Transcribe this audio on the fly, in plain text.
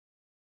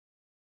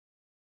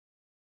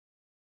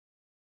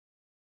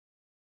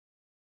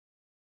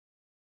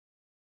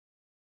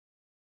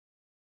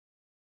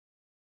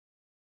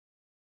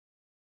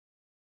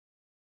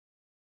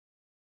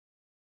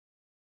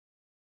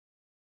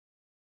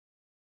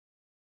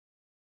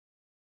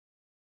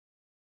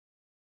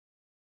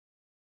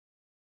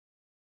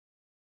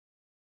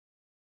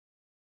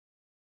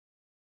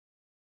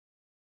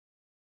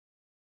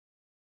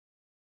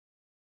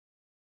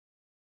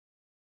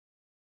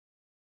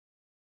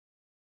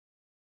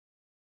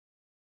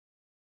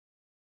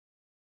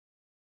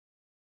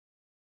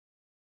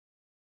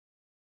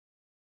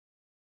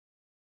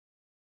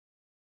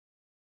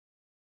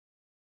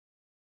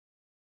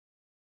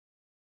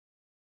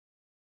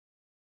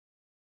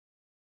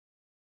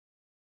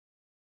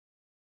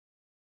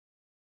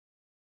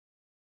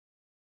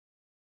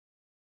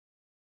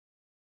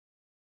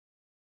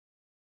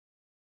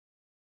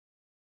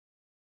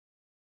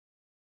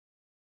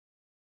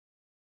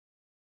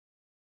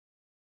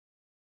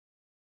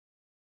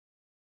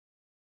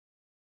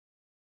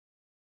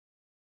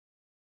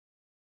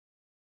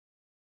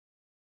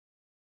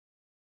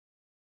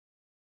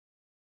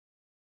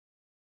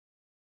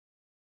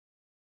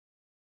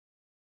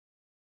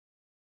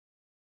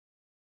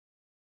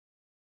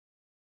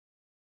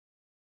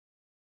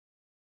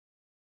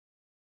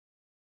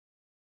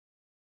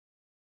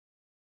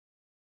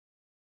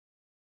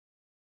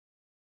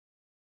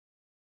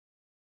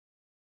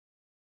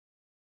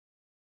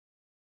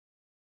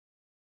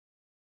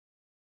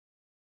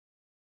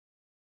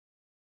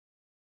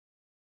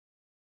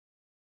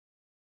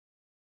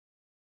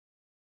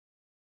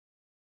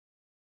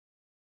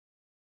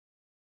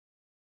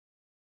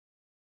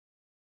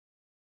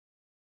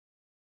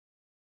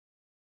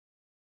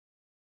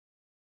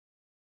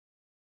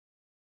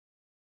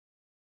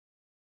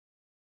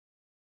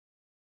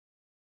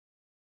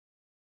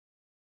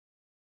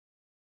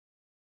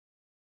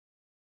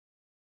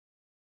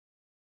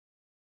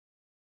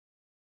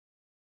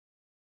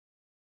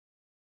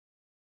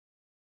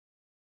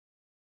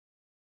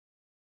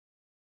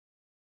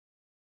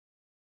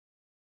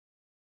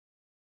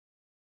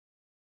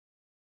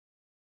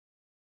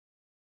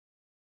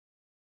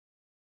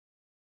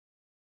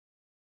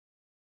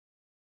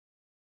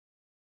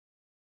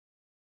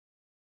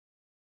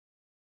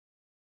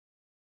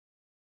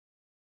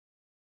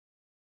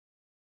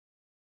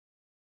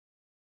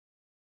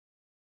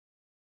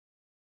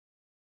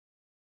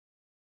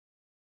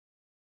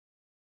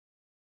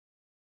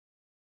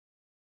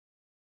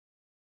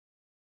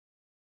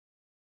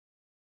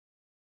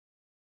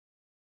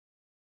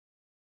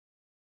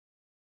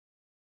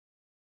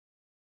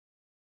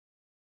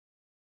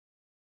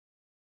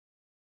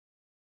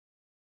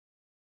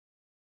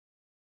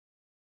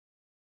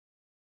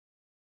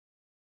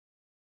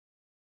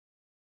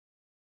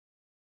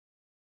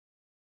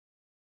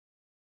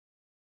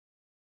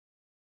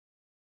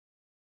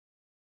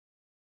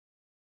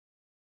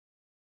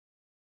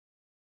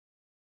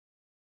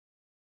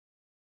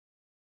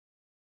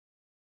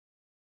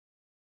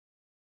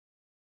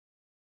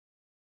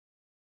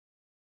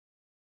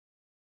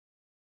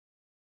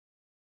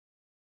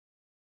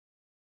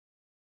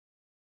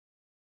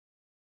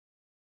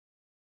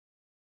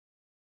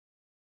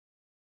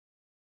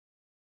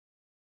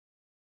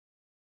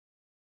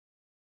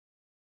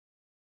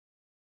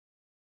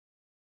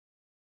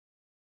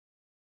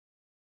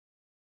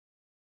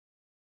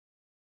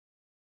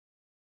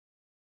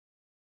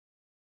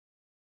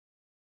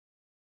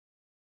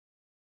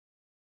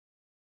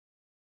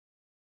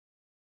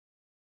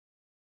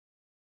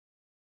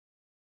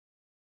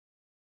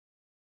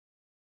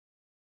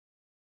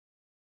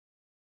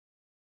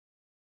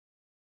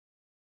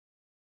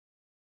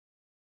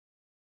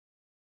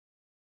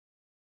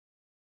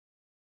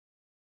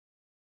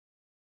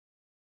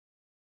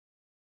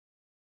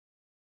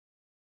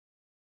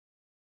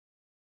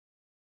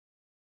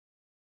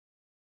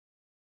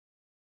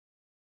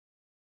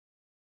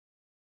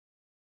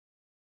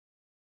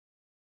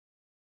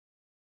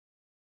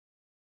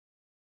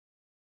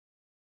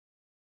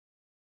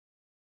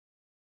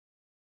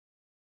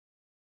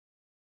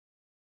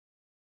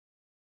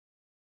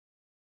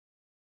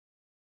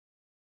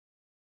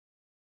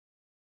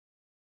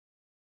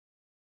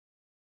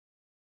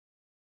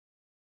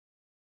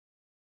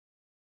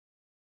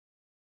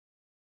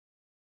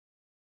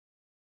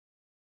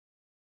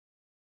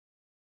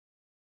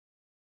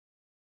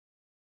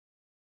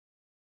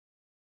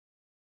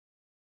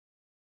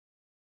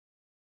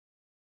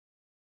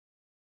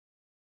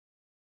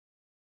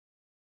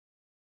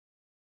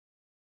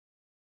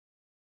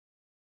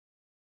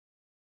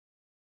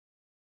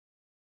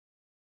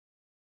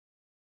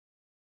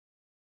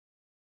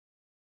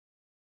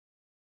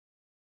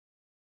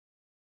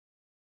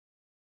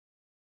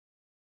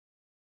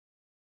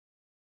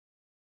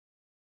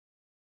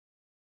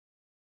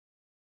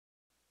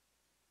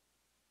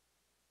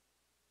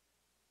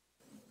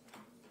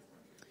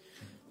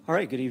All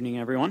right, good evening,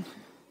 everyone.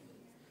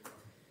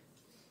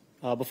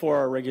 Before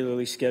our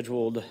regularly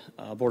scheduled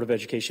Board of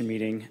Education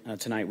meeting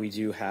tonight, we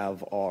do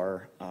have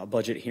our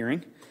budget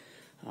hearing.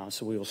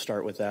 So we will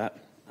start with that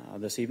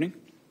this evening.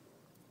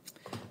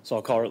 So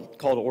I'll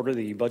call to order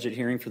the budget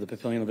hearing for the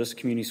Papillion-La Vista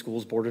Community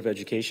Schools Board of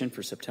Education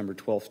for September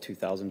 12th,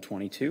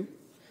 2022.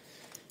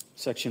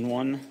 Section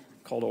 1,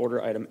 call to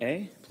order item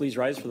A. Please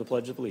rise for the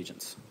Pledge of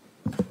Allegiance.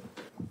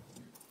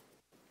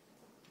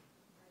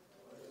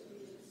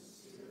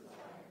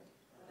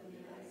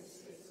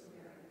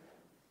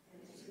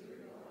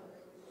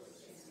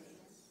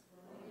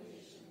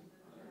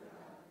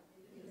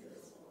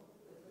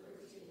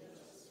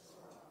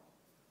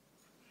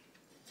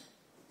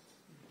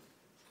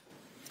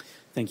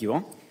 Thank you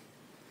all.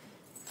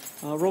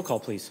 Roll call,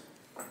 please.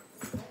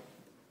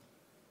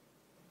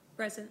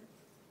 Present.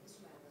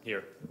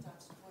 Here.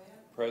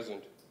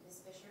 Present. Ms.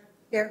 Fisher?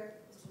 Here.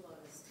 Mr.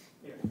 Lotus?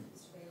 Here.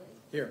 Mr. Bailey?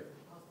 Here.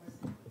 All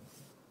present.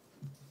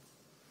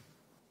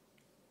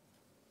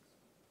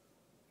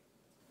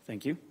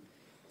 Thank you.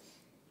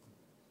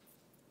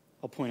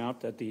 I'll point out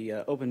that the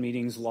open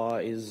meetings law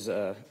is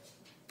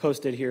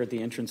posted here at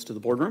the entrance to the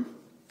boardroom.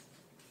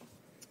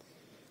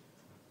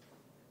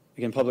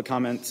 Again, public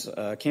comments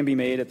can be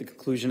made at the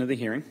conclusion of the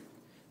hearing.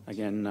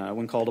 Again,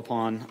 when called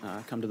upon,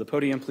 come to the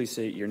podium. Please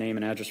state your name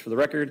and address for the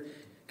record.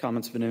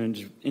 Comments of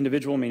an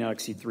individual may not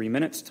exceed 3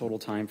 minutes. Total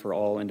time for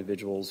all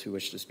individuals who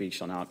wish to speak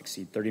shall not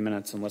exceed 30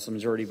 minutes unless a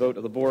majority vote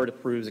of the board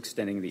approves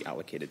extending the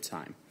allocated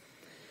time.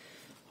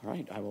 All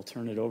right, I will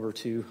turn it over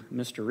to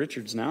Mr.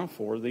 Richards now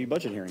for the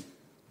budget hearing.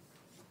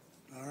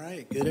 All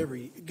right,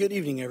 good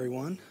evening,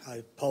 everyone. I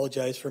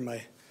apologize for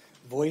my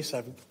voice.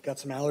 I've got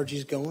some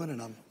allergies going,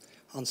 and I'm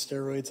on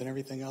steroids and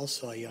everything else,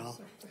 so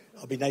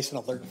I'll be nice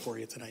and alert for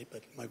you tonight,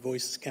 but my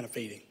voice is kind of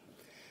fading.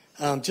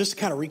 Just to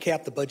kind of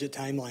recap the budget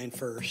timeline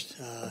first,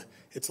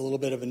 it's a little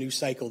bit of a new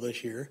cycle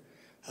this year.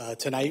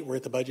 Tonight, we're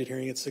at the budget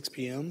hearing at 6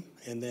 p.m.,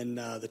 and then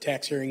the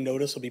tax hearing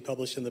notice will be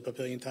published in the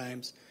Papillion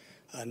Times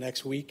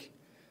next week.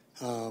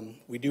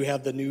 We do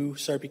have the new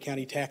Sarpy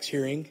County tax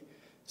hearing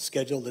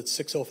scheduled at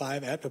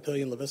 6:05 at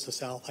Papillion-La Vista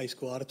South High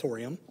School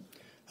Auditorium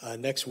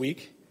next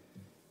week.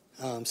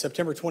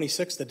 September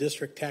 26th, the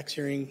district tax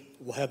hearing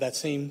will have that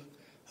same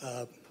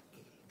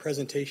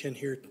presentation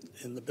here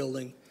in the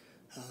building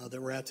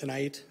that we're at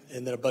tonight,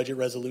 and then a budget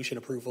resolution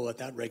approval at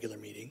that regular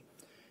meeting.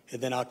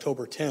 And then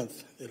October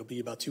 10th, it'll be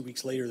about 2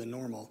 weeks later than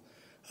normal,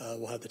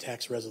 we'll have the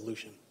tax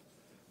resolution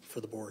for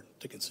the board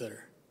to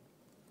consider.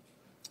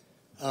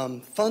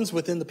 Funds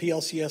within the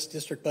PLCS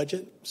district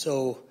budget.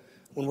 So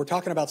when we're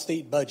talking about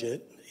state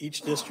budget,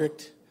 each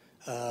district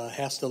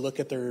has to look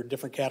at their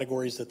different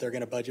categories that they're going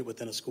to budget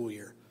within a school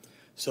year.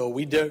 So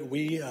we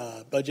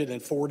budget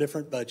in 4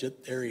 different budget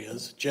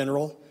areas.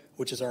 General,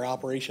 which is our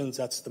operations,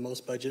 that's the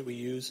most budget we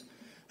use.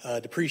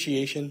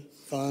 Depreciation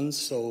funds,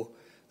 so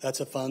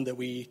that's a fund that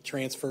we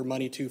transfer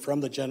money to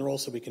from the general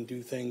so we can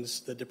do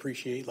things that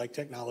depreciate like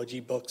technology,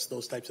 books,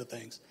 those types of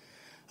things.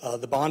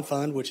 The bond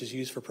fund, which is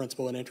used for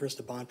principal and interest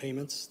of bond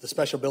payments. The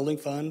special building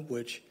fund,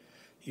 which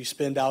you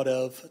spend out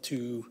of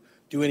to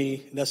do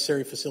any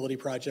necessary facility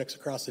projects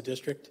across the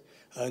district,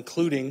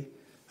 including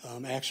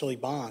actually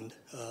bond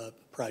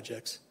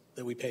projects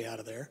that we pay out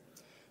of there.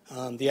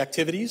 The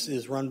activities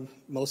is run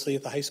mostly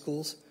at the high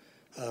schools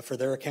for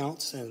their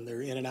accounts and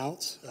their in and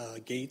outs,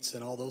 gates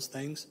and all those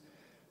things.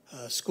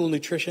 School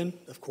nutrition,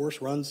 of course,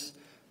 runs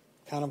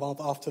kind of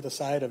off to the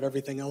side of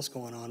everything else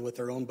going on with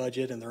their own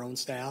budget and their own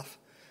staff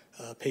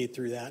paid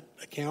through that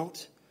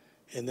account.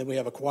 And then we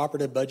have a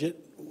cooperative budget,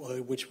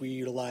 which we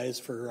utilize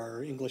for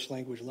our English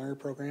language learner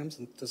programs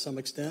and to some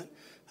extent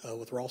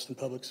with Ralston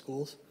Public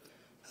Schools.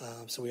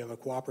 So we have a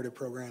cooperative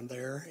program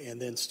there. And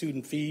then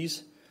student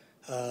fees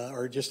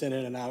are just in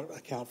and out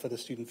account for the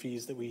student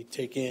fees that we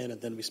take in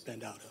and then we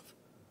spend out of.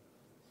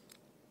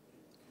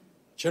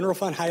 General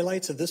fund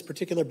highlights of this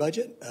particular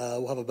budget.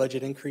 We'll have a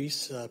budget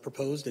increase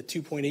proposed at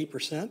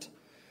 2.8%.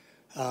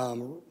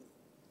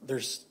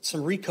 There's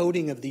some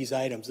recoding of these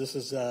items. This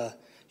is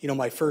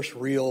my first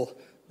real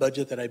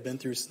budget that I've been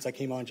through since I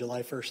came on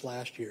July 1st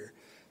last year.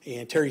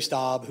 And Terry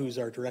Staub, who's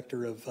our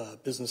Director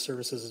of Business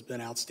Services, has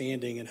been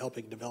outstanding in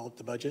helping develop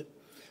the budget.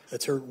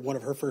 It's one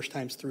of her first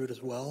times through it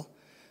as well.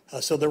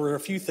 So there were a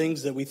few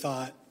things that we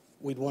thought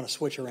we'd want to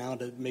switch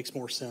around. It makes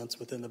more sense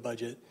within the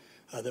budget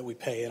that we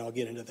pay, and I'll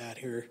get into that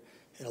here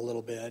in a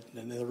little bit.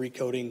 And then the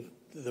recoding,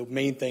 the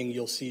main thing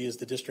you'll see is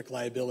the district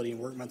liability and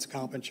workman's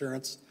comp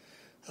insurance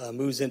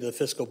moves into the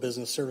fiscal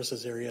business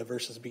services area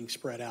versus being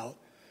spread out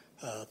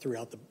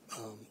throughout the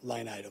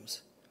line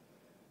items.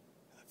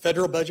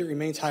 Federal budget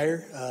remains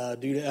higher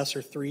due to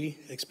ESSER 3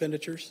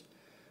 expenditures.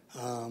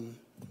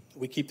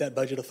 We keep that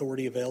budget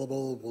authority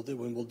available.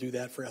 We'll do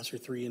that for ESSER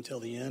 3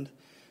 until the end,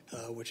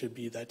 which would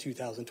be that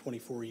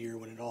 2024 year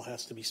when it all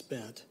has to be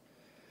spent.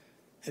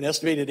 An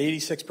estimated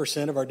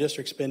 86% of our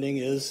district spending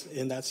is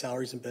in that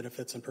salaries and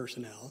benefits and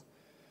personnel.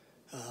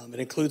 It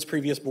includes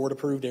previous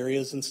board-approved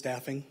areas and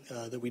staffing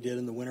that we did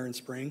in the winter and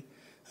spring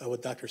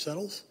with Dr.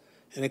 Settles.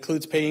 It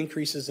includes pay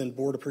increases in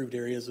board-approved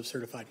areas of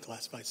certified and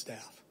classified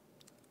staff.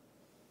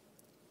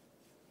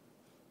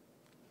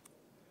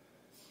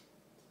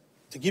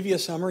 To give you a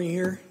summary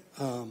here,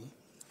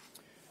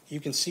 you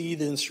can see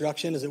the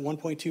instruction is at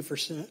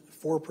 1.2%,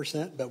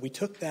 4%, but we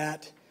took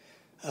that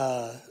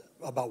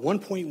about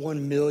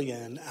 1.1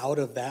 million out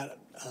of that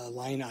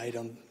line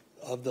item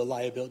of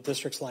the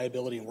district's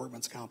liability and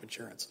workman's comp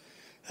insurance.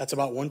 That's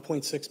about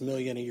 1.6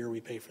 million a year we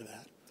pay for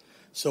that.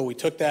 So we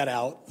took that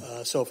out.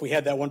 So if we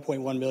had that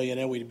 1.1 million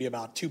in, we'd be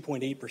about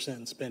 2.8%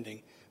 in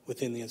spending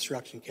within the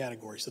instruction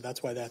category. So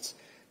that's why that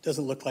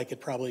doesn't look like it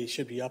probably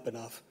should be up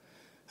enough.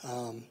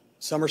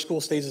 Summer school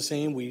stays the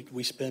same.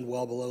 We spend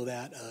well below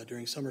that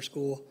during summer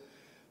school.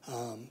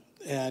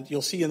 And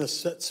you'll see in the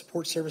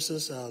support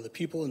services, the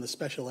pupil and the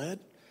special ed,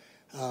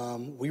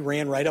 we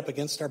ran right up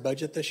against our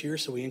budget this year,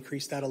 so we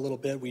increased that a little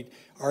bit. We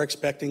are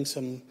expecting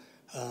some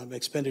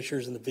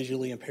expenditures in the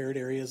visually impaired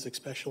areas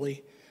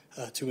especially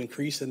to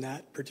increase in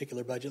that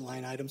particular budget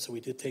line item, so we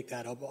did take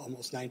that up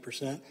almost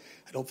 9%.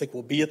 I don't think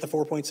we'll be at the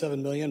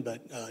 4.7 million,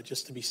 but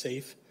just to be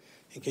safe,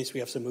 in case we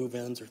have some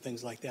move-ins or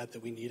things like that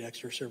we need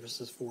extra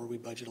services for, we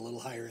budget a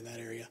little higher in that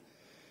area.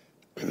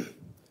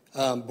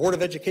 Board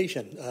of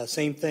Education,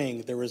 same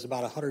thing. There was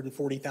about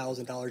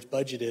 $140,000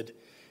 budgeted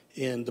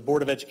in the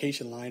Board of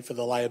Education line for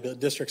the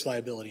district's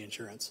liability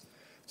insurance.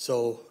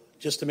 So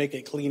just to make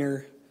it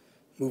cleaner,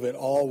 move it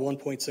all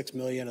 1.6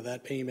 million of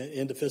that payment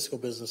into fiscal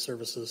business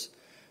services,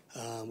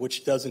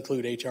 which does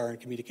include HR and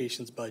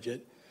communications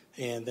budget,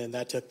 and then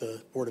that took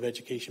the Board of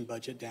Education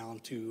budget down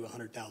to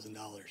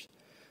 $100,000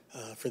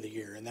 for the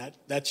year, and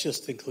that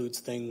just includes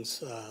things,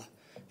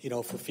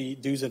 for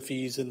dues and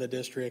fees in the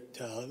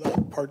district,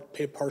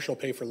 partial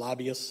pay for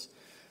lobbyists,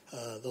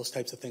 those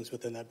types of things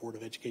within that Board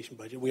of Education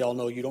budget. We all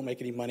know you don't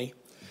make any money,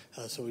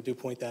 so we do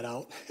point that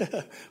out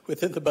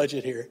within the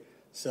budget here.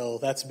 So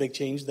that's a big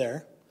change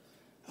there.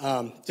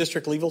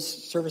 District legal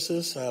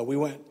services, we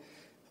went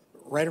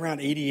right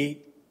around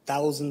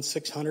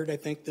 88,600, I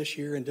think, this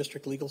year in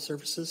district legal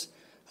services.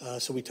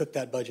 So we took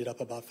that budget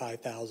up about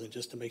 5,000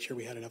 just to make sure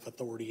we had enough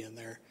authority in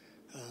there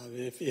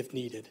if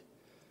needed.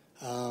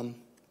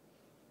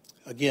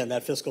 Again,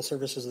 that fiscal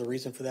service is the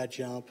reason for that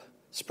jump.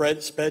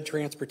 Sped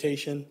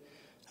transportation,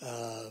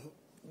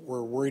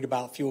 we're worried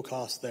about fuel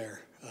costs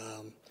there,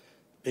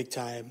 big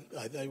time.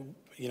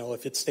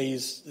 If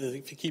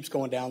it keeps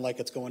going down like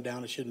it's going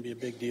down, it shouldn't be a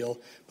big deal.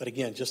 But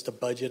again, just to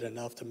budget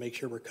enough to make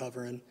sure we're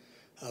covering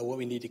what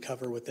we need to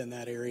cover within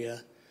that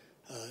area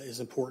is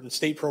important.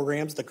 State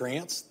programs, the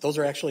grants, those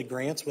are actually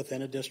grants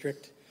within a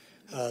district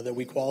that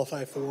we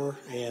qualify for,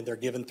 and they're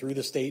given through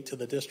the state to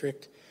the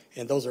district,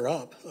 and those are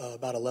up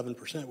about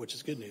 11%, which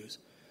is good news,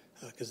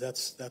 because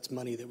that's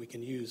money that we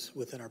can use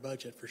within our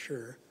budget for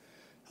sure.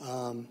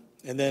 And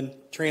then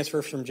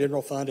transfer from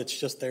general fund, it's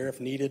just there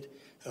if needed.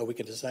 We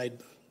can decide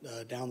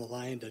down the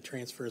line to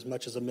transfer as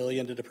much as $1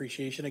 million to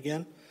depreciation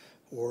again,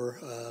 or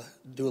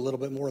do a little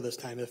bit more this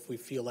time if we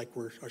feel like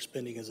our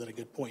spending is at a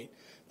good point.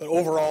 But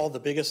overall, the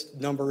biggest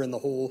number in the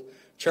whole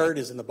chart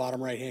is in the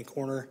bottom right-hand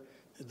corner,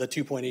 the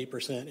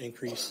 2.8%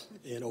 increase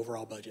in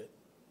overall budget.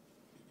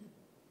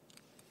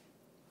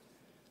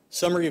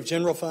 Summary of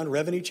general fund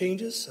revenue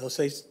changes.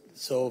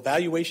 So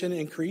valuation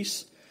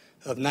increase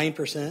of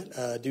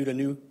 9% due to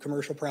new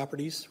commercial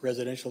properties,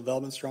 residential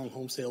development, strong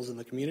home sales in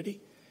the community.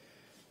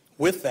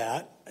 With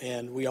that,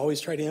 and we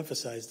always try to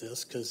emphasize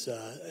this because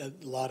a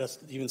lot of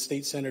even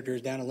state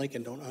senators down in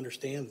Lincoln don't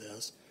understand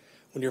this.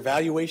 When your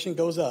valuation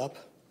goes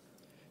up,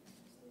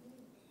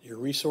 your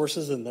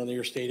resources and then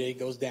your state aid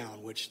goes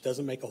down, which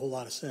doesn't make a whole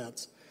lot of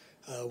sense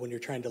when you're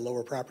trying to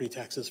lower property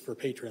taxes for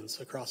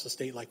patrons across the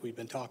state like we've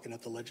been talking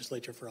at the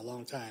legislature for a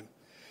long time.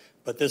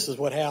 But this is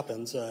what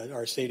happens.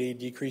 Our state aid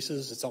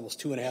decreases. It's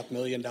almost $2.5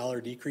 million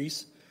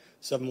decrease,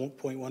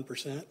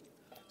 7.1%.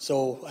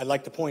 So I'd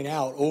like to point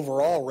out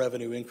overall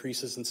revenue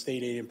increases in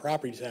state aid and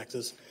property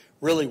taxes.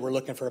 Really, we're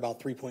looking for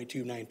about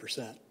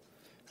 3.29%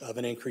 of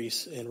an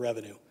increase in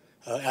revenue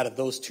out of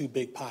those two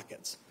big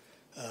pockets.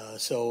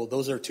 So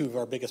those are two of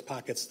our biggest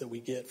pockets that we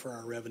get for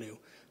our revenue.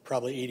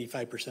 Probably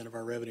 85% of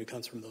our revenue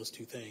comes from those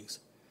two things.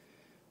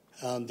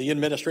 The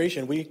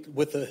administration,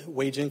 with the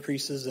wage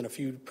increases and a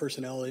few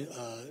personnel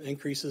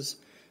increases,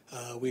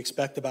 we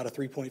expect about a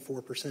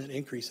 3.4%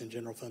 increase in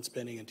general fund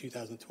spending in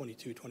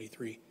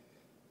 2022-23.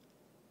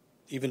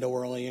 Even though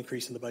we're only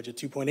increasing the budget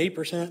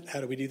 2.8%,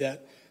 how do we do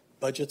that?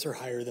 Budgets are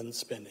higher than the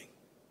spending.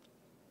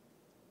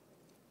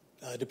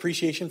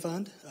 Depreciation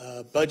fund,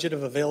 budget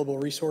of available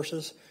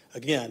resources.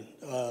 Again,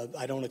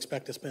 I don't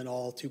expect to spend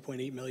all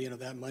 $2.8 million of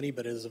that money,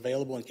 but it is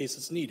available in case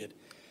it's needed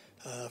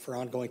for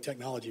ongoing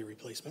technology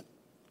replacement.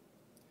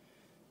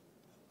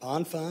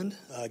 Bond fund,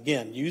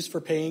 again, used for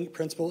paying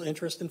principal,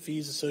 interest, and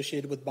fees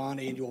associated with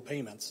bond annual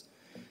payments.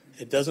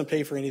 It doesn't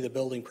pay for any of the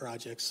building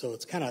projects, so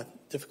it's kind of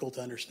difficult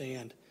to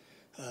understand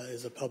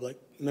as a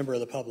member of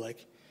the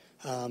public.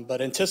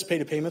 But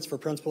anticipated payments for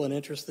principal and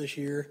interest this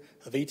year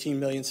of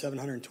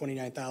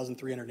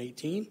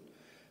 $18,729,318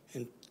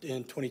 in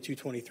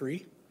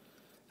 22-23.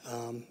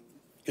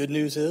 Good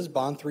news is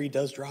Bond 3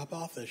 does drop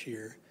off this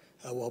year.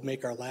 We'll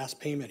make our last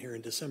payment here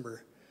in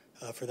December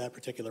for that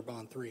particular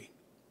Bond 3.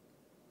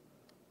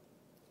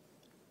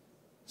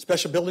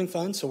 Special building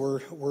fund, so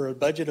we're a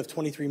budget of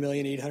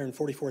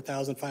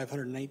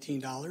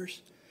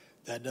 $23,844,519.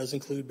 That does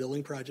include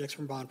building projects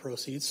from bond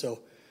proceeds, so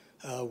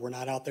we're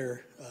not out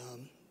there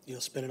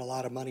spending a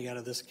lot of money out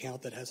of this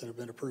account that hasn't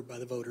been approved by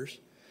the voters.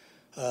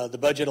 The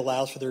budget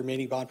allows for the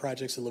remaining bond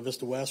projects at La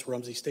Vista West,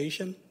 Rumsey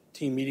Station,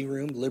 Team Meeting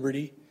Room,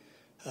 Liberty,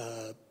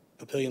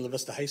 Papillion La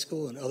Vista High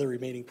School, and other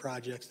remaining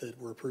projects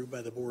that were approved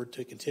by the board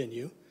to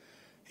continue.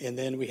 And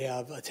then we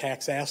have a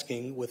tax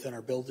asking within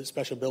our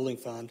special building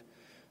fund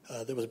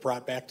that was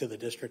brought back to the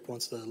district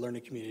once the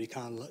Learning Community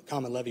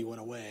Common Levy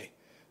went away.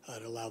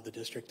 It allowed the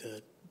district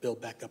to build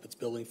back up its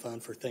building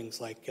fund for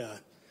things like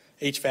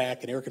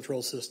HVAC and air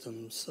control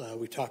systems.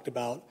 We talked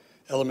about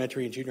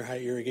elementary and junior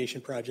high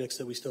irrigation projects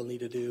that we still need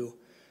to do,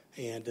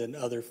 and then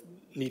other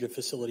needed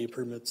facility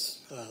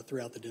improvements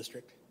throughout the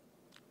district.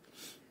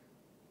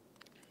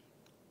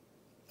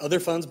 Other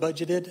funds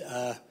budgeted,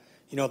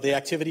 the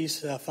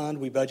activities fund,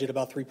 we budget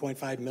about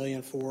 $3.5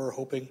 million for,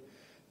 hoping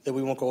that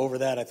we won't go over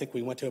that. I think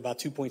we went to about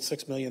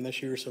 $2.6 million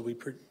this year, so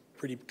we're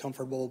pretty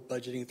comfortable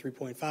budgeting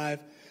 3.5.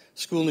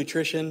 School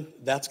nutrition,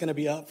 that's going to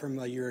be up from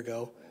a year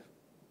ago.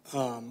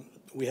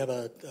 We have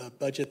a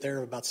budget there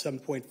of about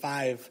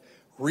 7.5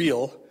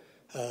 real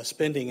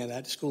spending in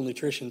that school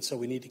nutrition, so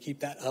we need to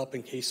keep that up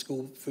in case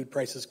school food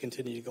prices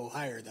continue to go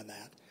higher than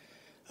that.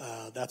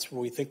 That's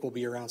where we think we'll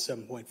be around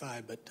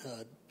 7.5, but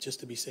just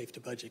to be safe to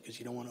budget, because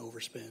you don't want to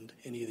overspend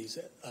any of these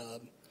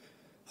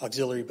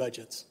auxiliary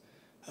budgets.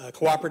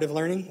 Cooperative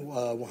learning,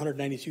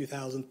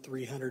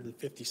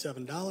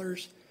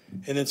 $192,357,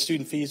 and then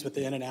student fees with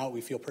the in and out,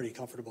 we feel pretty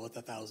comfortable at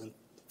the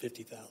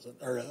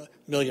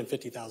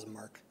 $1,050,000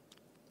 mark.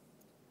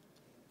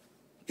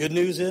 Good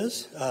news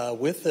is,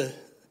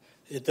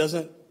 it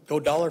doesn't go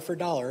dollar for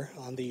dollar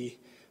on the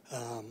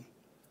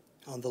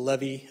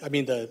levy.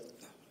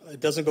 It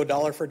doesn't go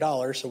dollar for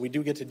dollar, so we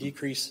do get to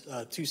decrease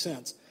 2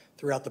 cents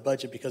throughout the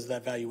budget because of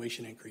that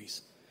valuation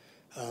increase.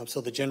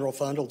 So the general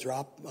fund will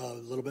drop a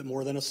little bit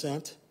more than a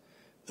cent.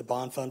 The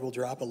bond fund will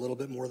drop a little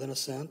bit more than a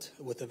cent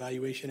with the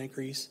valuation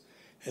increase.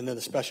 And then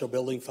the special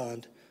building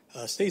fund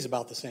stays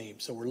about the same.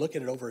 So we're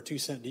looking at over a 2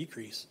 cent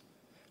decrease.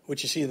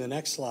 What you see in the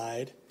next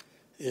slide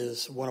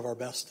is one of our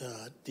best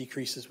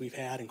decreases we've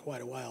had in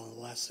quite a while in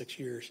the last 6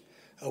 years,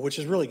 which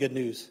is really good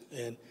news.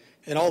 And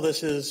all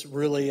this is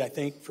really, I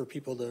think, for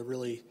people to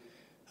really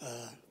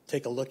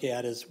take a look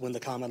at is when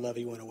the common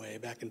levy went away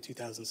back in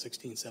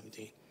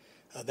 2016-17.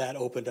 That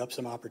opened up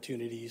some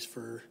opportunities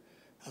for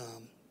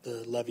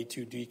the levy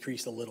to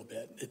decrease a little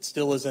bit. It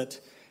still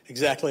isn't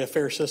exactly a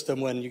fair system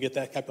when you get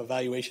that type of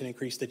valuation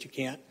increase that you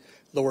can't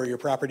lower your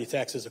property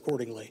taxes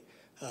accordingly.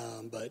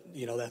 But,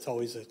 that's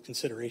always a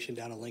consideration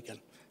down in Lincoln,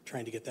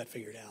 trying to get that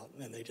figured out,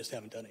 and they just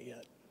haven't done it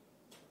yet.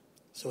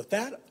 So with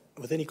that,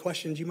 with any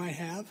questions you might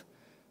have,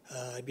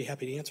 I'd be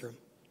happy to answer them.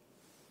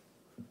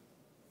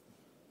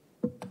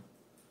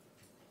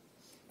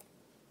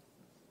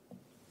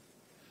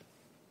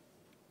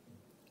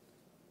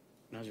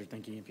 As you're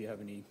thinking, if you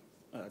have any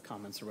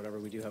comments or whatever,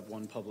 we do have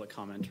one public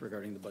comment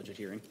regarding the budget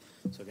hearing.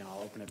 So again, I'll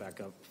open it back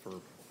up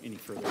for any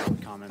further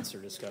comments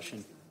or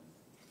discussion.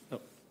 Oh,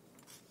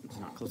 it's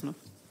not close enough?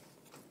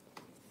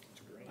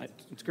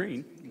 It's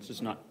green. It's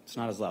just not, it's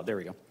not as loud. There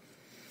we go.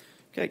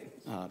 Okay.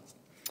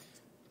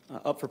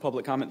 Up for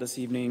public comment this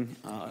evening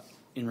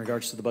in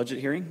regards to the budget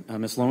hearing,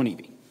 Ms.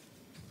 Lowen-Eby.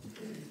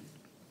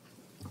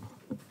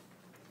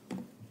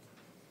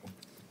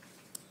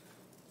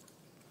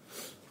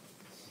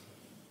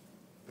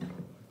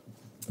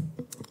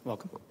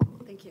 Welcome.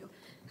 Thank you.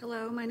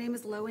 Hello, my name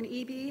is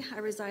Lowen-Eby. I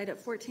reside at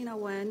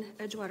 1401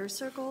 Edgewater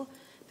Circle,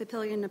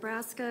 Papillion,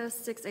 Nebraska,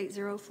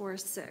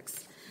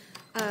 68046.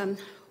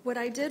 What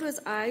I did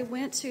was I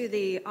went to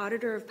the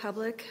Auditor of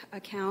Public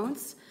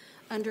Accounts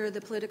under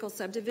the political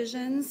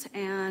subdivisions,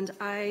 and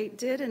I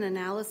did an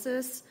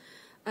analysis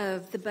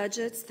of the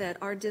budgets that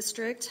our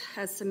district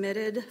has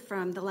submitted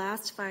from the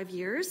last 5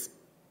 years.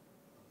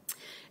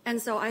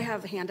 And so I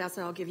have handouts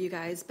that I'll give you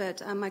guys,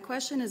 but my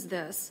question is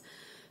this.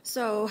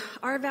 So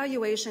our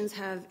valuations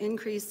have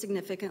increased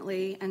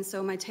significantly, and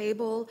so my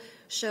table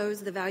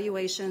shows the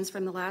valuations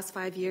from the last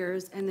 5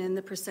 years and then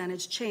the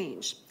percentage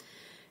change.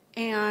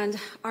 And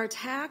our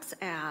tax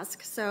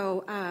ask,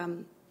 so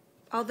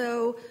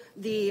although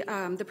the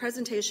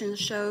presentation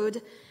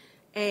showed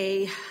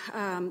the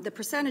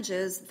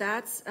percentages,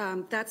 that's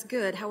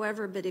good.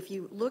 However, but if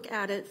you look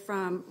at it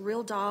from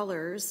real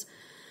dollars,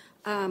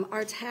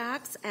 our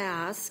tax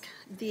ask,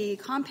 the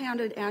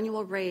compounded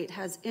annual rate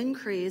has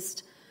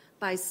increased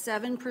by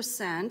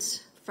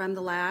 7% for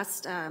the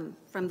last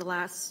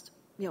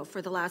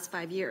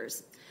 5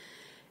 years.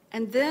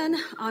 And then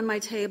on my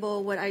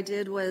table, what I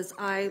did was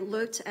I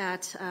looked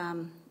at,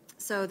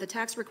 so the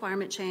tax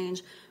requirement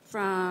change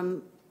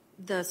from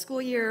the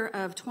school year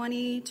of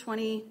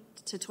 2020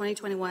 to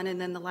 2021,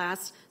 and then the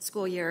last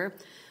school year,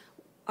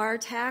 our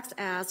tax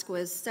ask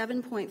was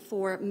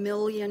 $7.4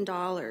 million.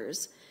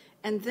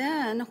 And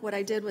then what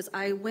I did was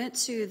I went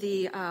to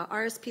the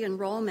RSP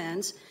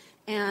enrollment,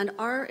 and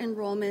our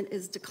enrollment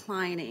is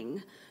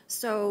declining.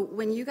 So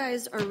when you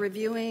guys are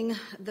reviewing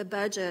the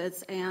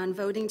budgets and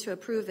voting to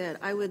approve it,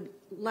 I would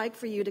like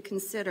for you to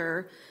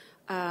consider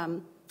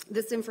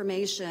this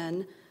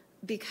information,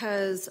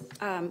 because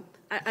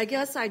I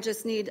guess I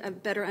just need a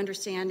better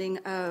understanding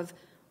of,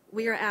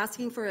 we are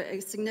asking for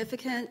a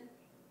significant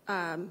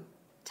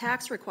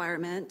tax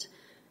requirement.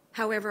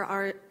 However,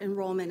 our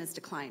enrollment is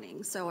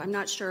declining. So I'm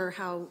not sure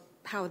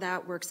how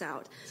that works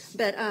out.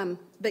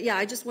 But yeah,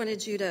 I just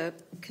wanted you to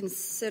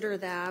consider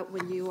that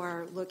when you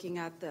are looking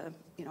at the,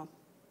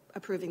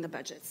 approving the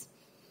budgets.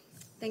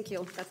 Thank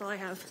you. That's all I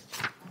have.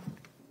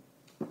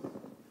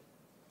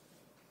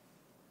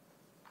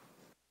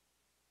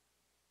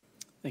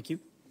 Thank you.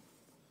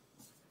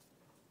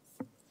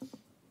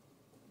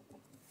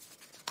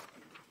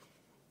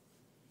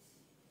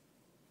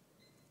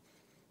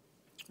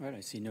 All right,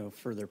 I see no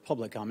further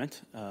public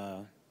comment.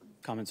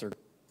 Comments or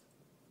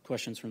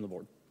questions from the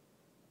board?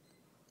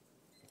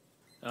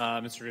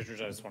 Mr.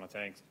 Richards, I just want to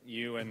thank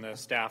you and the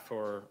staff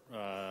for,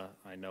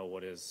 I know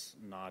what is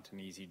not an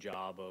easy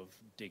job of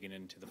digging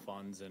into the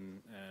funds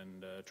and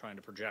trying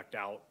to project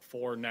out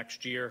for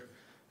next year,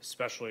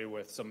 especially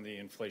with some of the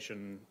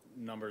inflation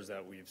numbers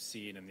that we've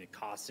seen and the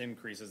cost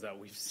increases that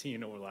we've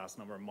seen over the last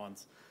number of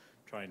months.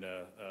 Trying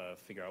to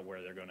figure out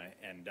where they're going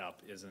to end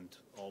up isn't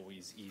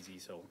always easy,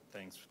 so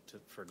thanks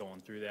for going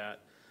through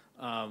that.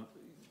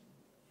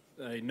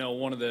 I know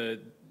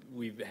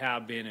we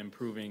have been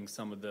improving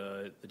some of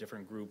the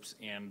different groups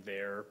and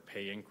their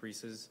pay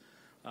increases,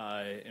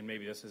 and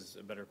maybe this is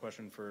a better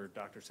question for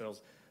Dr.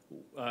 Sells.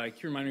 Can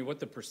you remind me what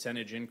the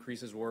percentage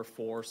increases were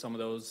for some of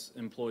those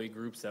employee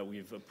groups that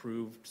we've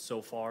approved so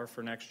far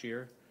for next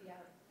year? Yeah,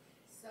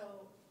 so.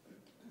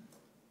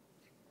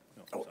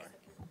 Oh, sorry.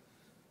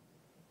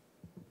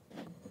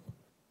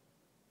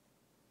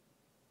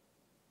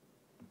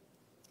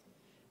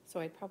 So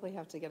I'd probably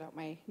have to get out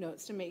my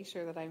notes to make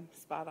sure that I'm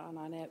spot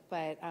on it.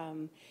 But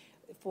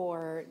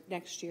for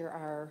next year,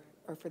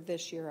 or for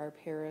this year, our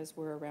paras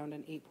were around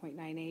an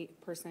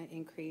 8.98%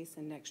 increase,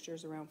 and next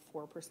year's around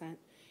 4%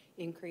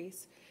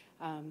 increase.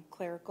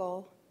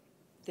 Clerical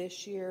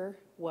this year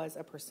was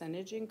a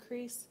percentage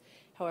increase.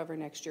 However,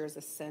 next year is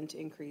a cent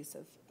increase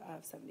of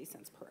 70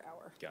 cents per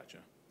hour. Gotcha.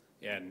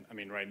 And I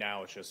mean, right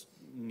now it's just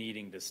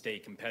needing to stay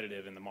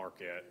competitive in the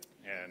market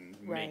and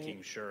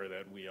making sure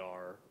that we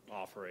are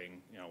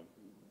offering,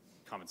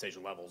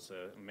 compensation levels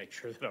to make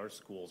sure that our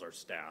schools are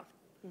staffed.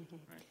 Mm-hmm.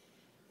 Right.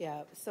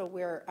 Yeah. So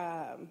we're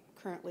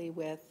currently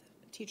with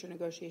teacher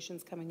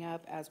negotiations coming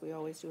up, as we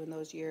always do in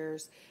those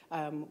years.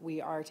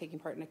 We are taking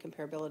part in a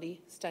comparability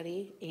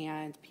study,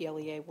 and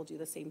PLEA will do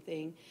the same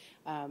thing,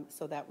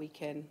 so that we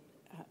can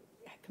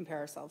compare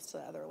ourselves to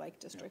other like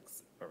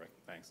districts. Yeah. Perfect.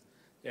 Thanks.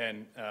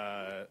 And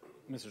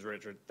Mrs.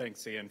 Richard,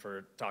 thanks again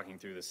for talking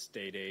through the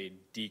state aid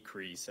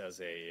decrease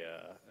as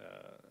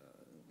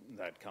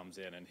that comes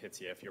in and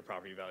hits you if your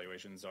property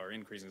valuations are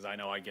increasing. Because I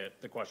know I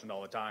get the question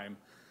all the time,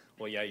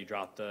 well, yeah, you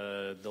dropped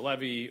the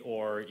levy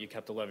or you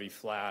kept the levy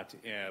flat,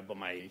 but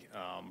my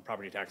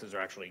property taxes are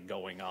actually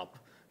going up.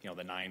 The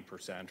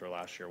 9%, or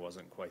last year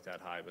wasn't quite that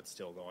high, but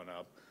still going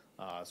up.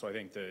 So I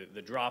think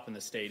the drop in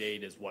the state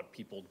aid is what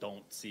people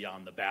don't see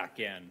on the back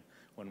end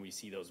when we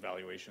see those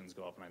valuations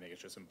go up, and I think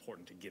it's just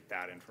important to get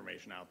that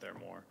information out there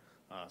more.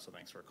 So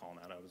thanks for calling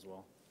that out as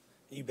well.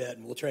 You bet,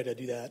 and we'll try to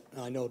do that.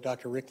 I know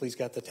Dr. Rickley's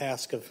got the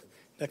task of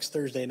next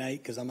Thursday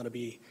night, because I'm going to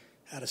be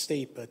out of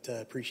state, but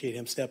appreciate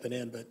him stepping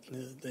in. But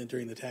then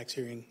during the tax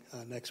hearing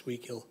next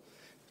week, he'll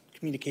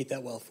communicate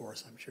that well for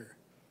us, I'm sure.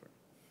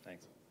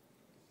 Thanks.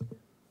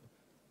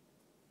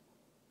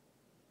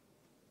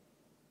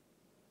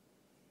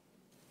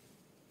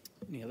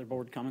 Any other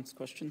board comments,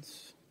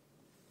 questions?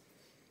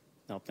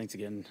 No, thanks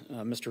again,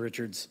 Mr.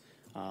 Richards.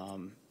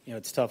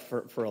 It's tough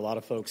for a lot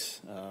of folks.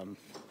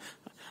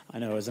 I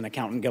know as an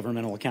accountant,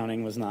 governmental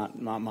accounting was not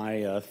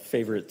my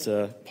favorite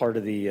part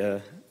of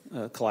the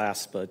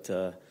class, but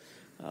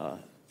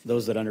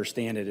those that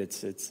understand it,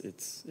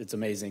 it's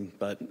amazing.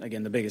 But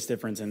again, the biggest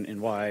difference in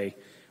why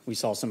we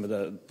saw some of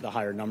the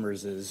higher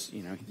numbers is,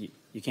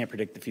 you can't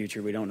predict the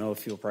future. We don't know if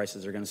fuel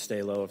prices are going to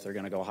stay low, if they're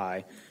going to go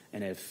high,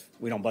 and if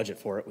we don't budget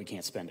for it, we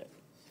can't spend it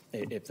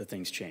if the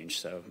things change.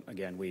 So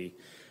again, we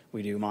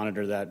do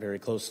monitor that very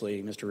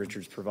closely. Mr.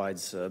 Richards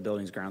provides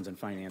Buildings, Grounds, and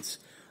Finance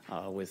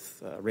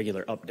with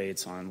regular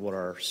updates on what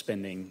our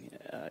spending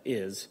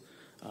is,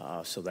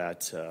 so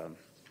that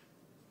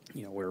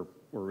we're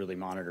really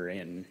monitoring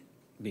and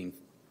being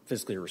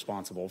fiscally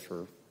responsible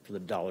for the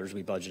dollars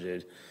we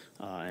budgeted,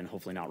 and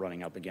hopefully not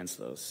running up against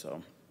those.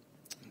 So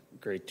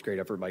great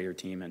effort by your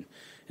team and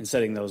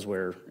setting those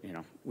where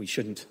we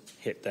shouldn't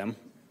hit them,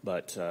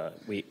 but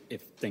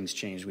if things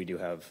change, we do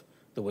have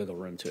the wiggle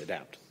room to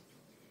adapt.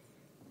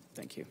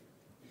 Thank you.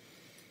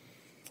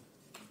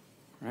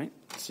 All right,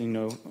 seeing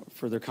no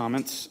further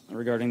comments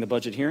regarding the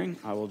budget hearing,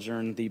 I will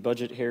adjourn the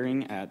budget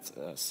hearing at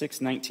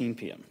 6:19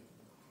 p.m.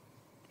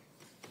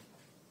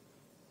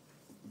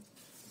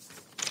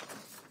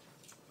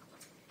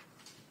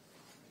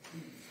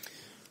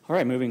 All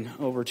right, moving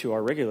over to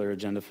our regular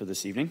agenda for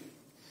this evening.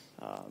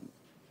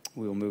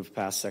 We will move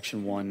past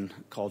section 1,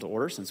 call to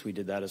order, since we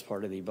did that as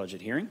part of the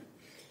budget hearing.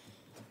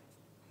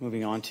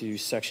 Moving on to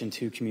section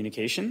 2,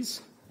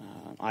 communications.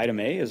 Item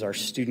A is our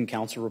student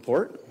council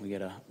report. We get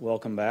to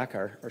welcome back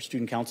our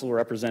student council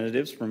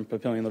representatives from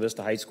Papillion La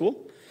Vista High School.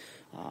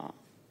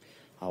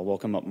 I'll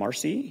welcome up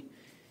Marcy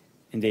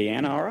and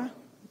Diana.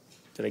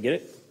 Did I get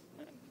it?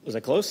 Was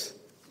I close?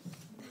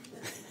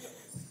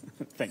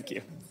 Thank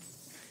you.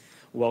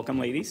 Welcome,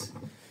 ladies.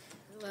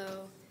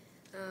 Hello.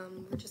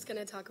 We're just going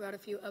to talk about a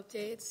few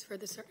updates for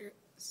the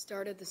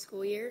start of the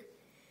school year.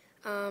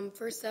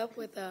 First up,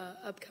 with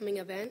upcoming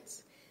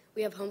events,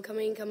 we have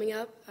homecoming coming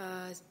up.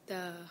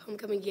 The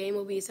homecoming game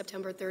will be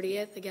September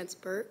 30th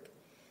against Burke,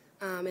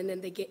 and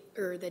then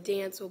the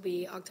dance will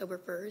be October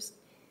 1st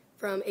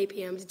from 8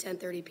 p.m. to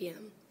 10:30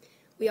 p.m.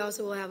 We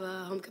also will have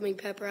a homecoming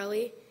pep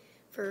rally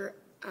for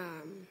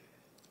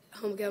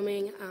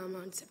homecoming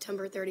on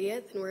September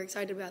 30th, and we're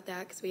excited about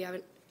that because we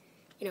haven't,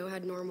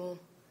 had normal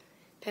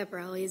pep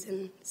rallies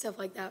and stuff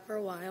like that for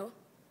a while.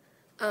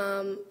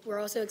 We're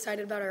also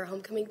excited about our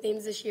homecoming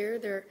themes this year.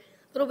 They're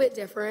a little bit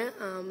different.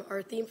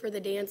 Our theme for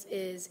the dance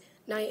is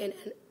Night in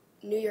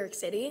New York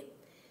City,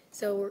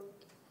 so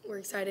we're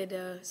excited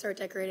to start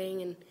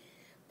decorating and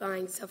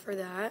buying stuff for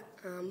that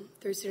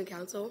through Student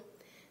Council.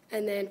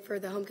 And then for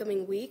the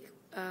homecoming week,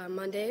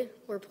 Monday,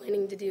 we're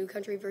planning to do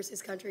Country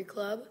versus Country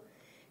Club.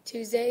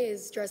 Tuesday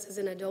is Dress as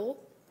an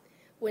Adult.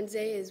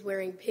 Wednesday is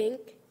Wearing Pink.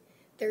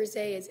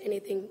 Thursday is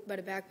Anything But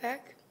a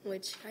Backpack,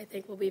 which I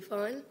think will be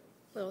fun,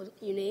 a little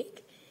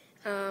unique.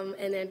 And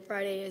then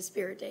Friday is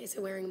Spirit Day,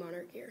 so wearing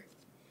Monarch gear.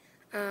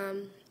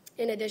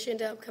 In addition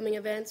to upcoming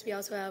events, we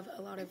also have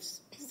a lot of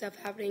stuff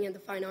happening in the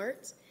fine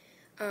arts.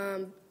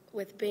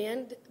 With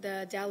band,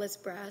 the Dallas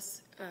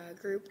Brass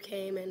group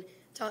came and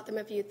taught them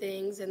a few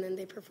things, and then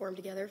they performed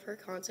together for a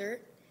concert.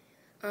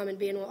 And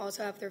band will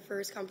also have their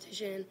first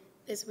competition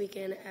this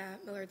weekend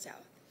at Millard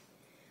South.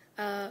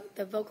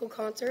 The vocal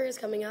concert is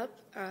coming up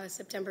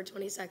September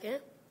 22nd,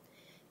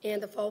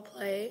 and the fall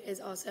play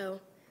is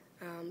also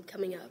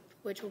coming up,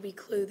 which will be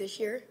Clue this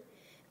year,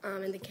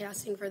 and the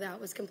casting for that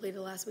was completed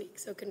last week,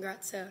 so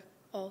congrats to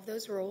all of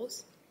those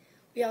roles.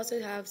 We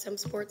also have some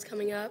sports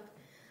coming up.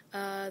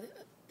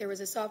 There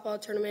was a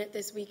softball tournament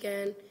this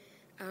weekend,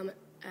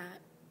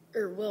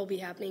 will be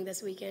happening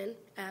this weekend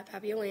at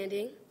Papio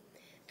Landing,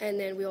 and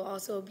then we'll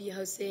also be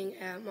hosting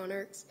at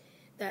Monarchs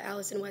the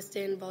Allison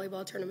Weston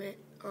volleyball tournament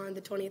on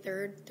the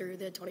 23rd through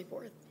the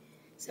 24th.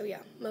 So yeah,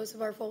 most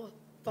of our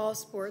fall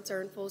sports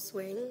are in full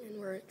swing, and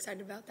we're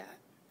excited about that.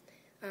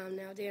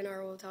 Now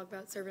DNR will talk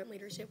about servant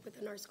leadership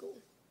within our school.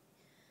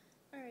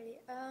 Alrighty,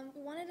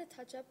 we wanted to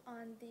touch up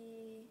on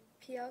the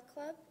PL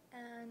Club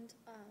and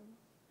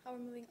how we're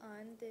moving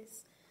on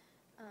this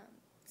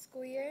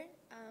school year.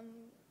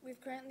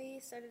 We've currently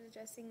started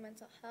addressing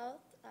mental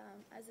health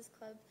as this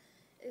club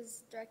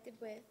is directed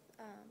with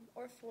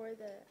or for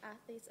the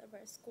athletes of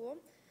our school.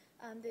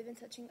 They've been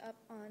touching up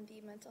on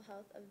the mental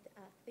health of the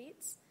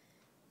athletes.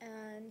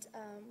 And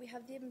we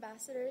have the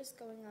ambassadors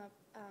going up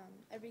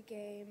every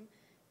game,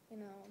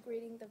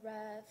 greeting the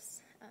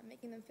refs,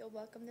 making them feel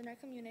welcomed in our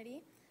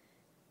community.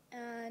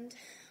 And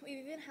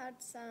we've even had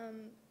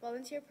some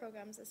volunteer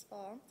programs this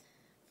fall.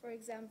 For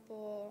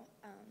example,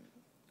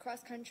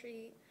 cross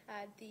country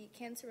had the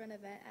Cancer Run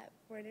event at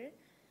Warner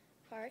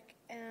Park,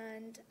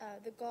 and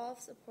the golf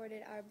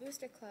supported our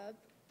booster club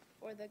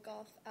for the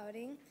golf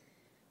outing.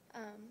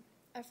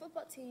 Our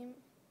football team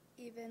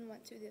even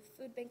went to the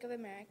Food Bank of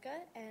America,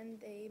 and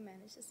they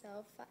managed to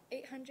sell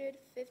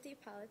 850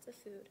 pallets of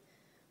food,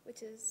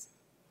 which is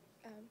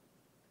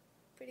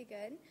pretty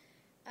good.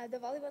 The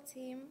volleyball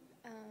team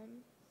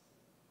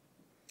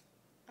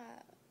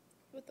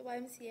with the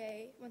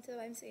YMCA went to the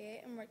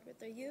YMCA and worked with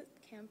their youth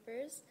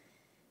campers,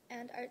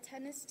 and our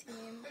tennis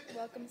team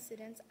welcomed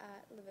students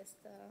at La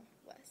Vista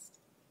West.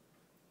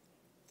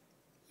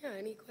 Yeah,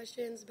 any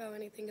questions about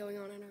anything going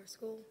on in our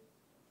school?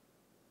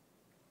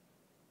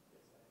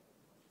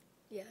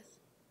 Yes.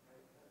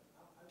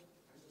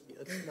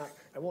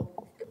 I won't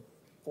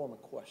form a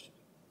question,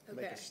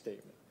 make Okay. a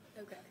statement.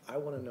 Okay. I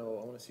want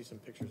to see some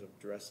pictures of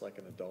Dress Like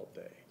an Adult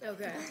Day.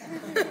 Okay.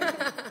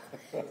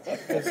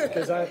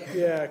 Because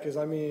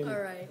I mean, All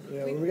right.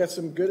 we got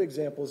some good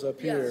examples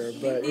up here, Yeah,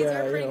 but these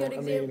yeah, are pretty good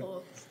I mean,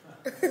 examples.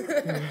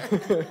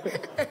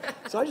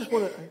 so I just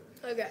want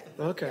to. Okay.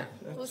 Okay.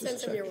 We'll just send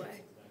some your check.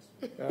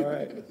 way. All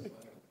right.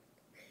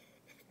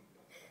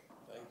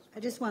 I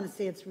just want to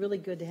say it's really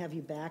good to have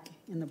you back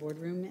in the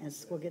boardroom as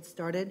school gets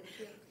started.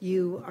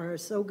 You are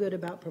so good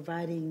about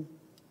providing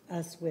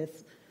us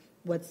with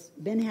what's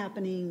been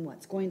happening,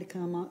 what's going to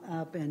come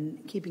up,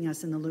 and keeping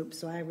us in the loop.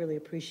 So I really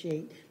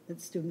appreciate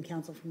that student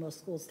council from most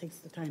schools takes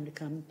the time to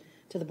come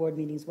to the board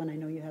meetings when I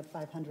know you have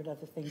 500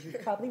 other things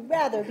you'd probably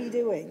rather be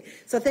doing.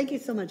 So thank you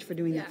so much for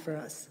doing that for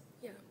us.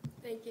 Yeah,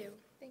 thank you.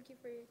 Thank you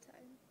for your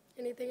time.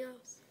 Anything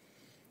else?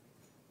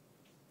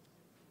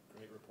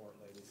 Great report,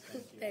 ladies.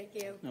 Thank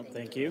you. Thank you. No,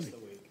 thank you.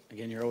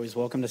 Again, you're always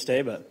welcome to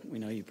stay, but we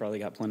know you probably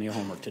got plenty of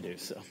homework to do,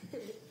 so.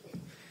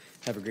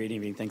 Have a great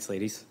evening. Thanks,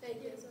 ladies.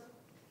 Thank you as well.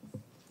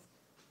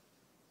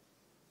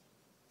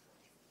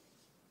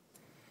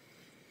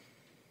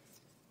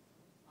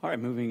 All right,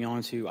 moving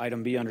on to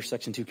item B under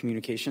Section 2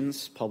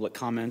 Communications, public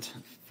comment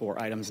for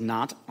items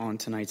not on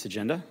tonight's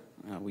agenda.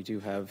 We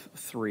do have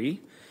 3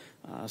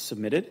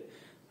 submitted.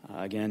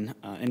 Again,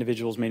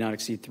 individuals may not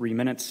exceed 3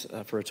 minutes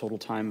for a total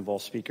time of all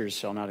speakers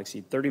shall not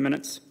exceed 30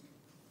 minutes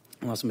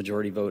unless a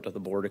majority vote of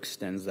the board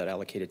extends that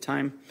allocated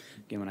time.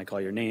 Again, when I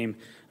call your name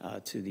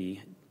to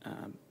the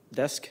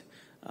desk,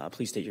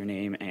 please state your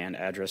name and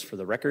address for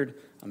the record.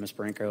 Ms.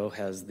 Branco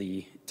has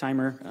the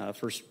timer.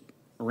 First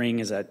ring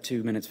is at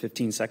 2 minutes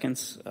 15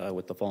 seconds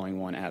with the following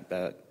one at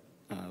that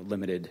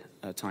limited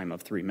time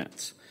of 3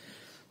 minutes.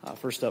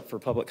 First up for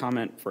public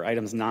comment for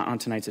items not on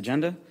tonight's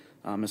agenda,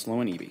 Ms.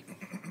 Lowen-Eby.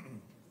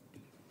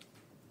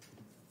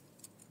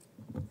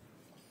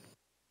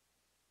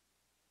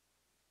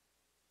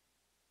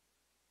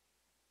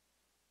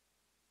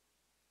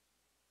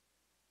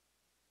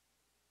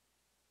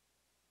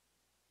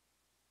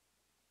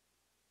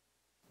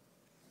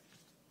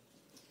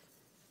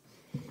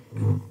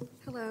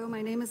 Hello,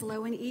 my name is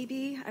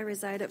Lowen-Eby. I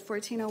reside at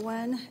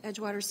 1401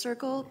 Edgewater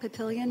Circle,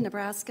 Papillion,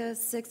 Nebraska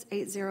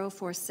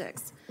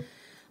 68046.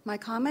 My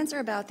comments are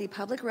about the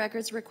public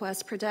records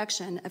request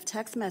production of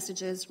text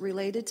messages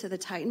related to the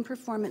Titan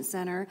Performance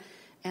Center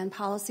and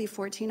Policy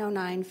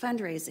 1409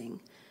 fundraising.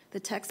 The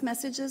text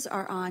messages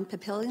are on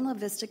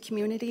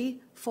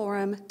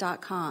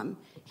papillionlavistacommunityforum.com.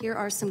 Here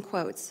are some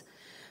quotes.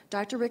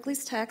 Dr.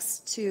 Rickley's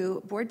text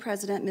to Board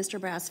President Mr.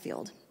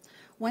 Brassfield.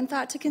 One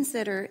thought to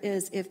consider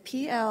is if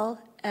PLSHS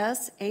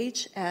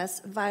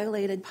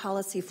violated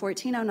Policy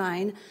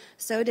 1409,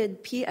 so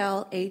did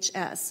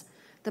PLHS.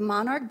 The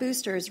Monarch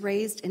boosters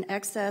raised in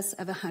excess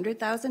of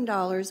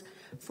 $100,000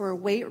 for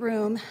weight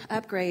room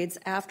upgrades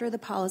after the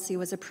policy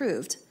was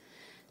approved.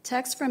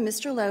 Text from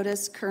Mr.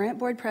 Lotus, current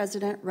board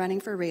president running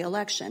for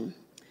re-election.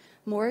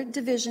 More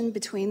division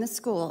between the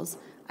schools.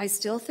 I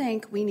still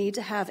think we need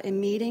to have a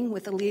meeting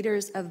with the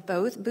leaders of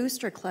both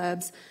booster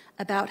clubs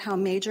about how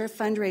major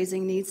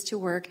fundraising needs to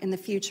work in the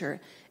future.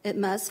 It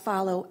must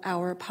follow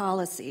our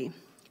policy.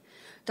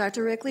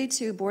 Dr. Rickley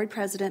to board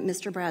president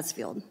Mr.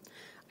 Brassfield.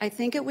 I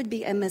think it would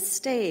be a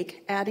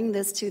mistake adding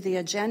this to the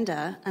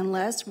agenda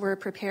unless we're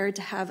prepared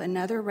to have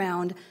another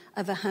round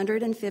of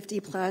 150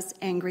 plus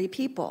angry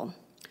people.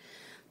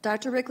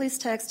 Dr. Rickley's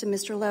text to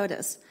Mr.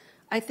 Lotus.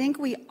 I think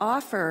we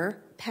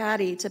offer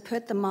Patty to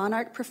put the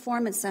Monarch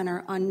Performance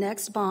Center on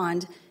next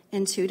bond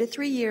in 2 to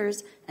 3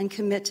 years and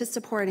commit to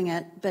supporting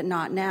it, but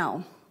not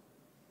now.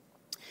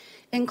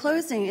 In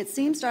closing, it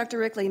seems Dr.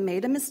 Rickley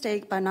made a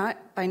mistake by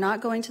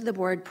not going to the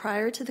board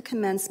prior to the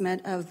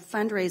commencement of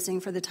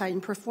fundraising for the Titan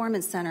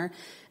Performance Center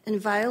in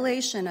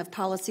violation of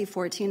Policy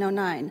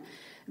 1409.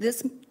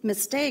 This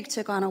mistake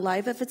took on a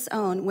life of its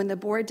own when the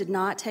board did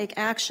not take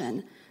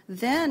action.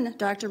 Then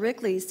Dr.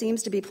 Rickley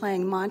seems to be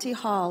playing Monty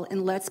Hall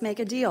in Let's Make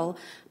a Deal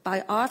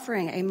by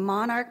offering a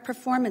Monarch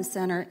Performance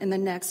Center in the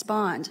next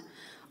bond.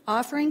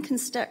 Offering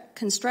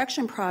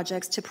construction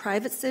projects to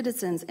private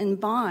citizens in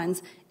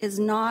bonds is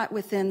not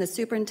within the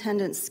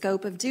superintendent's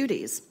scope of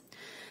duties.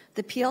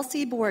 The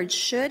PLC board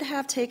should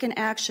have taken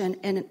action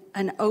in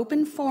an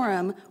open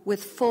forum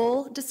with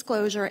full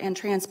disclosure and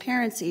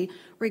transparency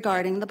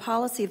regarding the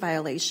policy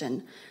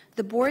violation.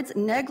 The board's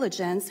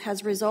negligence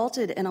has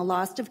resulted in a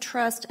loss of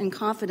trust and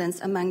confidence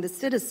among the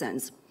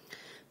citizens.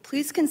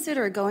 Please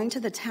consider going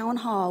to the town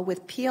hall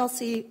with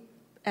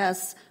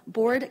PLCS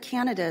board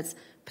candidates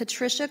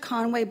Patricia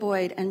Conway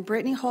Boyd and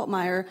Brittany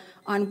Holtmeyer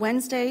on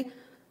Wednesday,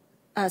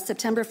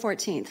 September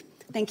 14th.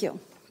 Thank you.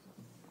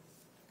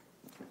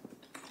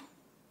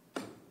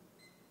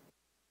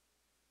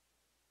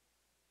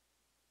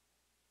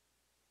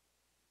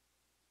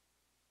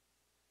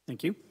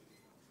 Thank you.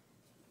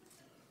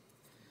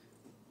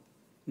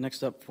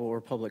 Next up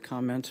for public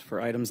comment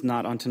for items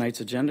not on tonight's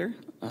agenda,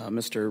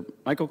 Mr.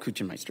 Michael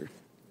Kuchenmeister.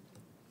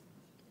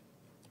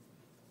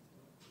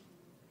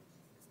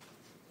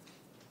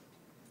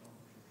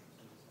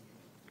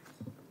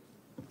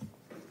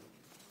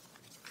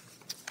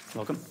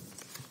 Welcome.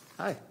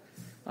 Hi,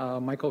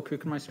 Michael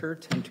Kuchenmeister,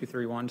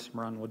 10231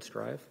 Cimarron Woods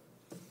Drive.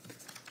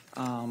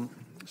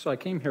 So I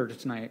came here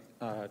tonight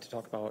to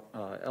talk about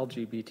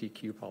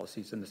LGBTQ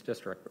policies in this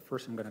district, but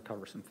first I'm going to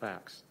cover some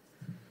facts.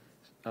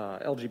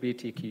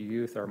 LGBTQ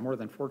youth are more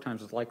than 4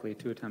 times as likely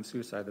to attempt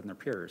suicide than their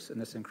peers, and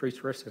this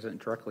increased risk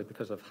isn't directly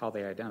because of how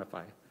they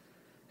identify.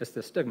 It's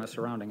the stigma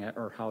surrounding it,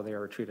 or how they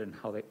are treated, and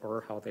how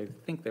they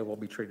think they will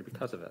be treated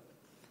because of it.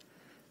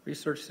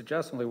 Research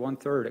suggests only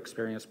 1/3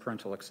 experience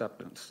parental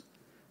acceptance.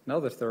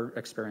 Another third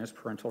experience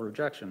parental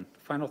rejection. The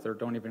final third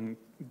don't even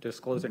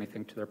disclose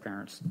anything to their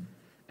parents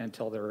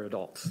until they're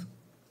adults.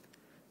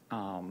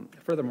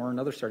 Furthermore,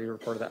 another study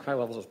reported that high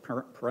levels of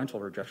parental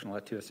rejection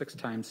led to a 6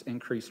 times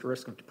increased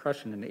risk of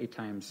depression and 8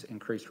 times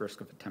increased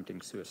risk of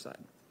attempting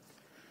suicide.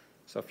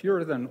 So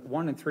fewer than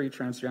 1 in 3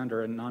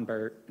 transgender and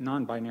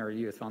non-binary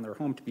youth found their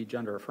home to be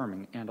gender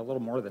affirming, and a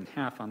little more than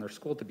half found their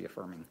school to be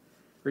affirming.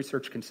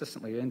 Research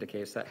consistently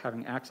indicates that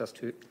having access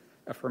to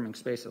affirming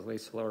spaces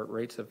leads to lower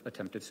rates of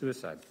attempted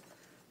suicide.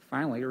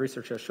 Finally,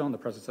 research has shown the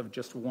presence of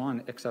just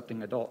one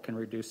accepting adult can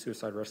reduce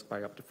suicide risk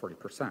by up to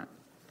 40%.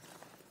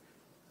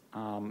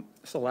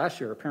 So last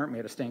year, a parent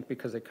made a stink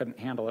because they couldn't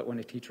handle it when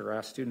a teacher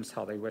asked students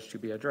how they wish to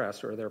be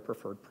addressed or their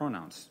preferred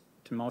pronouns.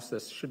 To most,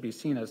 this should be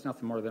seen as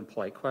nothing more than a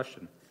polite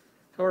question.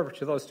 However,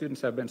 to those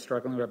students who have been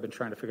struggling, who have been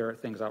trying to figure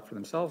things out for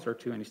themselves, or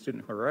to any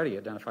student who already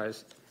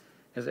identifies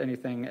as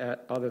anything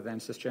other than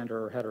cisgender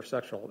or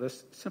heterosexual,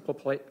 this simple,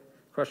 polite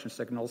question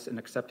signals an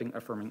accepting,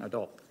 affirming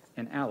adult,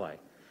 an ally.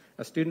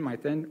 A student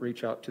might then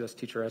reach out to this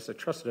teacher as a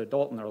trusted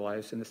adult in their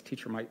lives, and this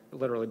teacher might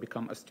literally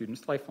become a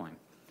student's lifeline,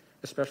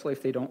 especially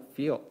if they don't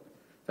feel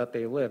that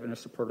they live in a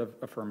supportive,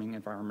 affirming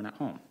environment at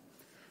home.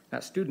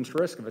 That student's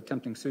risk of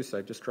attempting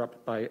suicide just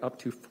dropped by up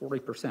to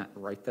 40%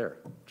 right there,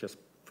 just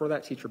for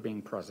that teacher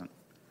being present.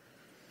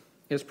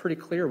 It's pretty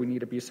clear we need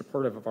to be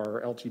supportive of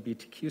our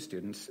LGBTQ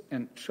students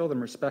and show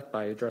them respect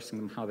by addressing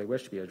them how they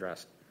wish to be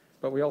addressed.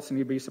 But we also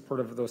need to be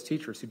supportive of those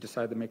teachers who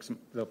decide to make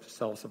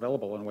themselves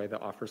available in a way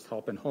that offers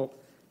help and hope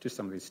to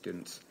some of these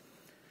students.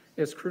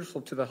 It's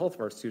crucial to the health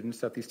of our students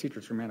that these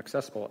teachers remain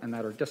accessible and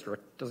that our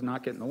district does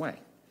not get in the way.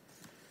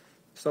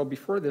 So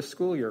before this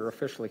school year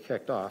officially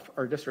kicked off,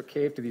 our district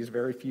caved to these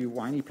very few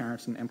whiny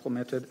parents and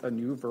implemented a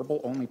new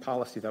verbal-only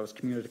policy that was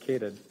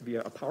communicated via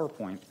a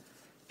PowerPoint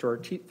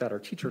to that our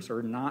teachers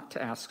are not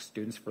to ask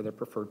students for their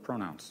preferred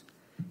pronouns.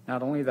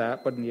 Not only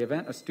that, but in the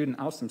event a student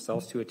outs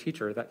themselves to a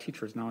teacher, that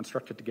teacher is now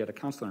instructed to get a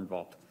counselor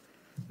involved.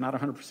 Not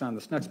 100% on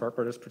this next part,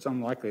 but it's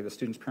presumed likely the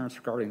student's parents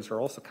or guardians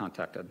are also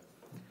contacted.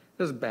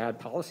 This is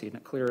bad policy, and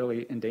it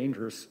clearly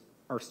endangers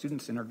our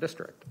students in our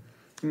district.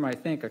 You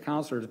might think a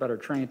counselor is better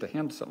trained to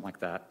handle something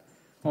like that.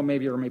 Well,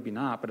 maybe or maybe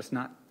not, but it's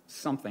not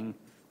something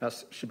that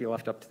should be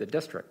left up to the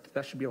district.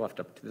 That should be left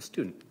up to the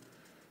student.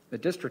 The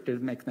district is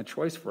making the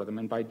choice for them,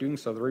 and by doing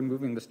so, they're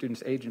removing the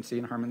student's agency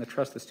and harming the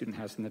trust the student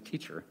has in the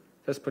teacher.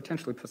 This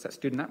potentially puts that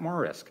student at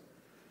more risk.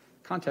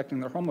 Contacting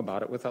their home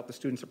about it without the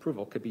student's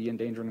approval could be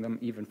endangering them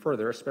even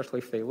further, especially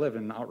if they live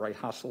in an outright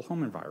hostile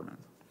home environment.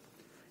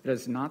 It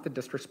is not the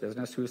district's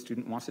business who a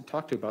student wants to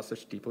talk to about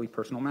such deeply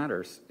personal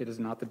matters. It is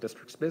not the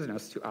district's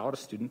business to out a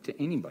student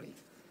to anybody.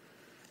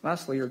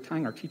 Lastly, you're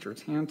tying our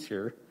teachers' hands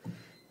here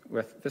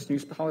with this new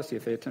policy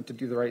if they attempt to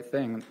do the right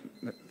thing.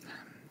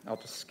 I'll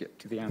just skip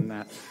to the end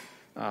that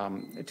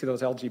to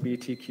those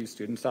LGBTQ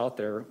students out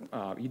there,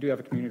 you do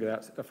have a community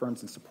that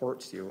affirms and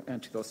supports you,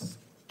 and to those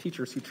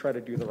teachers who try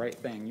to do the right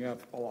thing, you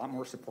have a lot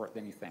more support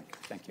than you think.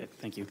 Thank you.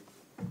 Thank you.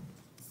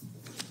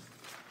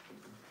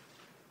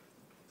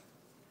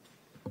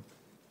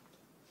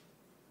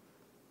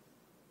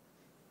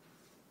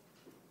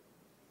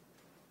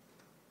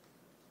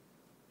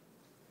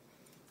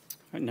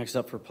 All right, next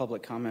up for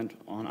public comment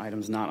on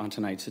items not on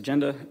tonight's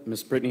agenda,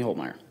 Ms. Brittany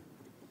Holtmeyer.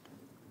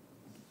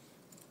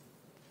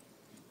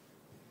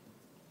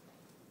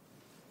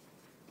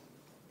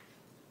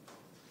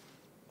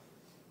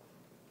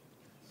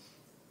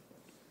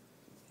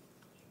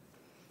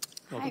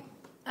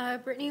 Hi,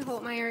 Brittany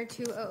Holtmeyer,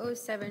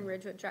 2007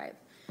 Ridgewood Drive.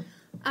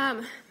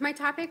 My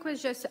topic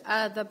was just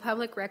the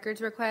public records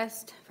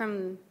request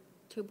from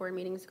 2 board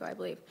meetings ago, I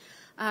believe.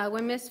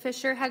 When Ms.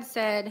 Fisher had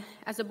said,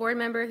 as a board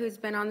member who's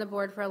been on the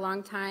board for a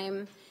long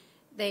time,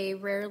 they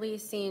rarely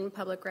seen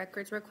public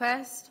records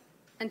requests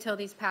until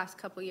these past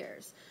couple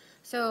years.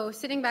 So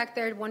sitting back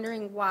there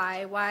wondering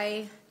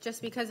why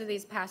just because of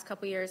these past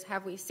couple years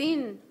have we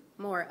seen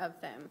more of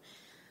them?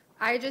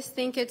 I just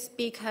think it's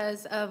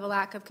because of a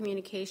lack of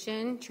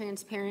communication,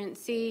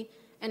 transparency,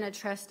 and a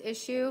trust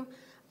issue.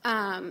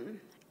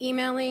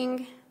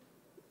 Emailing,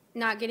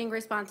 not getting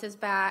responses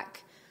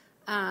back,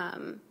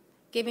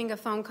 giving a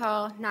phone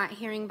call, not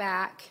hearing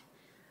back.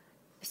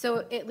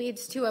 So it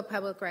leads to a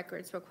public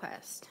records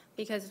request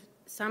because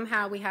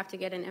somehow we have to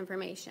get an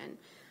information.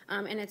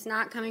 And it's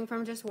not coming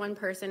from just one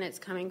person, it's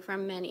coming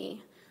from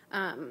many.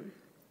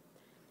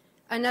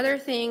 Another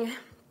thing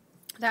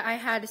that I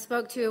had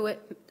spoke to with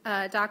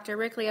Dr.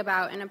 Rickley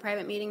about in a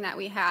private meeting that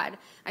we had,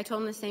 I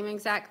told him the same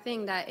exact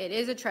thing, that it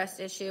is a trust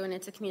issue and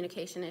it's a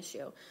communication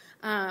issue.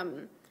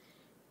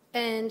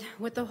 And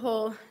with the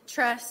whole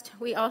trust,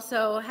 we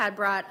also had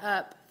brought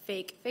up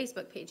fake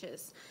Facebook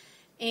pages.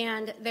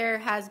 And there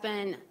has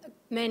been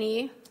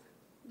many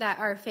that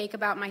are fake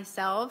about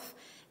myself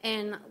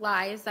and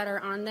lies that are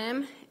on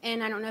them.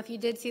 And I don't know if you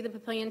did see the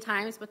Papillion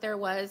Times, but there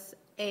was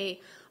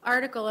a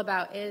article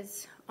about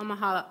is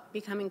Omaha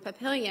becoming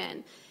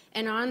Papillion.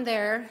 And on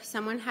there,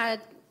 someone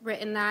had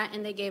written that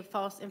and they gave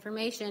false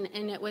information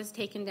and it was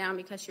taken down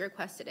because she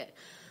requested it.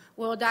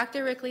 Well,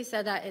 Dr. Rickley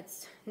said that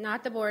it's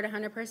not the board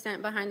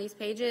 100% behind these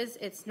pages.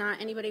 It's not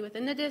anybody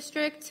within the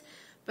district,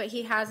 but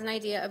he has an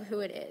idea of who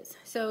it is.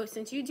 So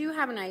since you do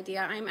have an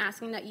idea, I'm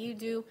asking that you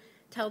do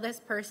tell this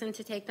person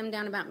to take them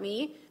down about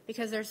me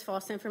because there's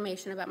false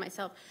information about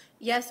myself.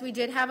 Yes, we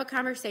did have a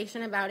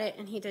conversation about it,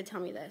 and he did tell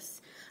me this.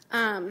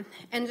 And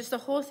just the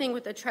whole thing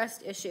with the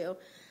trust issue.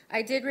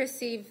 I did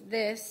receive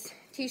this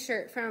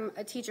T-shirt from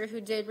a teacher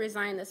who did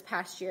resign this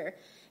past year,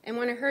 and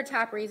one of her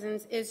top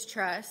reasons is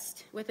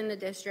trust within the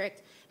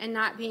district and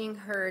not being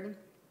heard.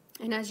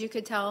 And as you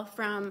could tell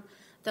from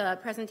the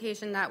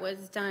presentation that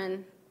was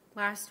done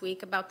last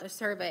week about the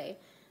survey,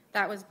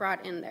 that was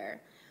brought in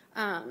there.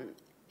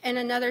 And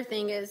another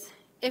thing is,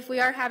 if we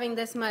are having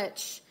this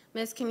much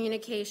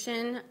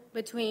miscommunication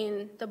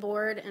between the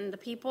board and the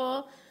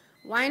people,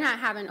 why not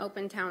have an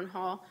open town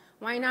hall?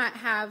 Why not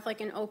have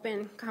like an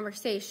open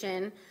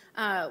conversation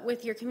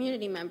with your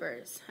community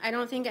members? I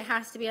don't think it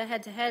has to be a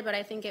head-to-head, but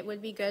I think it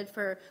would be good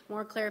for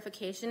more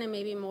clarification and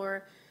maybe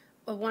more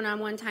a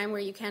one-on-one time where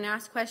you can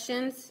ask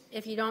questions.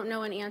 If you don't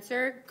know an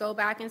answer, go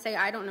back and say,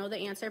 I don't know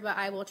the answer, but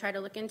I will try to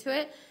look into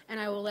it and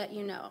I will let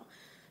you know.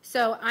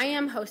 So I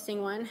am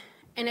hosting one,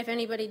 and if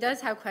anybody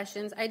does have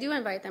questions, I do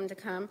invite them to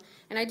come,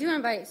 and I do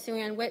invite Sue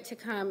Ann Witt to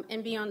come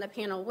and be on the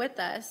panel with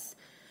us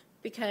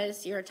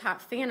because you're a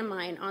top fan of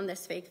mine on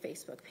this fake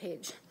Facebook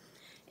page.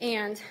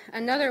 And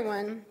another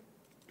one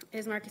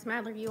is Marcus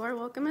Madler. You are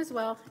welcome as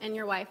well, and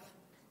your wife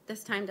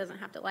this time doesn't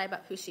have to lie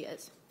about who she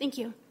is. Thank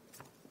you.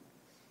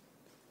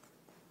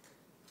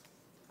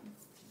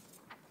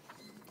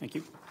 Thank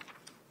you.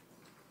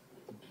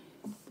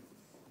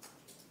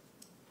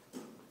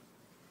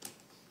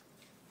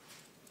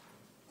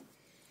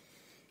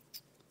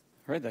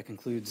 All right, that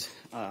concludes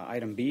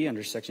item B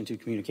under Section 2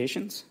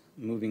 Communications.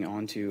 Moving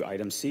on to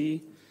item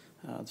C,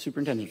 the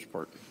Superintendent's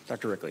Report.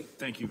 Dr. Rickley.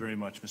 Thank you very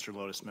much, Mr.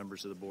 Lotus,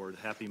 members of the board.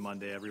 Happy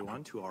Monday,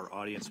 everyone. To our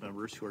audience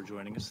members who are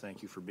joining us,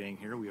 thank you for being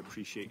here. We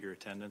appreciate your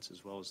attendance,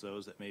 as well as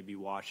those that may be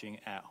watching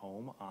at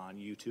home on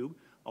YouTube.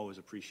 Always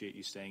appreciate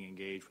you staying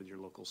engaged with your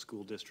local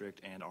school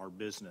district and our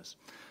business.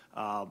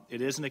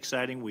 It is an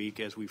exciting week,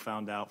 as we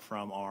found out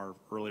from our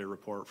earlier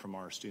report from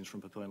our students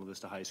from Papillion-La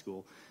Vista High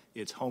School.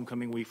 It's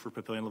homecoming week for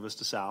Papillion-La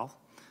Vista South.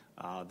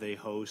 They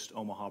host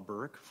Omaha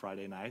Burke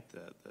Friday night.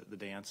 The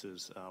dance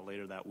is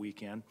later that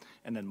weekend.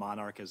 And then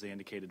Monarch, as they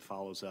indicated,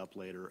 follows up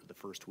later the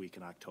first week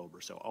in October.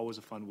 So always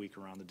a fun week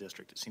around the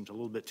district. It seems a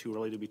little bit too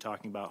early to be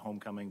talking about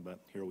homecoming, but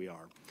here we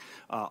are.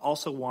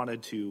 Also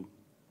wanted to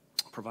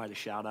provide a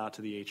shout out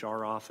to the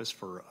HR office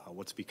for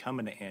what's become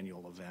an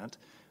annual event.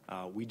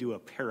 We do a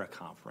para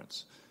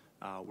conference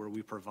where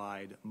we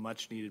provide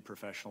much needed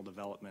professional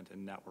development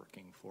and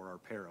networking for our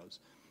paras.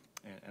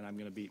 And I'm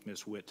going to beat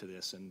Ms. Witt to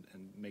this and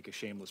make a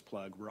shameless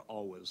plug. We're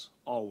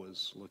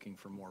always looking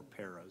for more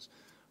paras.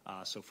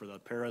 So for the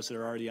paras that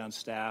are already on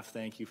staff,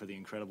 thank you for the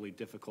incredibly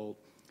difficult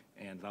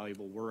and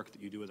valuable work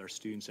that you do with our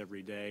students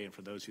every day. And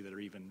for those of you that are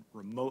even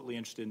remotely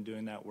interested in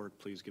doing that work,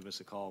 please give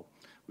us a call.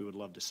 We would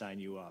love to sign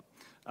you up.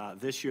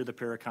 This year, the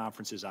para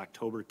conference is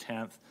October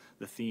 10th.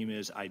 The theme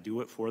is I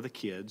Do It for the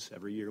Kids.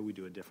 Every year we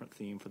do a different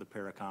theme for the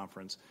para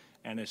conference.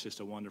 And it's just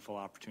a wonderful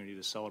opportunity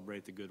to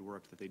celebrate the good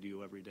work that they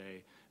do every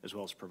day, as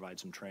well as provide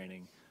some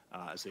training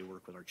as they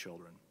work with our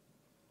children.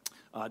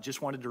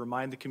 Just wanted to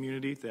remind the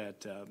community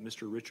that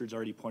Mr. Richards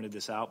already pointed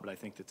this out, but I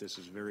think that this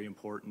is very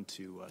important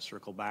to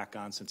circle back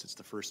on since it's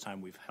the first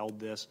time we've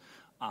held this.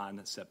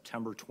 On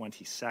September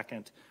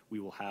 22nd,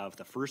 we will have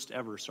the first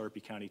ever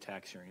Sarpy County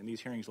tax hearing. And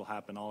these hearings will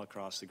happen all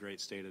across the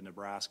great state of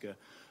Nebraska.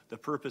 The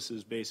purpose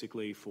is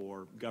basically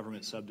for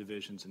government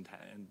subdivisions and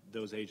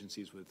those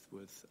agencies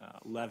with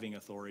levying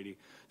authority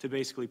to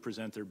basically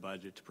present their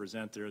budget, to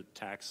present their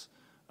tax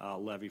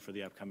levy for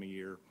the upcoming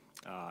year,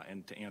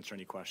 and to answer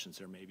any questions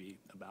there may be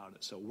about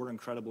it. So we're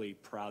incredibly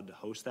proud to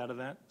host that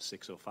event,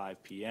 6:05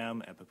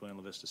 p.m. at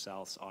Papillion-La Vista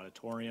South's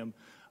auditorium.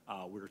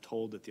 We're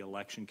told that the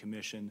Election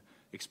Commission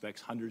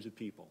expects hundreds of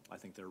people. I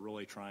think they're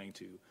really trying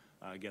to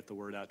get the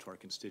word out to our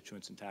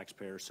constituents and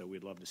taxpayers, so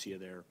we'd love to see you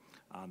there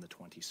on the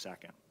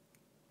 22nd.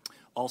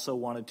 Also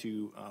wanted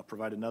to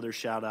provide another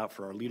shout out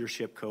for our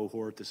leadership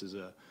cohort. This is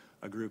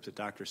a group that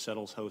Dr.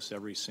 Settles hosts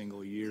every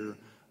single year.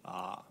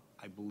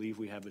 I believe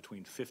we have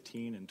between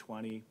 15 and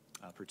 20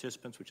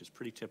 participants, which is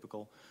pretty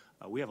typical.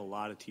 We have a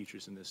lot of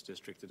teachers in this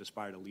district that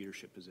aspire to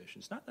leadership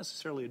positions, not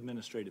necessarily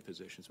administrative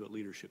positions, but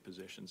leadership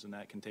positions, and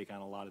that can take on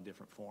a lot of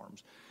different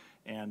forms.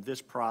 And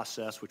this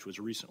process, which was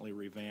recently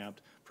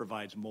revamped,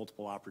 provides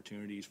multiple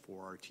opportunities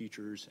for our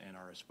teachers and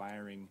our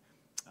aspiring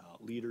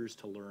leaders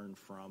to learn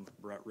from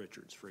Brett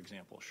Richards, for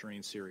example,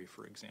 Shireen Siri,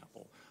 for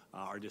example,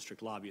 our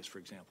district lobbyist, for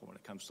example, when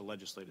it comes to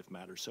legislative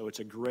matters. So it's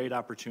a great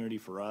opportunity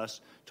for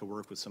us to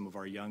work with some of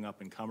our young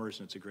up-and-comers,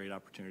 and it's a great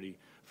opportunity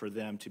for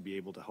them to be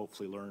able to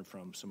hopefully learn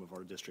from some of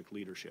our district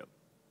leadership.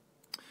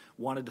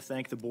 Wanted to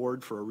thank the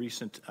board for a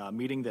recent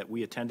meeting that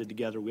we attended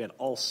together. We had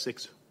all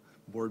 6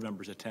 board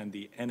members attend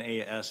the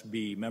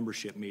NASB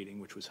membership meeting,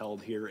 which was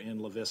held here in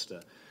La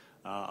Vista.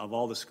 Of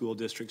all the school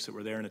districts that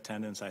were there in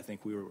attendance, I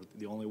think we were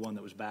the only one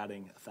that was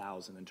batting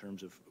 1,000 in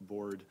terms of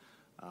board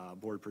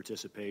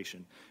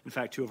participation. In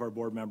fact, 2 of our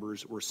board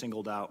members were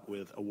singled out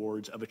with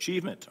awards of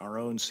achievement. Our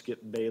own Skip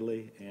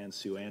Bailey and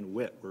Sue Ann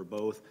Witt were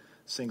both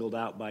singled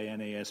out by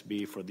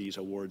NASB for these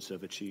awards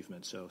of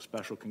achievement. So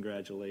special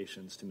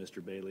congratulations to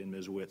Mr. Bailey and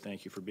Ms. Witt.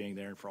 Thank you for being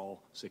there, and for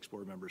all 6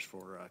 board members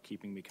for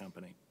keeping me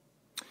company.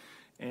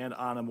 And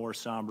on a more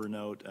somber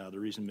note, the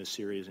reason Ms.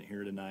 Siri isn't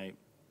here tonight,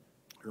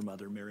 her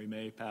mother, Mary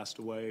May, passed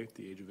away at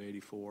the age of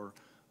 84.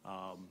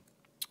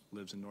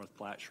 Lives in North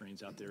Platte.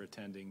 Shireen's out there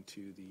attending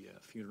to the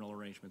funeral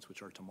arrangements,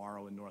 which are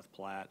tomorrow in North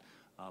Platte.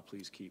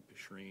 Please keep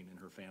Shireen and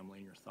her family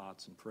in your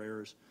thoughts and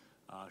prayers.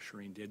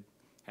 Shireen did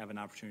have an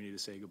opportunity to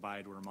say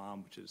goodbye to her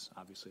mom, which is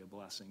obviously a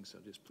blessing, so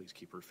just please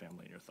keep her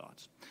family in your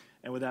thoughts.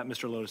 And with that,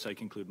 Mr. Lotus, I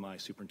conclude my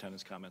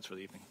superintendent's comments for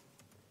the evening.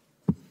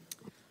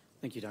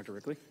 Thank you, Dr.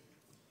 Rickley.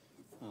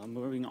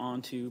 Moving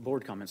on to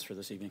board comments for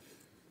this evening.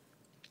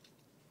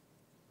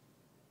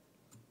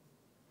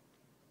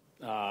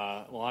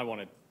 Well, I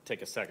want to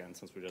take a second,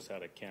 since we just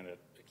had a candidate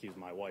accuse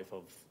my wife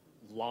of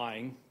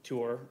lying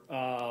to her.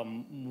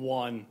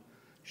 One,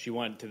 she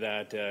went to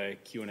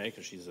that Q&A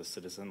because she's a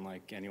citizen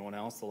like anyone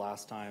else the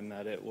last time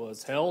that it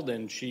was held,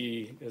 and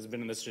she has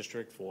been in this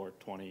district for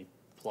 20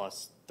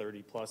 plus,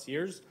 30 plus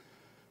years,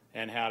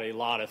 and had a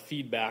lot of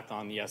feedback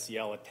on the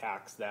SEL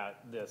attacks that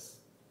this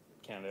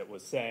candidate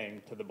was saying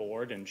to the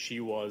board, and she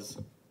was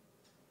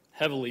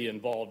heavily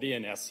involved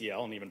in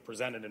SEL and even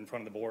presented in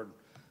front of the board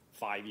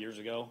 5 years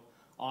ago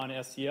on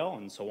SEL,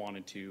 and so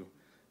wanted to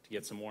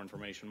get some more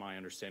information. My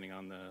understanding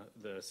on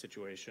the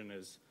situation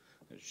is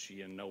that she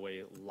in no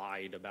way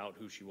lied about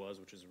who she was,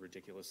 which is a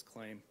ridiculous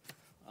claim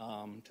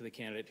to the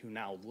candidate who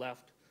now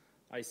left,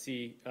 I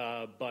see,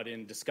 but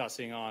in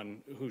discussing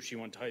on who she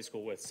went to high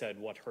school with, said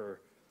what her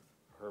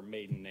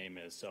maiden name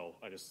is. So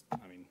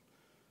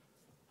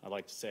I'd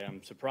like to say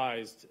I'm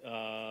surprised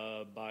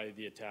by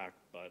the attack,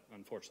 but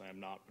unfortunately I'm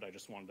not. But I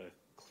just wanted to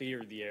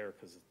clear the air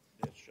because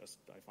it's just,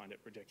 I find it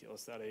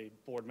ridiculous that a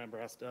board member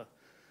has to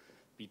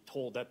be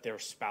told that their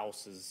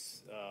spouse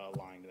is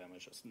lying to them.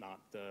 It's just not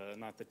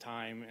the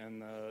time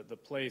and the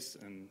place,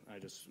 and I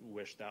just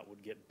wish that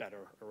would get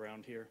better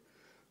around here.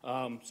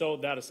 So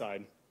that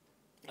aside,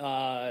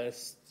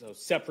 so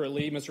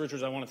separately, Mr.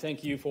 Richards, I want to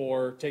thank you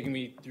for taking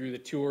me through the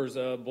tours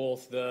of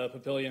both the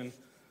Papillion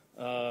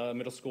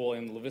Middle School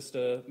and La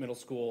Vista Middle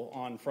School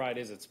on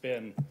Fridays. It's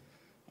been,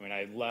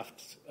 I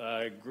left,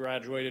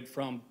 graduated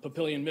from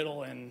Papillion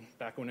Middle, and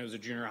back when it was a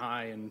junior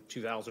high in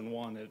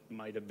 2001, it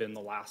might have been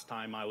the last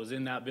time I was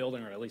in that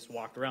building, or at least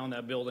walked around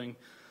that building.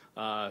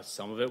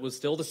 Some of it was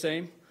still the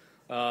same.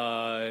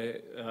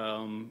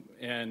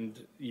 And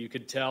you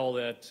could tell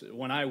that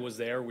when I was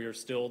there, we were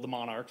still the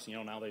Monarchs.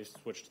 Now they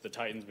switched to the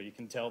Titans, but you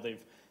can tell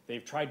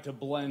they've tried to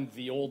blend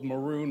the old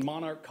maroon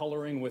Monarch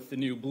coloring with the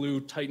new blue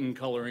Titan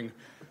coloring,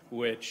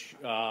 which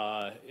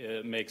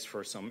it makes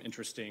for some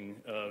interesting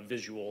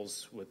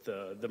visuals with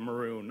the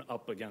maroon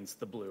up against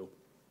the blue.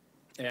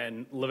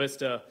 And La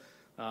Vista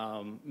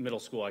Middle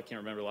School, I can't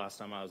remember the last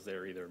time I was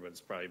there either, but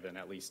it's probably been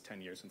at least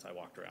 10 years since I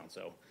walked around.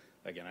 So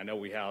again, I know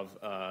we have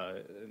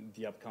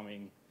the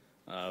upcoming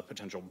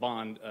potential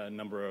bond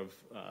number of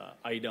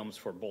items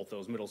for both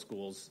those middle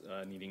schools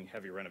needing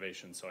heavy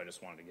renovations, so I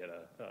just wanted to get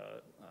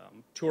a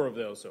tour of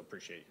those, so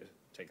appreciate you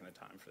taking the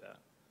time for that.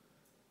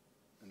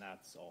 And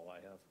that's all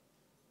I have.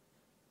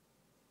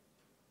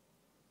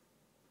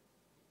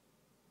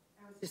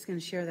 I was just going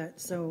to share that.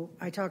 So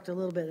I talked a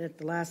little bit at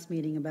the last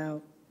meeting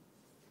about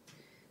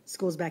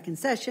schools back in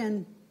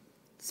session,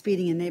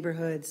 speeding in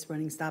neighborhoods,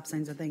 running stop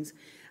signs and things.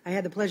 I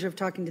had the pleasure of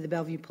talking to the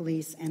Bellevue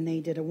Police, and they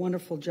did a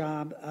wonderful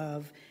job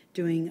of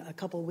doing a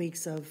couple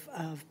weeks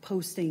of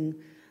posting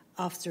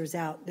officers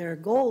out. Their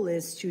goal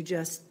is to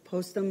just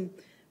post them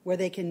where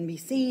they can be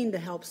seen to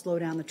help slow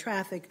down the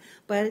traffic,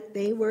 but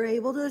they were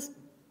able to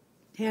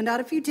hand out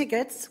a few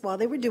tickets while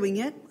they were doing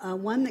it.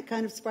 One that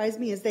kind of surprised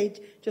me is they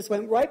just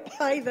went right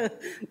by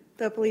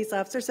the police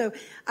officer. So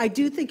I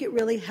do think it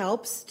really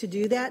helps to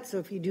do that. So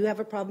if you do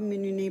have a problem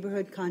in your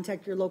neighborhood,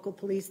 contact your local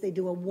police. They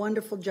do a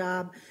wonderful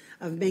job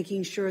of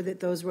making sure that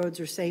those roads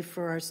are safe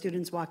for our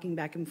students walking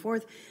back and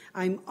forth.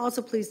 I'm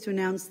also pleased to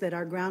announce that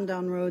our ground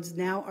down roads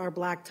now are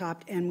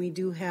blacktopped, and we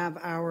do have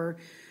our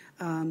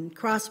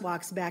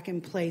crosswalks back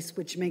in place,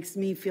 which makes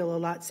me feel a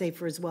lot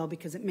safer as well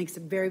because it makes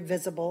it very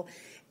visible.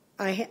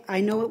 I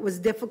know it was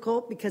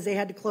difficult because they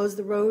had to close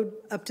the road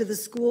up to the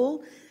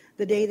school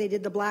the day they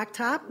did the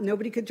blacktop.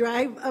 Nobody could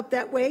drive up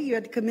that way. You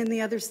had to come in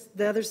the other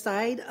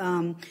side.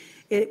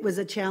 It was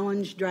a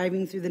challenge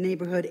driving through the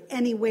neighborhood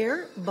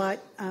anywhere,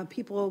 but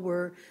people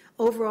were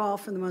overall,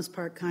 for the most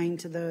part, kind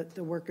to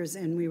the workers,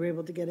 and we were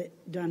able to get it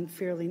done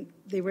fairly.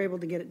 They were able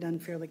to get it done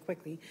fairly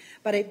quickly.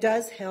 But it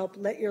does help.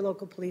 Let your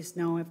local police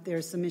know if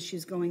there's some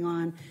issues going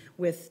on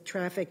with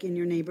traffic in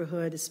your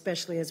neighborhood,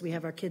 especially as we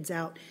have our kids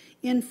out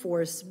in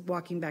force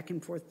walking back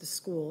and forth to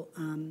school.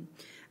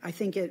 I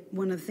think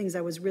one of the things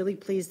I was really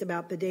pleased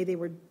about the day they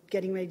were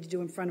getting ready to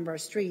do in front of our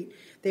street,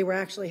 they were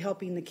actually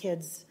helping the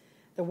kids.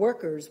 The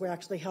workers were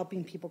actually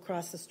helping people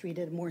cross the street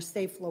at a more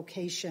safe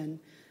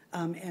location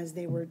as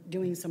they were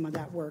doing some of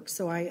that work.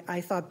 So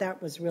I thought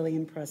that was really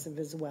impressive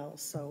as well.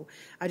 So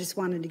I just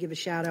wanted to give a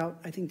shout out.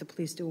 I think the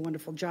police do a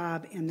wonderful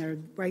job, and they're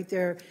right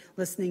there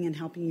listening and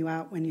helping you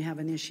out when you have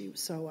an issue.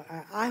 So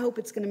I hope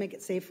it's going to make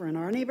it safer in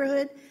our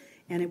neighborhood,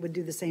 and it would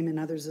do the same in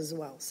others as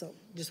well. So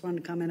just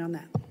wanted to comment on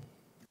that.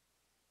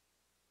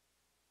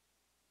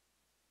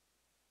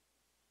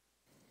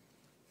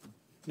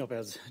 Nope,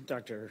 as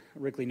Dr.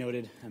 Rickley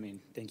noted,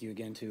 thank you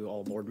again to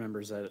all board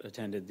members that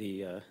attended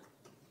the,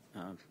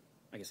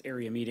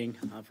 area meeting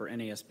for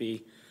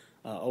NASB.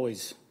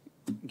 Always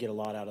get a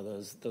lot out of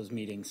those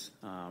meetings.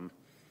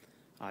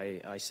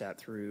 I sat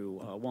through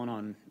one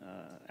on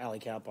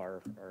AlleyCap,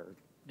 our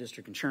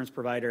district insurance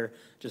provider,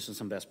 just on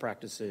some best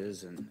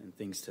practices and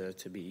things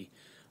to be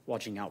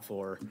watching out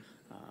for,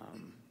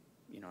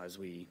 as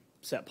we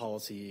set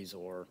policies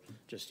or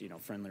just,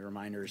 friendly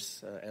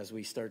reminders as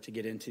we start to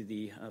get into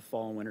the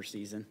fall and winter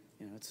season.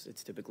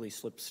 It's typically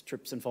slips,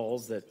 trips, and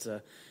falls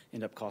that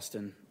end up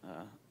costing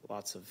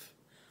lots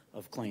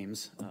of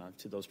claims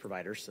to those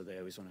providers. So they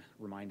always want to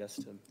remind us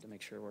to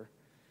make sure we're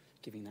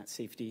giving the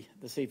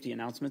safety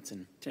announcements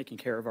and taking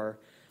care of our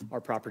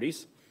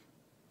properties.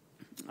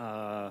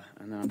 And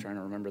then I'm trying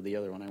to remember the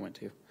other one I went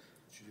to.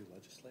 Did you do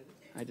legislative?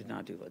 I did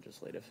not do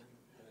legislative.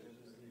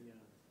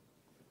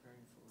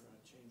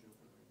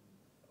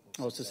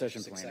 Oh,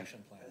 succession planning.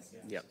 Succession planning,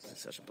 yeah. Yep,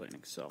 succession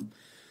planning. So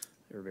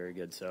they were very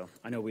good. So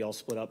I know we all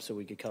split up so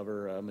we could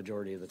cover a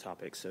majority of the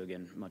topics. So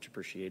again, much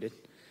appreciated.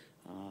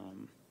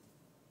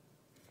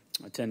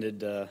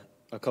 Attended a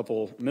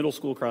couple middle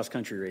school cross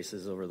country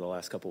races over the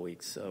last couple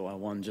weeks. So I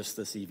won just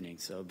this evening.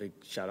 So a big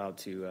shout out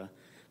to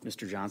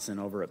Mr. Johnson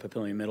over at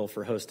Papillion Middle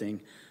for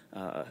hosting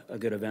a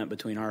good event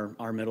between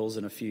our middles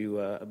and a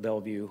few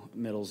Bellevue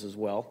middles as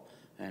well.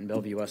 And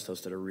Bellevue West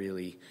hosted a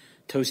really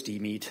toasty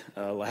meet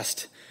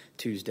last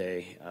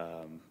Tuesday,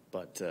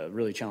 but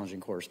really challenging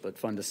course, but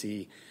fun to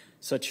see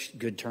such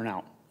good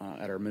turnout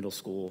at our middle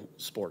school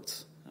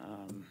sports.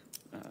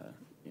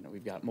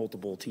 We've got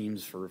multiple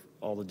teams for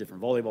all the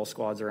different volleyball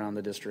squads around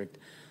the district,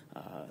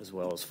 as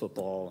well as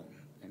football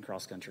and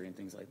cross country and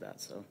things like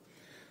that. So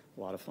a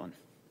lot of fun.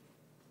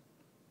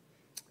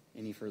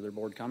 Any further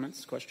board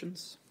comments,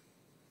 questions?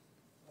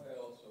 I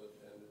also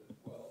attended,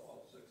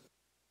 all 6.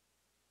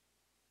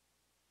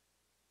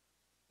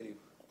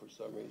 For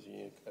some reason,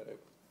 you kind of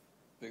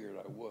figured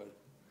I would.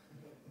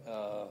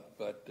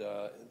 But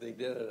they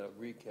did a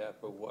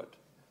recap of what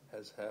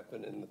has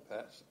happened in the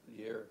past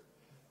year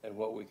and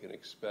what we can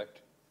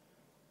expect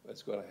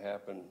that's going to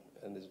happen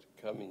in this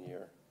coming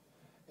year.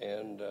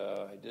 And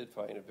I did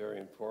find it very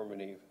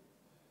informative.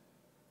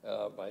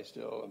 I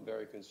still am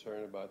very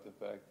concerned about the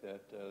fact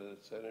that the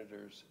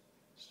senators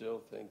still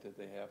think that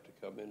they have to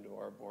come into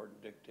our board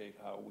and dictate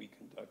how we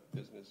conduct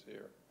business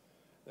here.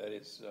 That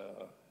is,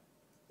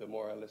 the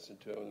more I listen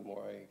to them, the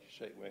more I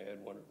shake my head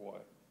and wonder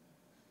why.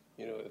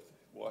 If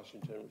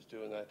Washington was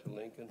doing that to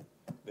Lincoln,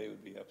 they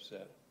would be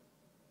upset.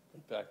 In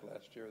fact,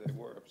 last year they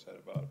were upset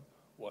about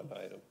one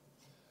item.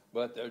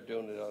 But they're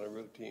doing it on a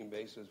routine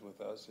basis with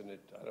us, and I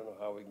don't know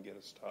how we can get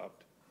it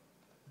stopped.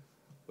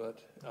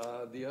 But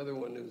the other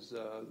one is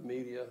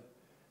media.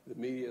 The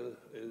media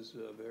is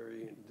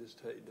very in this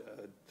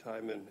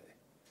time and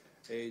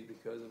age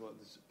because of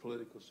this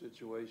political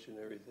situation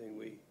and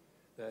everything.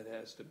 That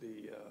has to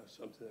be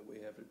something that we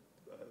have to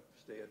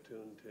stay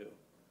attuned to.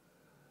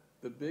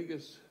 The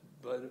biggest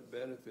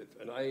benefit,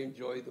 and I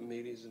enjoy the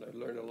meetings and I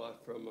learn a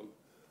lot from them,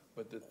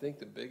 but I think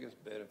the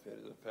biggest benefit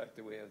is the fact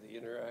that we have the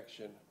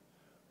interaction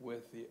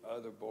with the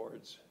other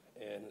boards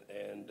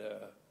and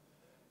the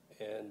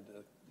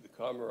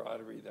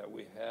camaraderie that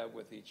we have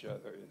with each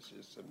other is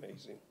just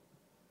amazing.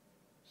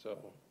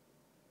 So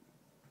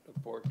look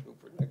forward to it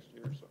for next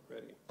year's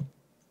already.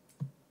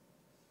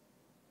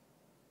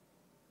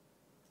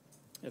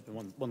 Yeah, the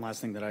one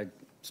last thing that I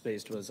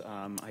spaced was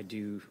I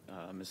do,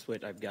 Ms.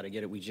 Witt, I've got to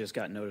get it. We just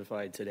got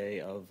notified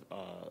today of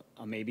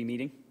a maybe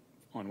meeting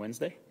on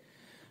Wednesday.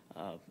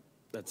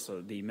 That's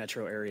the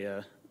metro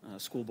area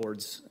school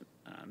boards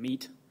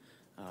meet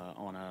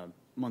on a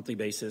monthly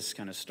basis,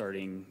 kind of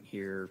starting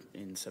here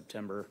in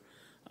September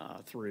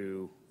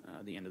through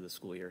the end of the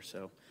school year.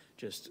 So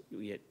just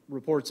we get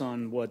reports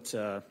on what's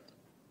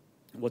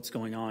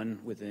going on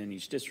within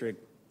each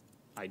district,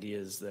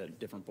 ideas that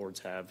different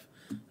boards have,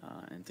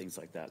 and things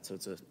like that. So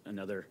it's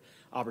another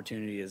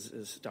opportunity,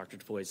 as Dr.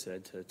 DeFoy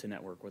said, to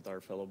network with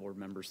our fellow board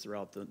members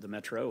throughout the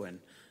metro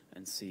and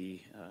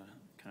see,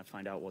 kind of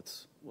find out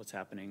what's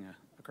happening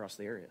across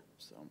the area.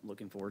 So I'm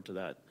looking forward to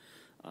that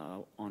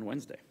on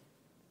Wednesday.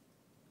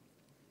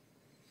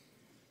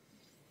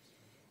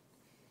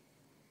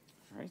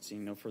 All right,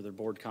 seeing no further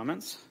board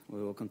comments,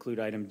 we will conclude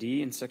item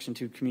D in section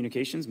 2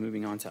 communications,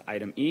 moving on to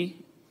item E,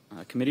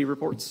 committee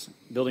reports,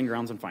 building,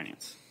 grounds, and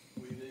finance.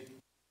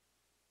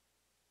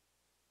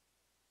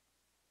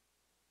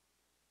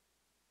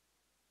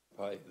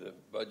 By the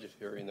budget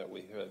hearing that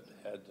we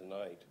had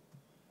tonight,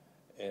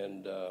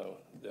 and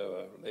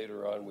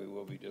later on we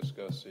will be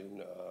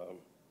discussing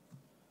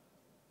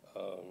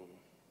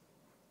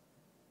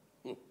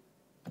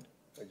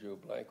I drew a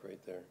blank right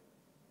there.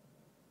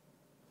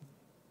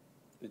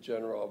 The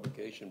general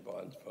obligation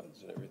bonds,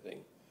 funds, and everything,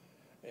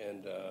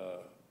 and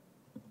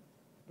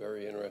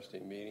very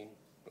interesting meeting,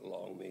 a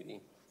long meeting.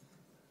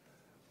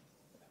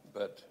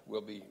 But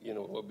we'll be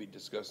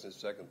discussing the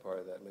second part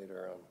of that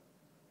later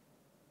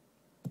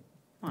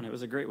on. It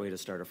was a great way to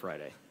start a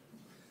Friday.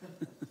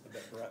 I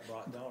bet Brett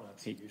brought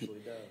donuts. He usually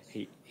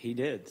does. He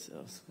did.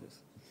 So.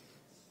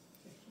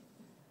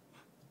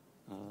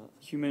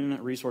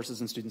 Human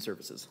Resources and Student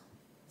Services.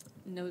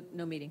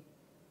 No meeting.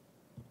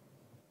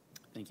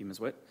 Thank you, Ms.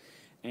 Witt.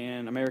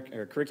 And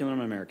Curriculum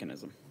and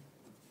Americanism.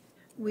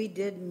 We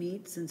did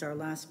meet since our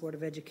last Board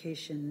of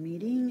Education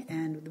meeting,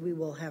 and we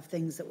will have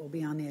things that will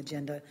be on the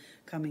agenda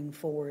coming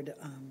forward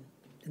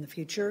in the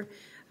future.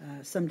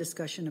 Some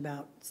discussion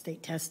about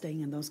state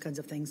testing and those kinds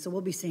of things. So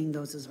we'll be seeing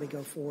those as we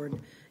go forward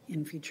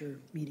in future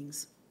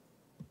meetings.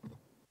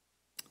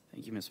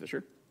 Thank you, Ms.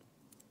 Fisher.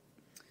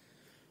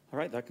 All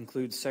right, that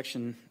concludes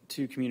Section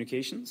 2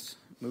 communications.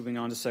 Moving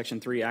on to Section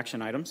 3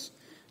 action items.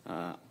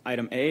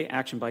 Item A,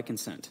 action by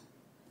consent.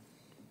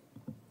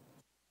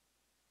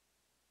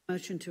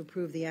 Motion to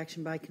approve the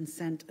action by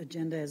consent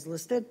agenda as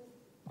listed.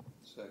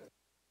 Second.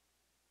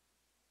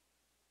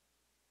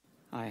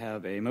 I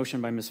have a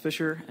motion by Ms.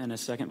 Fisher and a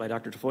second by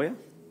Dr. Tafoya.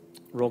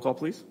 Roll call,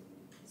 please.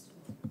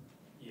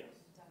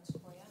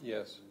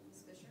 Yes.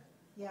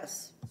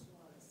 Yes.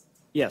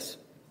 Yes.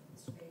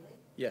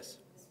 Yes.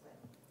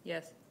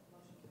 Yes.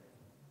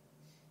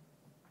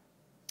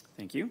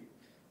 Thank you.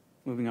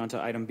 Moving on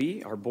to item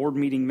B, our board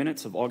meeting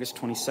minutes of August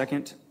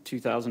 22nd,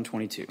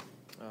 2022.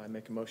 I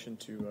make a motion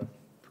to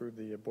approve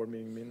the board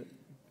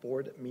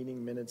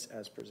meeting minutes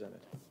as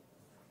presented.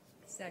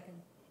 Second.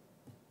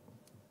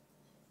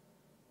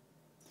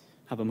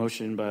 I have a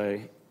motion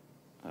by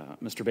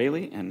Mr.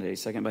 Bailey and a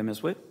second by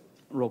Ms. Witt.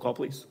 Roll call,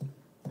 please.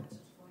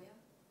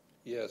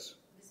 Yes.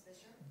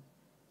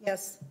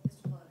 Yes.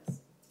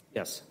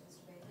 Yes.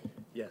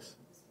 Yes.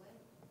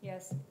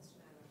 Yes.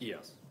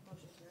 Yes.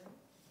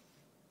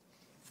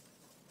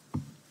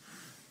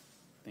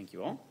 Thank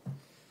you all.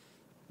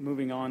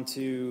 Moving on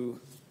to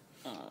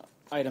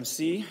item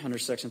C under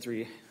Section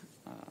 3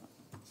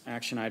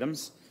 action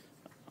items.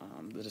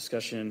 The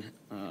discussion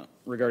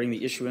regarding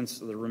the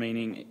issuance of the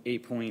remaining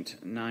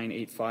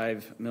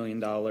 $8.985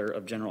 million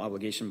of general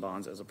obligation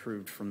bonds as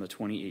approved from the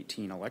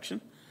 2018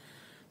 election.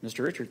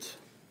 Mr. Richards.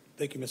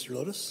 Thank you, Mr.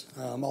 Lotus.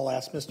 I'll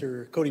ask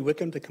Mr. Cody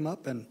Wickham to come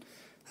up, and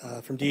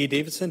from D.A.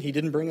 Davidson. He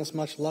didn't bring us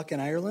much luck in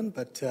Ireland,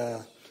 but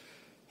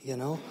you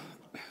know,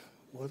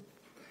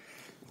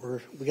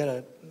 we got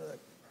a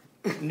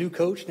new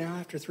coach now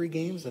after 3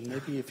 games, and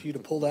maybe if you'd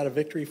have pulled out a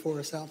victory for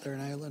us out there in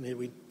Ireland,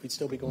 we'd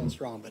still be going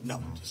strong. But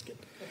no, just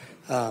kidding.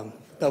 No,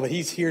 but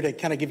he's here to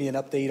kind of give you an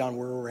update on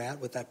where we're at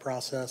with that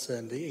process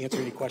and to answer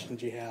any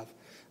questions you have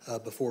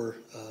before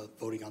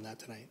voting on that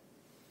tonight.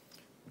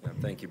 Yeah,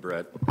 thank you,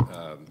 Brett.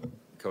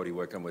 Cody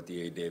Wickham with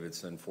D.A.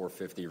 Davidson,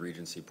 450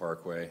 Regency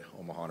Parkway,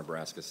 Omaha,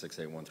 Nebraska,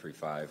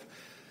 68135.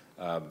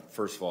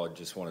 First of all, I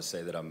just want to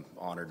say that I'm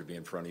honored to be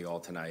in front of you all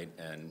tonight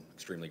and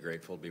extremely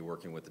grateful to be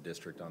working with the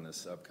district on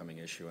this upcoming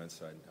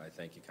issuance. I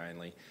thank you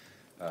kindly.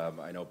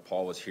 I know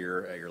Paul was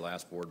here at your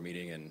last board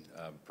meeting and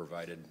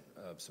provided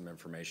some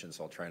information,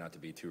 so I'll try not to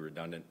be too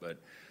redundant, but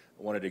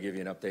I wanted to give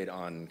you an update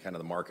on kind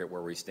of the market,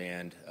 where we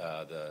stand,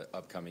 the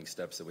upcoming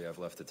steps that we have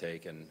left to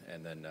take, and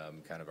then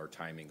kind of our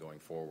timing going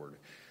forward.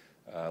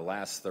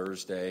 Last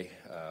Thursday,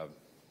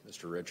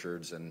 Mr.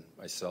 Richards and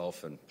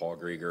myself and Paul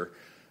Grieger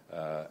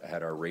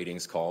had our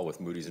ratings call with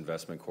Moody's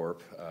Investment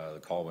Corp. The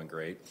call went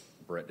great.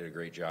 Brett did a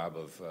great job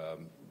of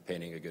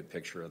painting a good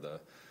picture of the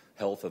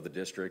health of the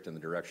district and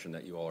the direction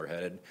that you all are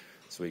headed.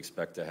 So we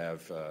expect to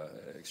have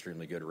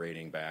extremely good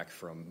rating back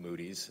from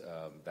Moody's.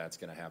 That's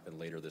going to happen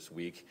later this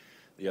week.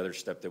 The other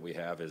step that we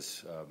have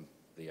is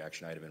the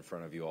action item in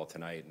front of you all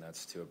tonight, and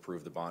that's to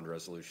approve the bond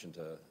resolution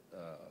to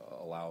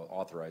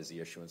authorize the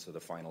issuance of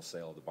the final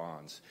sale of the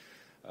bonds.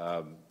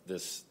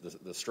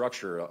 The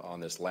structure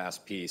on this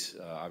last piece,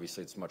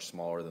 obviously it's much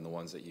smaller than the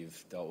ones that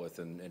you've dealt with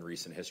in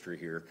recent history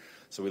here.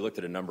 So we looked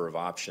at a number of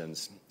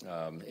options,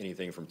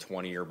 anything from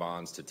 20-year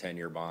bonds to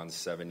 10-year bonds,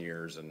 7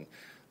 years, and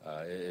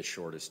as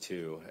short as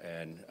 2.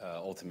 And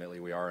ultimately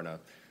we are in a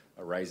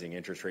rising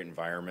interest rate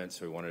environment,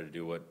 so we wanted to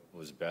do what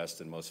was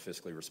best and most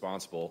fiscally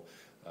responsible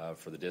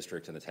for the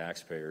district and the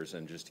taxpayers.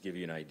 And just to give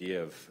you an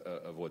idea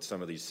of what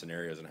some of these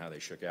scenarios and how they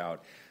shook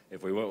out,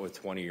 if we went with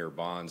 20-year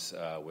bonds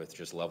with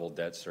just level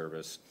debt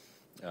service,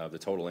 the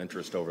total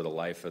interest over the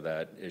life of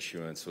that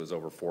issuance was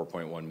over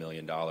 $4.1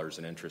 million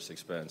in interest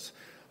expense.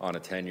 On a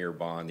 10-year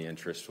bond, the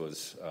interest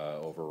was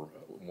over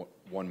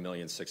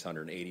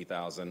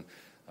 $1,680,000.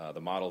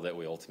 The model that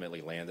we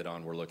ultimately landed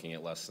on, we're looking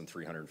at less than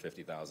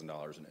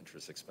 $350,000 in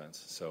interest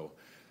expense. So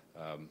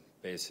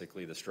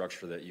basically the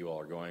structure that you all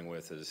are going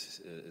with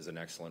is an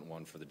excellent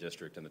one for the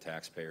district and the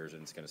taxpayers,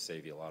 and it's going to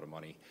save you a lot of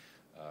money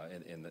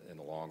in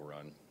the long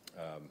run.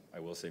 I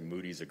will say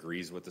Moody's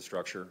agrees with the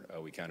structure.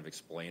 We kind of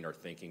explained our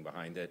thinking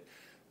behind it,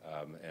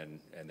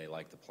 and they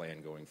like the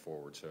plan going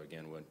forward. So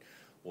again,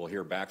 we'll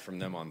hear back from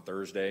them on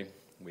Thursday.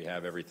 We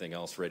have everything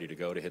else ready to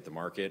go to hit the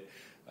market.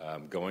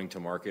 Going to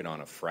market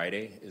on a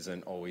Friday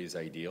isn't always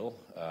ideal.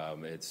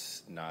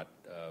 It's not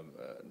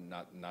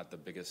the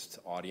biggest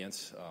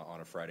audience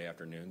on a Friday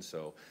afternoon,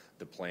 so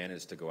the plan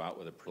is to go out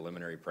with a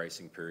preliminary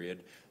pricing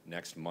period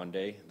next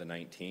Monday, the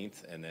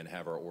 19th, and then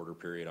have our order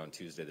period on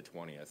Tuesday, the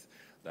 20th.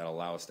 That'll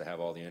allow us to have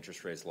all the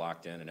interest rates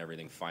locked in and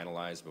everything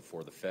finalized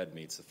before the Fed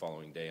meets the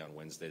following day on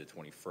Wednesday, the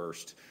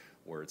 21st,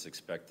 where it's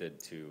expected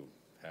to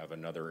have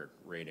another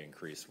rate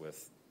increase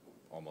with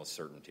almost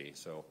certainty.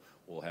 So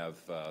we'll have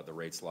the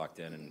rates locked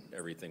in and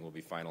everything will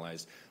be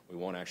finalized. We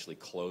won't actually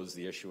close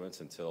the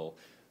issuance until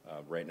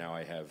right now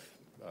I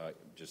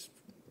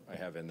I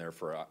have in there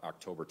for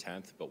October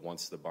 10th, but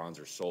once the bonds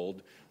are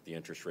sold, the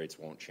interest rates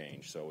won't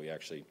change. So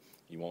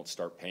you won't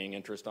start paying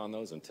interest on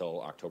those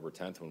until October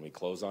 10th when we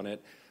close on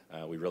it.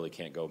 We really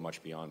can't go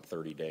much beyond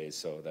 30 days,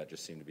 so that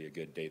just seemed to be a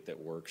good date that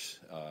works.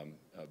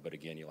 But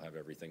again, you'll have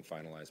everything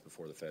finalized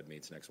before the Fed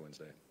meets next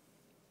Wednesday.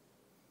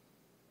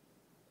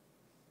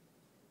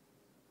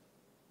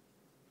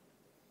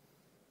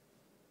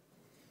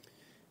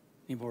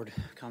 Any board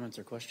comments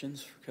or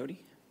questions for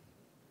Cody?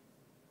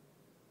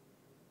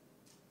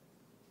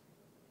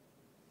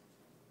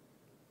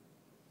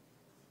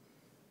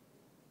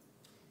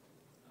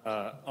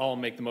 I'll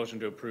make the motion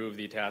to approve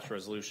the attached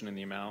resolution in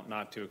the amount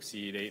not to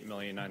exceed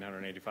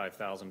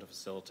 $8,985,000 to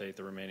facilitate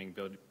the remaining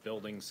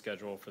building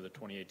schedule for the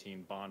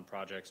 2018 bond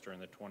projects during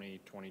the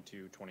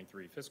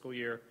 2022-23 fiscal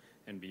year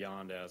and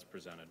beyond as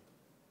presented.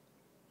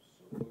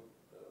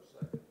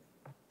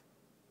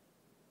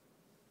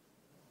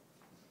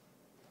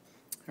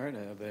 All right,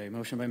 I have a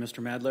motion by Mr.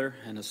 Madler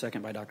and a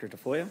second by Dr.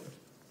 Tafoya.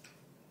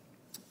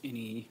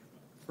 Any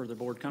further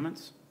board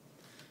comments?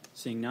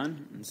 Seeing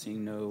none and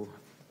seeing no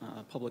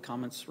public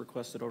comments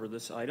requested over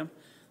this item,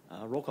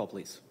 roll call,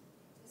 please.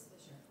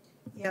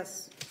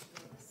 Yes.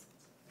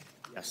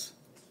 Yes.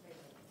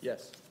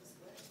 Yes.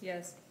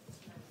 Yes.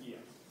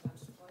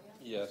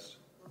 Yes.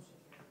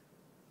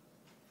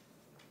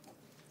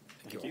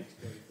 Thank you.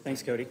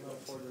 Thanks, Cody.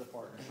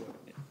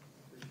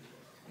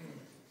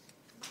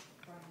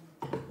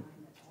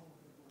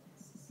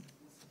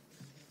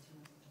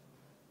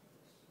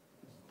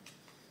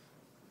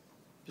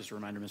 Just a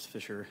reminder, Ms.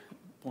 Fisher,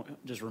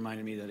 just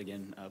reminded me that,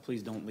 again,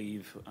 please don't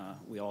leave.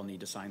 We all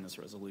need to sign this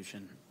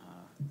resolution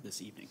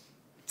this evening.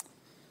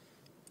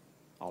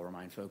 I'll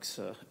remind folks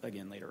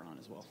again later on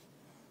as well.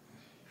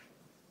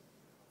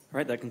 All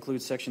right, that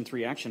concludes Section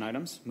 3 action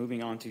items.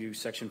 Moving on to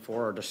Section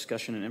 4, our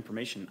discussion and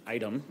information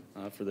item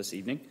for this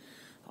evening.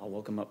 I'll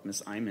welcome up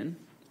Ms. Iman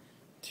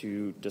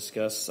to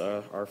discuss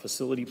our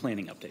facility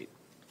planning update.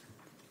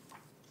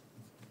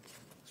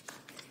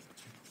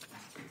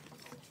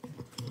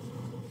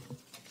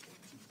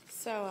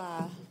 So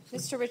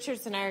Mr.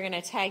 Richards and I are going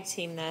to tag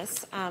team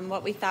this.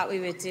 What we thought we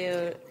would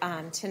do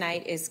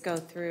tonight is go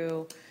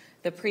through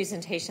the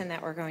presentation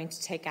that we're going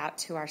to take out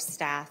to our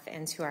staff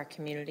and to our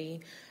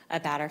community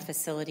about our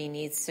facility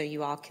needs, so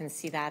you all can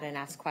see that and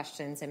ask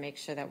questions and make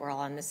sure that we're all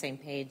on the same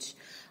page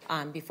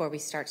before we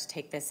start to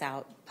take this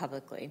out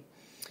publicly.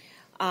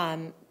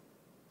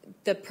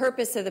 The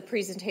purpose of the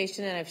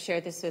presentation, and I've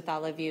shared this with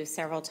all of you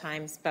several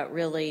times, but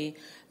really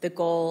the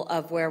goal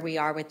of where we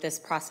are with this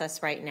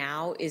process right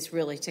now is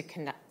really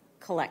to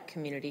collect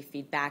community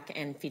feedback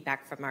and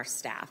feedback from our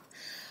staff.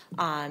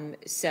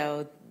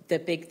 So the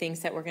big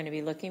things that we're going to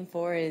be looking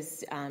for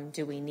is,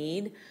 do we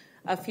need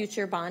a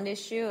future bond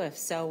issue? If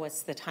so,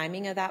 what's the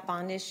timing of that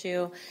bond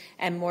issue?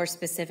 And more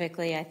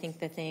specifically, I think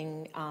the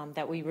thing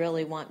that we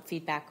really want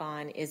feedback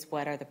on is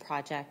what are the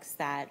projects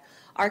that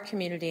our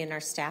community and our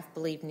staff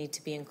believe need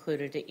to be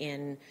included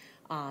in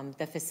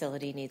the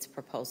facility needs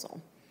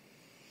proposal.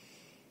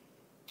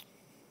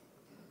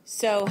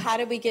 So how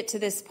did we get to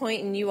this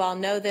point? And you all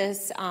know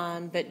this,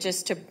 but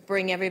just to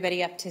bring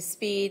everybody up to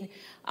speed,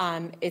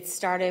 it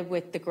started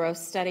with the growth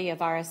study of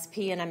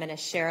RSP, and I'm going to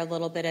share a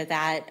little bit of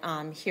that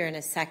here in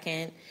a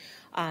second.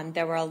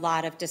 There were a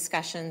lot of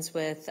discussions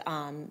with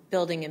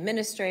building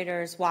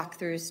administrators,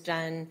 walkthroughs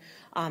done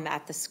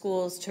at the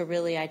schools to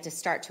really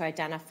start to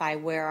identify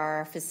where are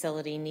our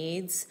facility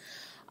needs.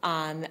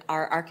 Our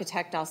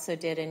architect also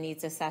did a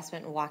needs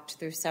assessment and walked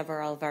through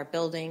several of our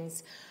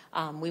buildings.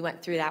 We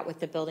went through that with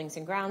the Buildings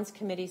and Grounds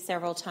Committee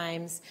several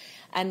times.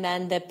 And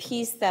then the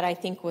piece that I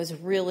think was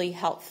really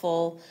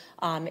helpful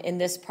in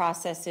this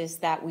process is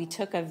that we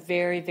took a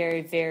very,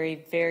 very, very,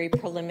 very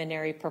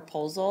preliminary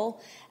proposal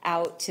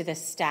out to the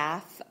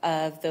staff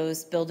of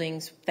those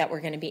buildings that were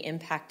going to be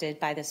impacted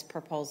by this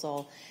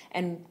proposal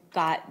and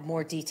got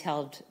more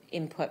detailed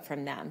input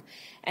from them.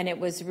 And it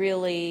was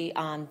really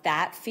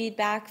that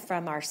feedback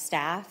from our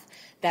staff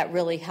that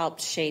really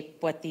helped shape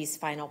what these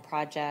final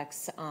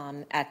projects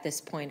at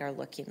this point are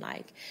looking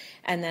like.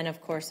 And then,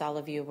 of course, all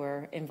of you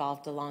were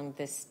involved along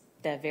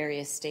the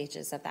various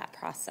stages of that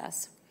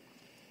process.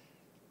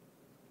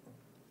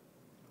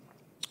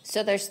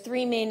 So there's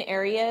three main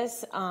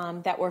areas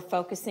that we're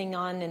focusing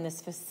on in this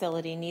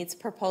facility needs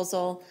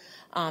proposal.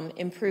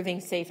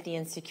 Improving safety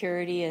and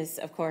security is,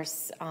 of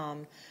course,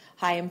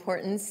 high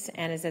importance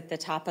and is at the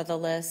top of the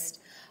list.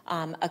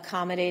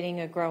 Accommodating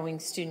a growing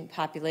student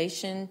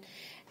population.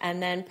 And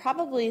then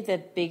probably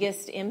the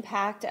biggest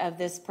impact of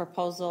this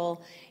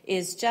proposal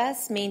is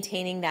just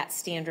maintaining that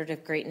standard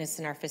of greatness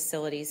in our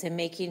facilities and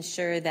making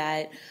sure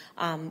that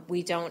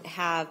we don't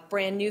have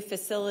brand new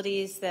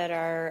facilities that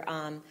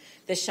are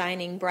the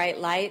shining bright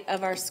light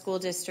of our school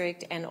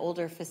district and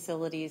older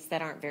facilities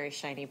that aren't very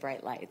shiny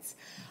bright lights.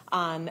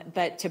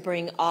 But to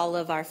bring all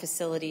of our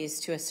facilities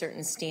to a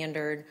certain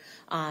standard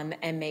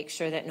and make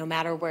sure that no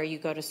matter where you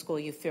go to school,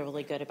 you feel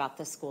really good about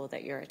the school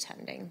that you're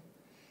attending.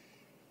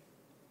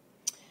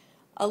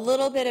 A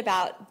little bit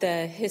about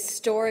the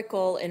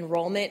historical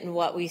enrollment and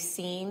what we've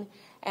seen,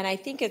 and I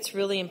think it's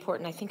really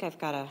important. I think I've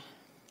got a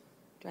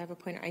Do I have a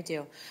pointer? I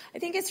do. I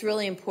think it's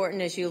really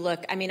important as you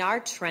look, I mean, our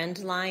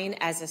trend line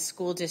as a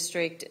school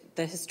district,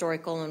 the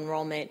historical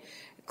enrollment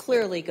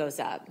clearly goes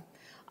up.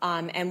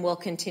 And will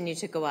continue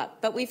to go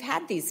up. But we've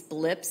had these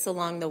blips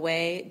along the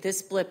way.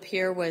 This blip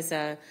here was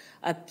a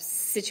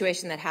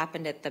situation that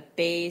happened at the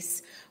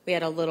base. We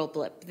had a little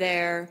blip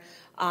there.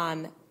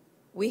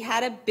 We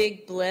had a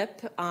big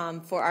blip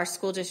for our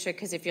school district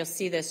because if you'll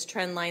see this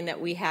trend line that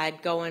we had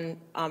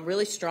going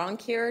really strong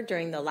here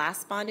during the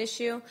last bond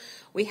issue,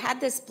 we had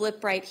this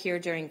blip right here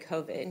during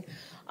COVID.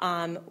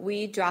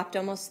 We dropped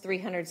almost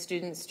 300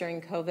 students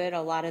during COVID. A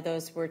lot of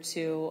those were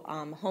to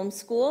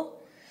homeschool.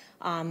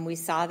 We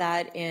saw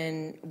that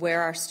in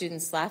where our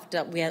students left.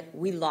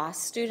 We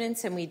lost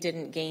students and we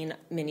didn't gain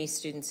many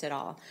students at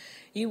all.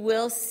 You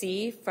will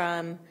see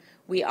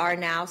we are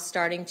now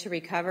starting to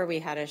recover. We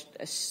had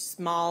a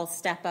small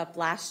step up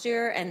last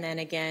year, and then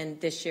again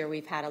this year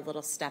we've had a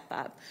little step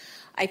up.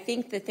 I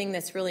think the thing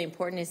that's really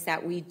important is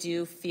that we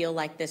do feel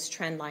like this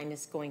trend line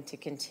is going to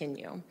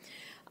continue.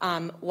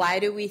 Why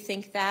do we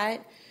think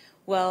that?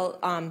 Well,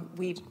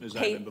 Ms.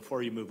 Ivan,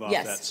 before you move off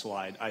Yes. that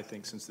slide, I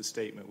think since the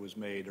statement was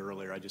made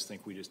earlier, I just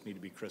think we just need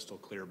to be crystal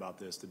clear about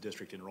this. The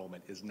district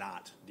enrollment is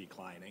not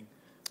declining.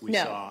 We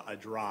No. saw a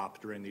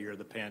drop during the year of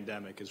the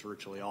pandemic, as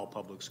virtually all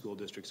public school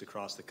districts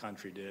across the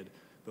country did,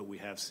 but we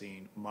have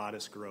seen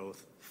modest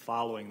growth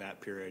following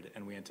that period,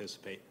 and we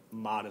anticipate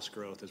modest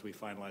growth as we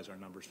finalize our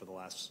numbers for the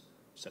last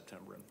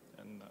September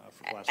and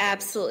for class.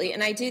 Absolutely.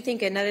 And I do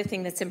think another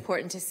thing that's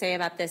important to say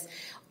about this,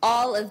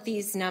 all of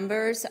these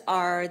numbers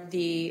are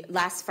the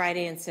last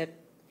Friday in September.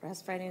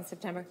 Last Friday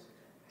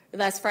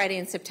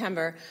in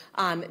September.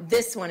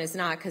 This one is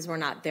not because we're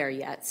not there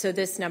yet. So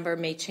this number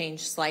may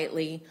change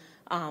slightly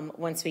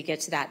once we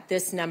get to that.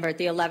 This number,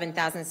 the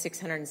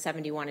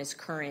 11,671, is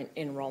current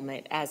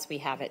enrollment as we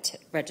have it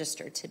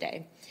registered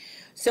today.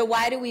 So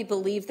why do we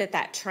believe that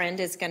that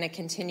trend is going to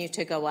continue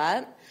to go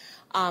up?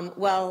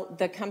 Well,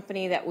 the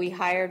company that we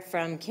hired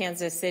from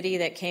Kansas City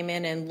that came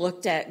in and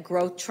looked at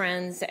growth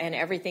trends and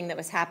everything that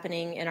was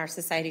happening in our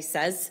society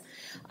says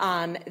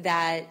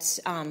that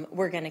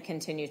we're going to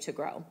continue to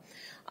grow.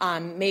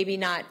 Maybe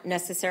not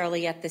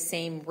necessarily at the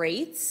same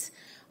rates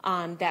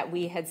that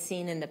we had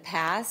seen in the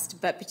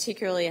past, but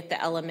particularly at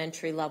the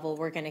elementary level,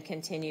 we're going to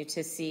continue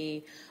to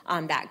see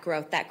that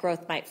growth. That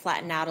growth might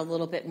flatten out a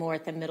little bit more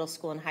at the middle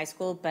school and high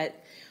school,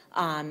 but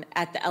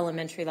at the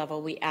elementary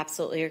level, we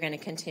absolutely are going to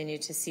continue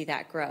to see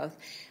that growth.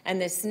 And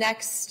this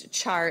next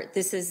chart,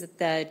 this is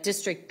the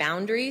district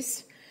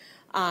boundaries.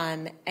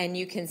 And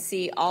you can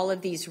see all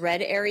of these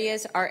red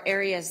areas are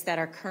areas that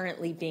are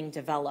currently being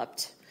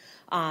developed,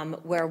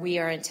 where we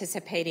are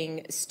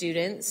anticipating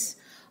students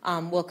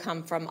will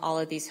come from all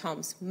of these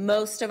homes.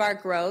 Most of our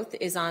growth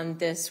is on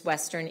this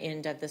western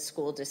end of the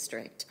school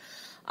district.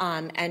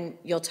 And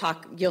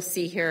you'll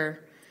see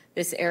here,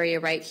 this area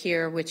right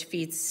here, which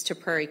feeds to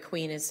Prairie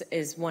Queen,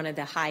 is one of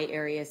the high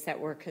areas that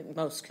we're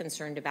most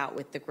concerned about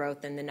with the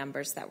growth and the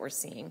numbers that we're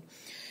seeing.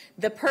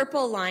 The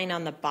purple line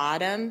on the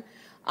bottom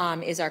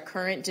is our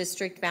current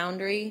district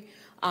boundary.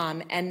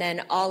 And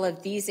then all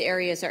of these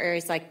areas are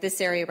areas like this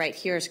area right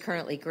here is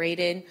currently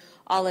graded.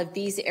 All of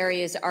these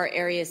areas are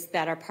areas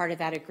that are part of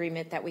that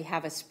agreement that we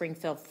have a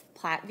Springfield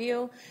plat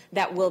view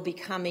that will be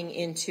coming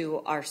into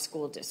our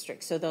school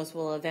district. So those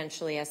will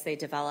eventually, as they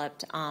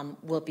developed,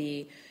 will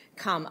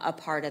become a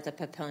part of the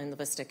Papillion-La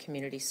Vista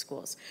Community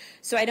Schools.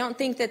 So I don't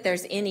think that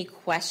there's any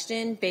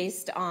question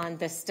based on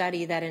the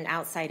study that an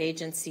outside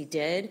agency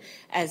did,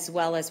 as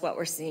well as what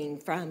we're seeing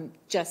from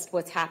just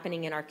what's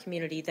happening in our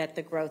community, that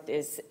the growth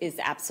is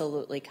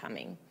absolutely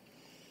coming.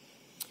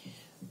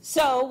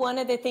 So one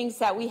of the things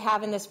that we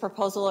have in this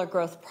proposal are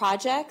growth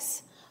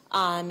projects.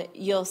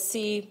 You'll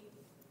see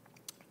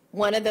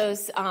one of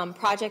those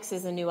projects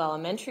is a new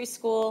elementary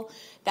school.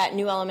 That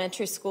new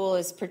elementary school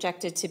is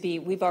projected to be,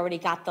 we've already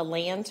got the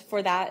land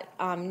for that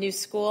new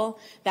school.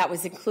 That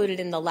was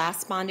included in the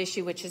last bond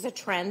issue, which is a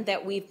trend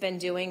that we've been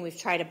doing. We've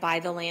tried to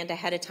buy the land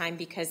ahead of time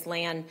because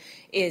land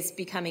is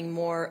becoming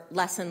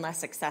less and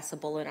less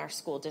accessible in our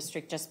school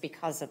district just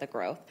because of the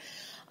growth.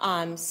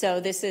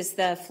 So this is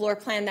the floor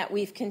plan that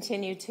we've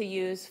continued to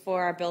use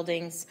for our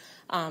buildings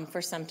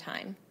for some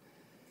time.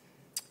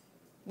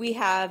 We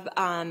have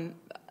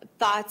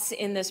thoughts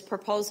in this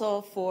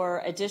proposal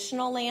for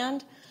additional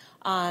land.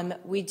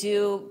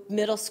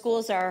 Middle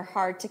schools are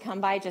hard to come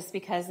by just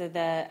because of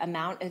the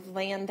amount of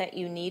land that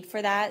you need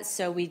for that.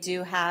 So we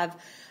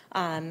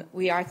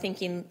are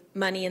thinking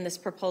money in this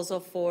proposal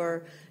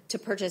to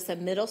purchase a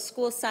middle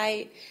school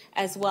site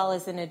as well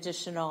as an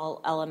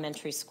additional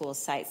elementary school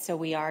site. So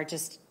we are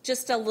just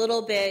a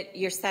little bit,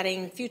 you're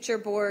setting future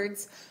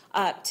boards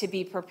up to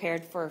be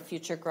prepared for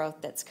future growth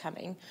that's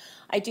coming.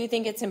 I do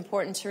think it's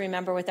important to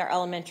remember with our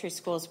elementary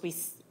schools,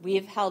 we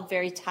have held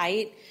very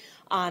tight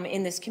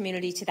in this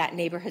community to that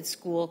neighborhood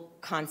school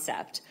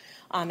concept.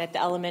 At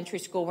the elementary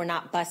school, we're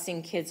not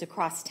busing kids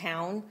across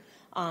town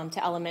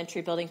to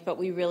elementary buildings, but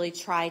we really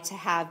try to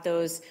have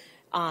those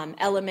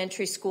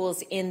elementary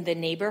schools in the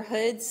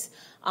neighborhoods.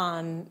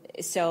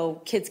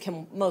 So kids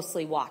can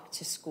mostly walk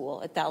to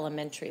school at the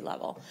elementary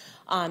level.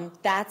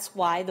 That's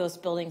why those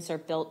buildings are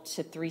built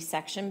to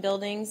 3-section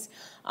buildings.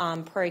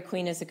 Prairie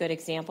Queen is a good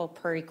example.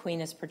 Prairie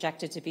Queen is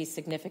projected to be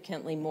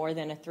significantly more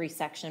than a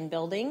 3-section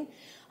building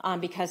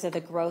because of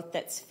the growth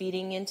that's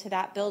feeding into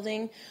that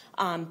building.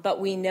 But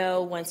we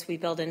know once we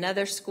build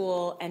another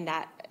school and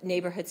that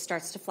neighborhood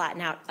starts to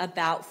flatten out,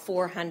 about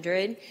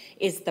 400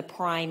 is the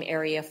prime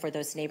area for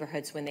those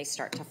neighborhoods when they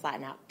start to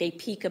flatten out. They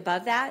peak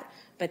above that,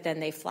 but then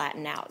they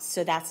flatten out.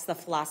 So that's the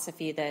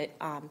philosophy that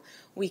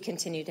we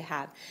continue to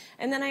have.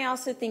 And then I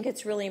also think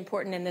it's really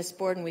important in this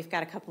board, and we've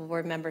got a couple of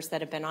board members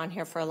that have been on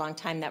here for a long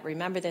time that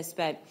remember this,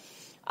 but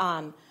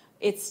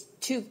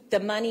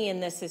the money in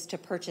this is to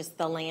purchase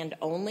the land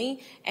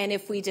only. And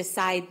if we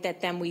decide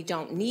that then we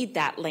don't need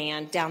that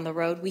land down the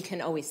road, we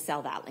can always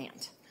sell that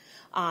land.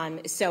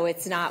 So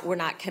we're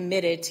not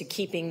committed to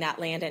keeping that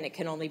land, and it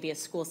can only be a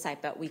school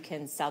site, but we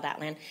can sell that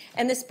land.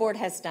 And this board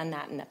has done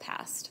that in the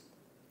past.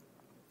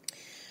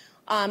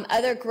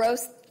 Other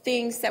growth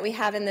things that we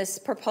have in this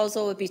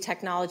proposal would be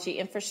technology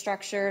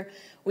infrastructure.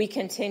 We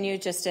continue,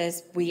 just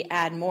as we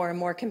add more and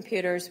more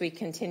computers, we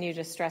continue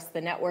to stress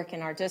the network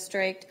in our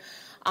district.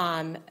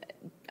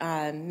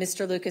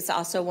 Mr. Lucas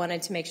also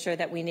wanted to make sure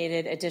that we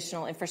needed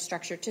additional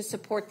infrastructure to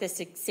support the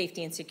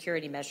safety and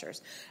security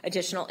measures,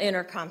 additional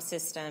intercom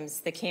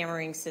systems, the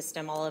cammering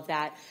system, all of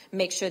that.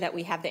 Make sure that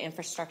we have the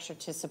infrastructure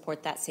to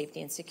support that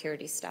safety and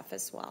security stuff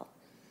as well.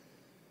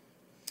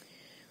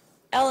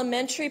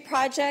 Elementary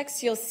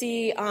projects, you'll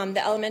see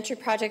the elementary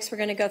projects we're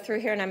going to go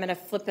through here, and I'm going to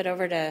flip it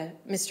over to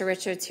Mr.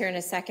 Richards here in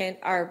a second,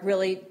 are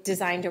really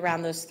designed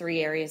around those 3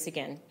 areas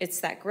again.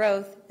 It's that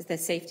growth, it's the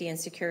safety and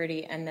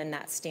security, and then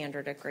that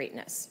standard of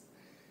greatness.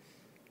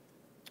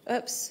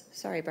 Oops,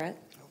 sorry, Brett.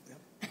 Oh, yeah,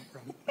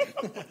 no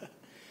problem.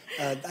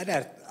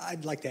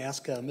 I'd like to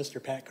ask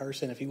Mr. Pat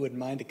Carson if he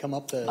wouldn't mind to come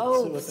up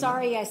to.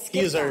 Sorry, I skipped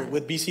He is that.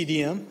 with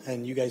BCDM,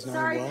 and you guys know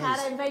Sorry, him well. Pat,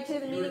 I invite you to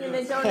the meeting and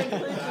then don't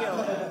include you.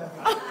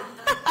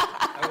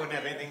 I wouldn't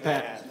have anything to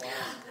add.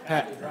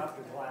 Pat. You dropped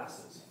your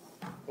glasses.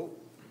 Oh,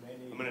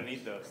 I'm going to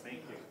need those. Thank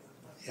you.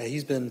 Yeah,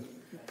 he's been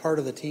part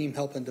of the team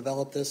helping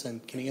develop this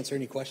and can answer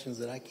any questions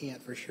that I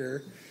can't for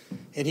sure.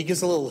 And he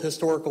gives a little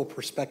historical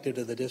perspective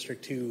to the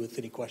district too with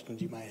any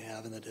questions you might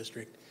have in the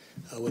district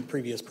with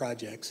previous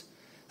projects.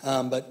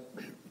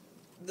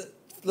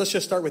 Let's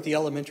just start with the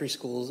elementary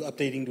schools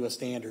updating to a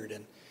standard.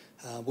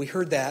 And we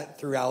heard that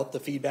throughout the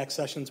feedback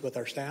sessions with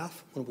our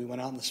staff when we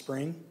went out in the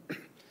spring.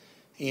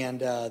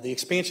 And the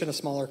expansion of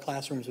smaller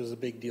classrooms was a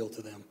big deal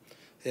to them.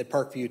 At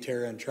Parkview,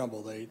 Terra, and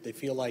Trumbull, they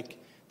feel like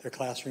their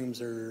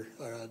classrooms are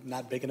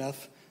not big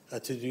enough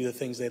to do the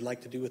things they'd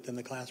like to do within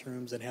the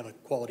classrooms and have a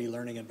quality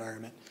learning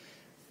environment.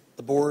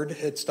 The board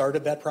had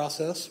started that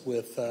process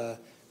with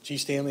G.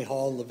 Stanley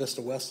Hall and La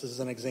Vista West as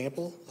an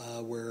example,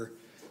 where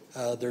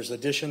there's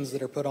additions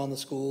that are put on the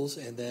schools,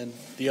 and then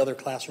the other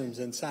classrooms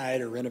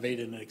inside are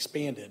renovated and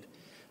expanded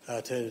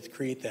to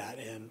create that.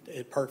 And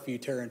at Parkview,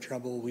 Terra, and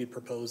Trumbull, we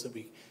propose that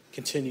we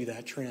continue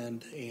that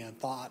trend and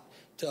thought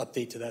to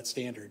update to that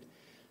standard.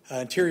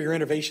 Interior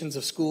renovations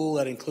of school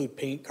that include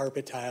paint,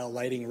 carpet, tile,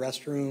 lighting,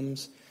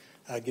 restrooms,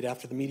 get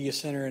after the media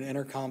center and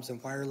intercoms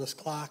and wireless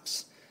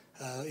clocks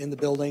in the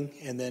building.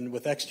 And then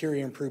with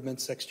exterior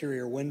improvements,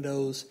 exterior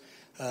windows,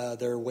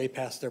 they're way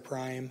past their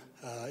prime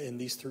in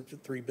these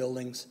 3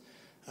 buildings.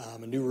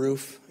 A new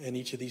roof in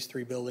each of these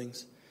 3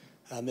 buildings.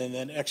 And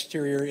then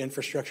exterior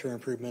infrastructure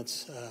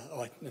improvements.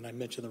 And I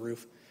mentioned the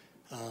roof.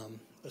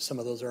 Some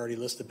of those are already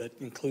listed, but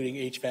including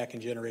HVAC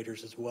and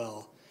generators as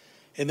well.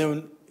 And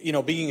then,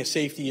 being a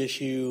safety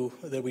issue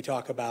that we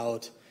talk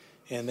about,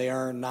 and they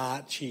are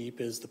not cheap,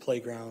 is the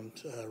playground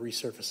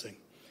resurfacing,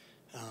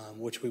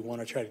 which we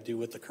want to try to do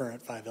with the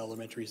current 5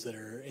 elementaries that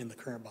are in the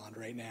current bond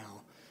right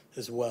now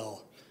as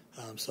well.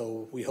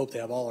 So we hope to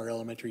have all our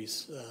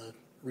elementaries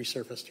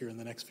resurfaced here in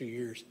the next few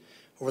years,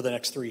 over the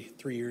next three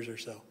years or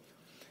so.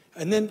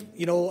 And then,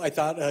 I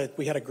thought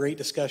we had a great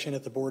discussion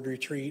at the board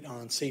retreat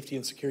on safety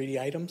and security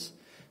items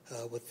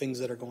with things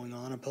that are going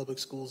on in public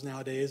schools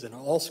nowadays, and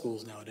all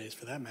schools nowadays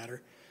for that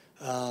matter.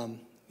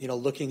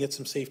 Looking at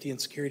some safety and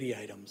security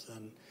items.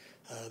 And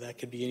that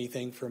could be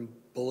anything from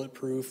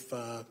bulletproof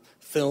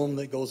film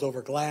that goes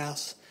over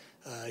glass.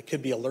 It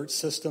could be alert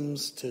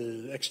systems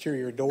to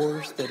exterior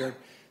doors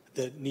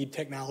that need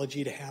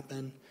technology to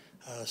happen.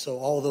 So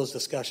all of those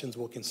discussions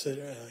will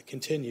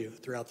continue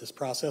throughout this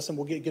process, and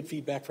we'll get good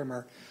feedback from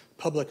our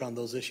public on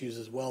those issues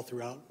as well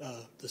throughout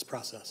this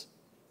process.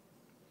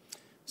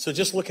 So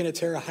just looking at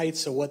Terra Heights,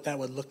 so what that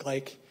would look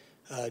like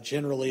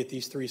generally at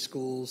these 3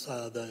 schools.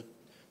 The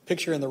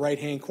picture in the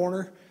right-hand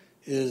corner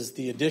is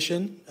the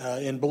addition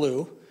in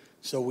blue.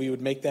 So we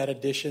would make that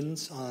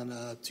additions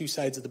on 2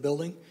 sides of the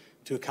building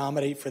to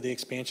accommodate for the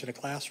expansion of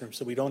classrooms.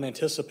 So we don't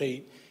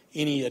anticipate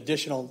any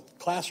additional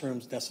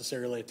classrooms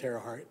necessarily at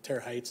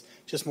Terra Heights,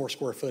 just more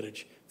square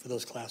footage for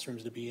those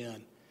classrooms to be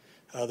in.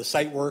 The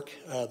site work,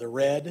 the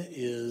red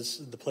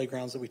is the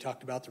playgrounds that we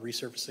talked about, the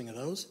resurfacing of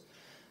those.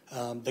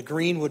 The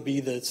green would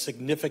be the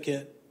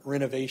significant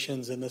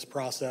renovations in this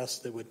process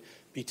that would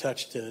be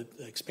touched to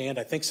expand.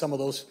 I think some of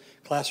those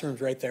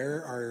classrooms right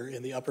there are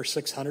in the upper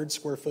 600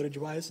 square footage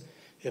wise,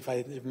 if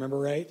I remember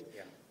right.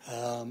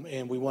 Yeah.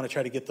 And we want to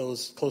try to get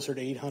those closer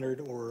to 800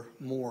 or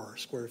more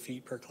square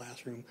feet per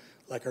classroom,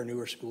 like our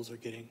newer schools are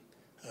getting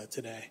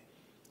today.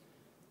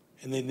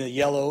 And then the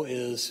yellow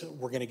is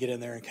we're going to get in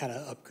there and kind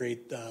of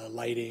upgrade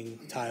lighting,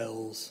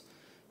 tiles,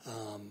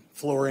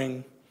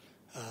 flooring,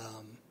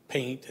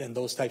 paint, and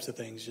those types of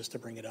things just to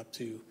bring it up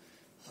to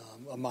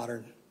a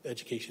modern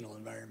educational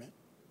environment.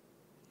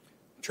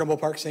 Trumbull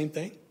Park, same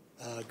thing.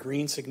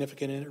 Green,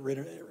 significant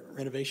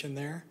renovation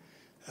there.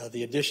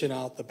 The addition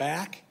out the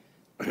back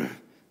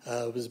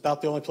was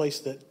about the only place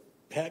that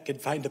Pat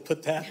could find to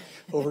put that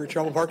over at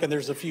Trumbull Park, and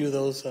there's a few of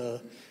those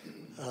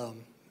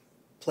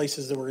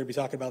places that we're going to be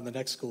talking about in the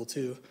next school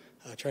too,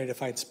 trying to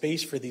find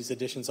space for these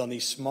additions on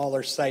these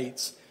smaller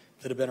sites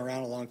that have been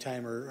around a long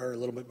time are a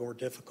little bit more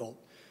difficult,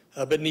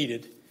 but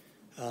needed.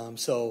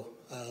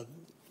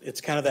 It's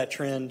kind of that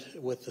trend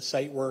with the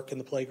site work in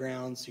the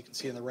playgrounds. You can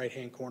see in the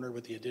right-hand corner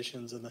with the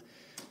additions and the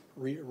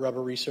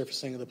rubber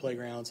resurfacing of the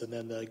playgrounds, and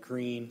then the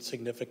green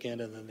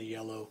significant, and then the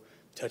yellow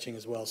touching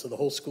as well. So the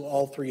whole school,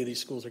 all three of these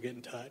schools are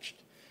getting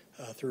touched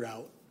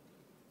throughout.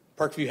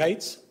 Parkview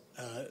Heights,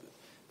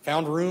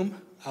 found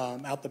room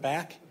out the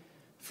back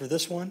for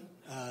this one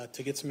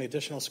to get some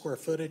additional square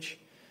footage.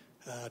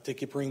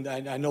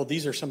 I know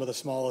these are some of the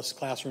smallest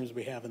classrooms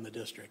we have in the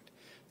district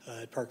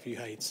at Parkview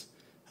Heights.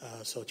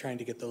 So trying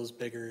to get those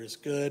bigger is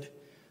good.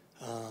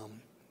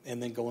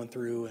 And then going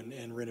through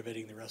and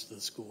renovating the rest of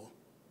the school.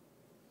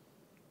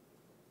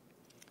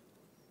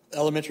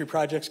 Elementary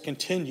projects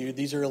continued.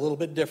 These are a little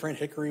bit different: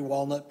 Hickory,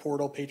 Walnut,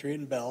 Portal, Patriot,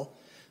 and Bell.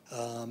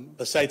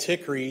 Besides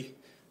Hickory,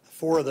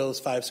 4 of those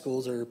 5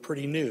 schools are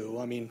pretty new.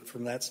 I mean,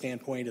 from that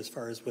standpoint, as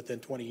far as within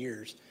 20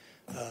 years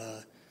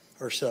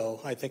or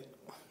so. I think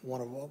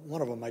one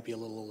of them might be a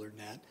little older than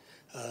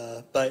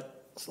that.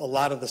 But a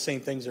lot of the same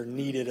things are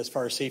needed as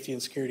far as safety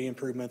and security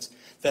improvements.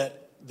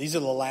 That these are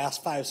the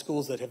last 5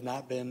 schools that have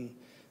not been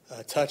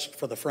touched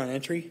for the front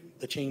entry,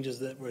 the changes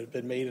that have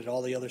been made at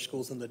all the other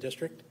schools in the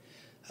district.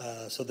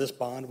 So this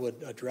bond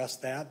would address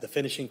that. The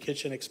finishing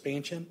kitchen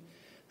expansion,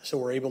 so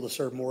we're able to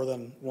serve more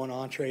than one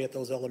entree at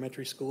those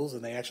elementary schools,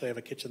 and they actually have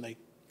a kitchen they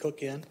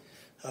cook in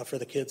for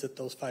the kids at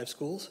those 5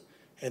 schools.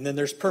 And then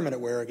there's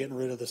permanent wear, getting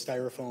rid of the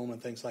styrofoam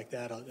and things like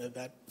that.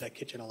 That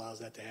kitchen allows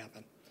that to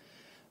happen.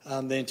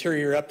 The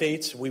interior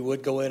updates, we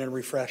would go in and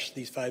refresh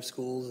these 5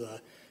 schools.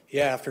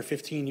 After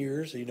 15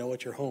 years, you know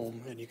at your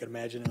home, and you can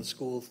imagine in a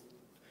school,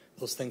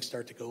 those things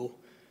start to go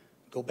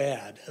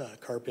bad.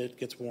 Carpet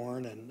gets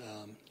worn, and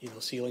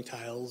ceiling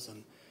tiles,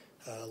 and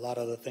a lot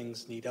of the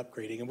things need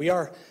upgrading. And we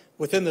are,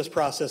 within this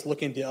process,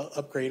 looking to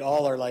upgrade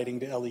all our lighting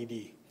to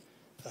LED,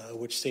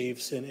 which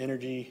saves in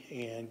energy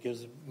and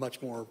gives a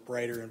much more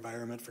brighter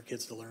environment for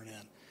kids to learn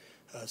in.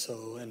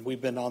 And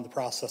we've been on the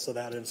process of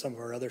that in some of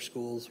our other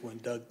schools when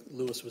Doug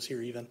Lewis was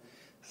here even,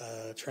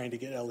 trying to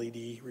get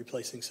LED,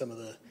 replacing some of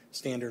the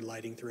standard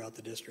lighting throughout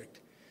the district.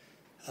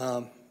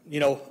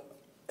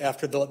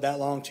 After that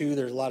long, too,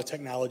 there's a lot of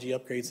technology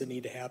upgrades that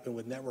need to happen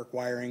with network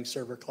wiring,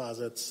 server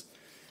closets,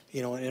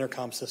 and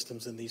intercom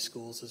systems in these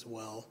schools as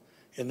well.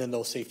 And then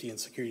those safety and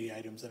security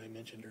items that I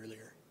mentioned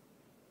earlier.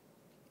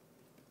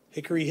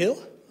 Hickory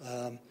Hill,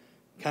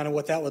 kind of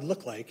what that would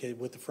look like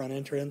with the front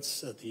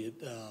entrance,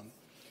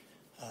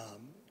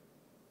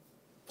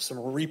 some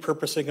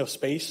repurposing of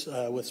space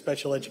with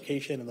special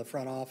education in the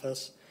front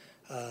office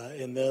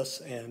in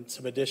this, and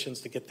some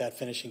additions to get that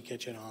finishing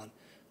kitchen on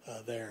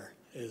there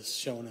is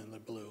shown in the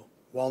blue.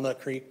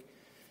 Walnut Creek,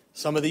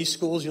 some of these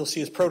schools you'll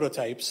see as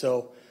prototypes.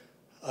 So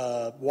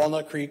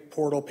Walnut Creek,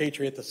 Portal,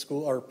 Patriot, the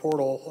school, or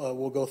Portal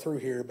will go through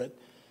here, but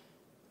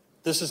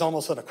this is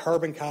almost a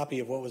carbon copy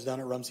of what was done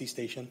at Rumsey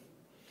Station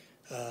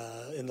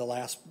and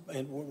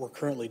what we're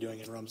currently doing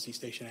in Rumsey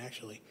Station,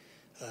 actually.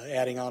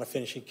 Adding on a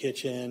finishing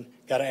kitchen,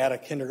 got to add a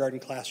kindergarten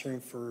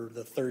classroom for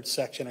the 3rd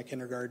section of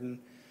kindergarten,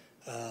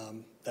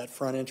 that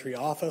front entry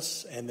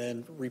office, and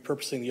then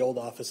repurposing the old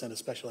office into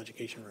special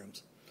education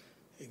rooms.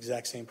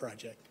 Exact same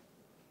project.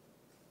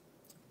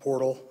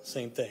 Portal,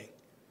 same thing.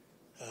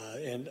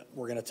 And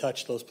we're going to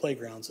touch those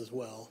playgrounds as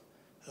well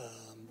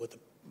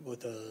with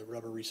the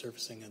rubber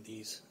resurfacing of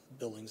these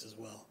buildings as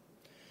well.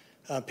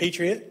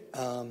 Patriot,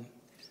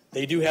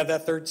 they do have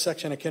that 3rd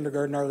section of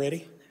kindergarten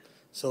already,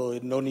 so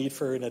no need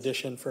for an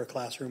addition for a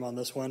classroom on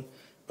this one.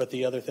 But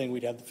the other thing,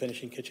 we'd have the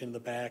finishing kitchen in the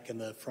back and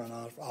the front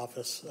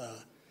office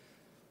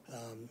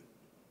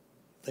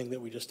thing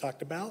that we just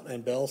talked about.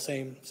 And Bell,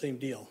 same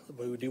deal.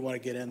 But we do want to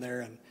get in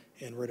there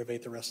and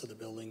renovate the rest of the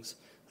buildings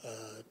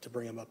to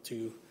bring them up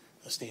to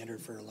a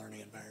standard for a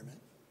learning environment.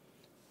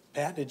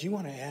 Pat, did you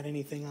want to add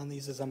anything on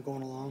these as I'm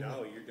going along?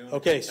 No, you're doing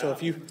okay. it. So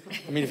if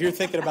you're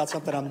thinking about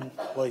something,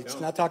 he's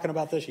not talking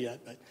about this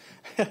yet, but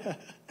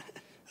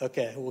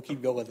okay, we'll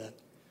keep going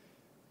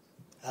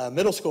then.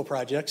 Middle school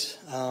projects,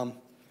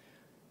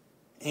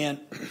 and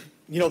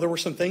there were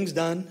some things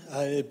done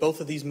at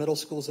both of these middle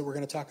schools that we're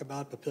going to talk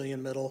about,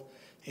 Papillion Middle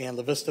and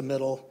La Vista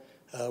Middle.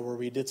 where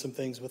we did some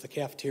things with the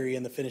cafeteria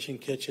and the finishing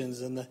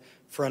kitchens and the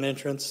front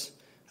entrance.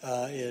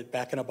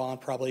 Back in a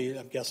bond, probably,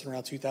 I'm guessing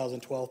around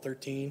 2012,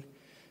 13,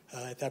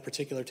 at that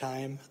particular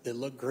time. They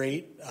look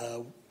great.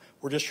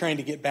 We're just trying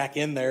to get back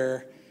in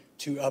there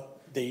to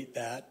update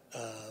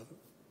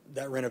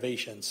that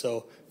renovation.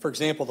 So, for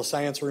example, the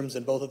science rooms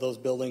in both of those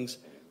buildings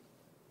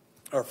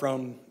are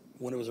from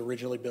when it was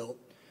originally built.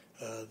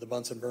 The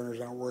Bunsen burners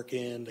aren't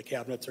working. The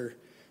cabinets are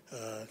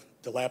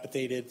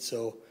dilapidated.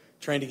 So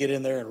trying to get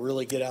in there and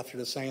really get after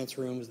the science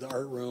rooms, the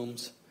art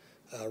rooms,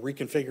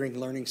 reconfiguring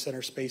learning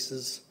center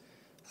spaces.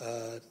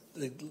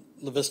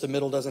 La Vista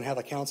Middle doesn't have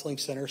a counseling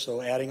center,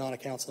 so adding on a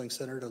counseling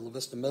center to La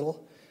Vista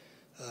Middle.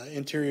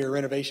 Interior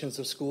renovations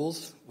of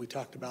schools. We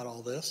talked about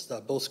all this.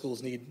 Both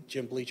schools need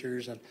gym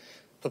bleachers, and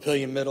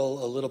Papillion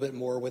Middle a little bit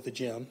more with the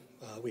gym.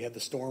 We had the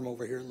storm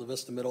over here at La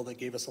Vista Middle that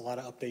gave us a lot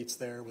of updates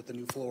there with the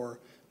new floor,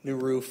 new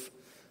roof,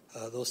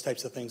 those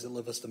types of things at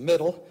La Vista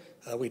Middle.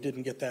 We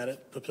didn't get that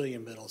at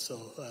Papillion Middle. So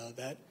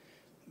that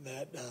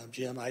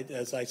gym,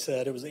 as I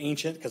said, it was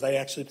ancient because I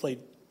actually played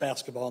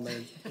basketball in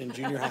there in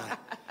junior high.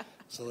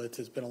 So it's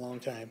been a long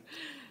time.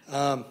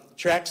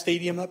 Track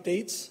stadium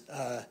updates.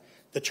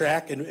 The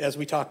track, and as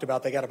we talked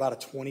about, they got about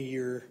a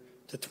 20-year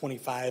to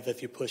 25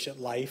 if you push it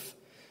life.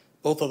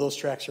 Both of those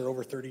tracks are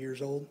over 30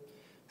 years old.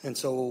 And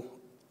so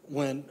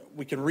when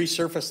we can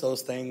resurface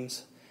those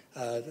things,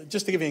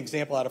 just to give you an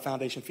example out of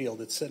Foundation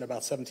Field, it's sitting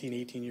about 17,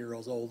 18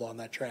 years old on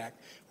that track.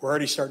 We're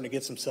already starting to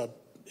get some sub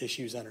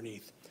issues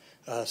underneath.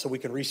 So we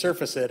can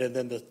resurface it, and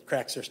then the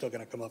cracks are still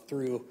going to come up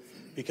through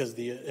because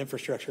the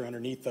infrastructure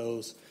underneath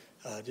those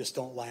just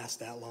don't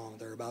last that long.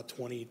 They're about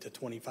 20 to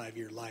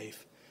 25-year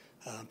life.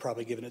 I'm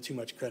probably giving it too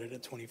much credit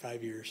at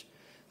 25 years.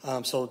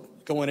 So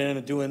going in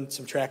and doing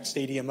some track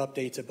stadium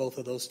updates at both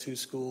of those two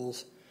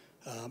schools,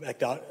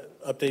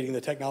 updating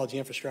the technology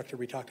infrastructure,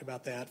 we talked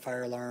about that,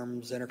 fire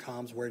alarms,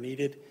 intercoms where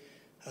needed,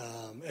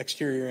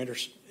 exterior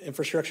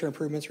infrastructure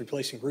improvements,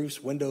 replacing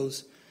roofs,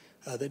 windows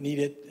that need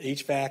it,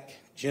 HVAC,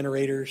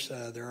 generators.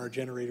 There are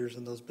generators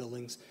in those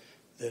buildings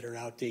that are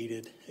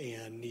outdated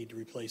and need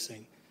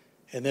replacing.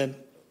 And then,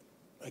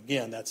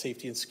 again, that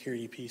safety and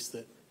security piece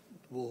that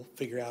we'll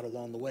figure out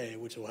along the way,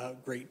 which we'll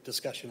have great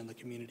discussion in the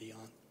community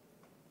on.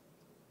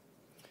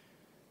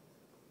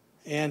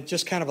 And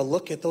just kind of a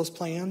look at those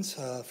plans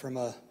from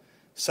a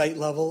site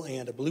level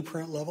and a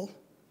blueprint level.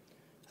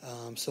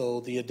 So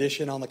the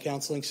addition on the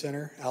counseling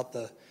center out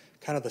the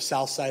kind of the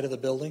south side of the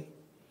building.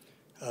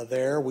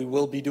 There we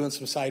will be doing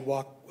some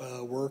sidewalk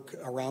work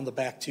around the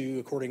back too,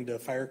 according to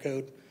fire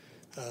code.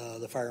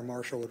 The fire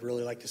marshal would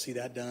really like to see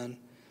that done.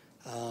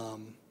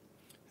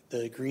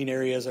 The green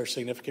areas are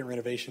significant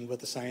renovation with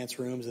the science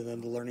rooms, and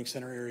then the learning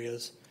center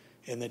areas,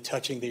 and then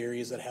touching the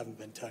areas that haven't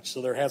been touched.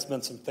 So there has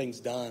been some things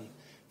done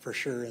for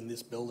sure in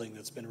this building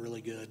that's been really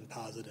good and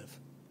positive.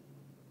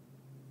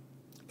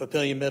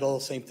 Papillion Middle,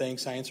 same thing,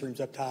 science rooms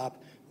up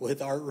top. We'll hit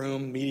the art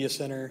room, media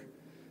center,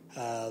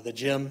 the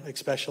gym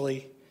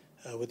especially,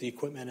 with the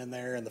equipment in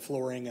there and the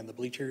flooring and the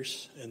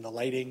bleachers and the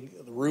lighting,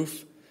 the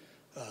roof,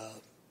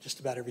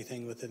 just about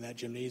everything within that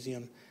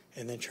gymnasium,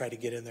 and then try to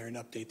get in there and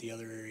update the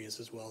other areas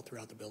as well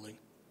throughout the building.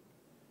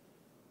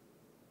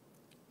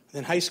 And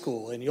then high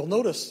school, and you'll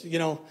notice,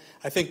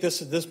 I think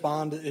this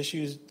bond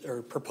issues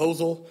or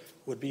proposal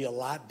would be a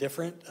lot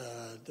different.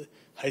 The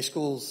high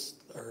schools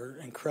are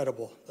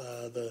incredible.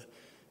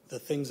 The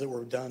things that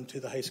were done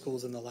to the high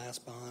schools in the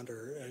last bond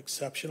are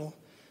exceptional.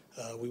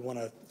 We want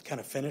to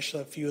kind of finish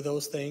a few of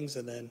those things,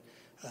 and then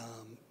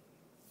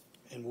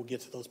and we'll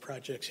get to those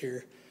projects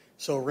here.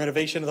 So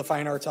renovation of the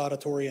fine arts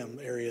auditorium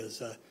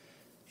areas.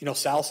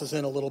 South is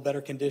in a little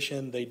better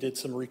condition. They did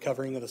some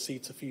recovering of the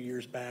seats a few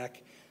years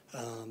back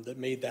that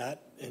made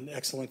that in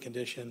excellent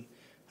condition.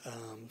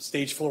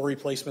 Stage floor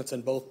replacements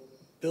in both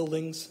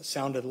buildings,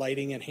 sound and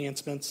lighting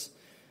enhancements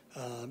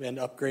and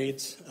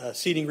upgrades.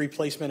 Seating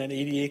replacement and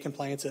ADA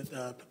compliance at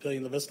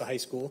Papillion La Vista High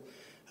School.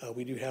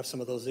 We do have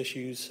some of those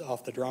issues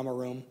off the drama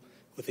room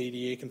with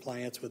ADA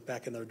compliance with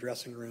back in their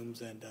dressing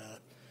rooms and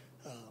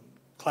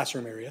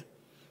classroom area.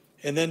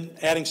 And then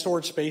adding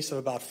storage space of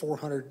about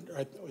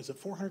 400, is it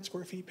 400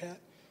 square feet, Pat?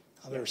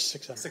 There was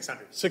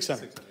 600.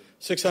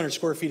 600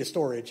 square feet of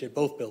storage at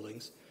both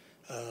buildings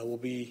will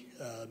be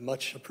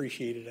much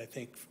appreciated, I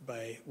think,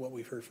 by what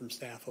we've heard from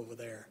staff over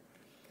there.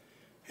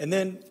 And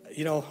then,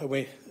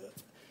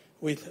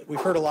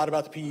 we've heard a lot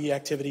about the PE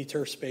activity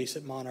turf space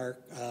at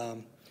Monarch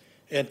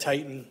and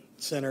Titan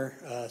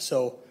Center.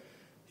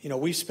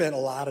 We've spent a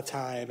lot of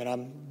time, and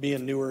I'm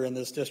being newer in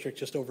this district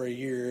just over a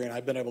year, and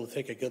I've been able to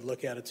take a good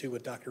look at it too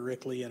with Dr.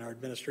 Rickley and our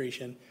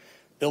administration.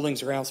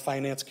 Buildings and Grounds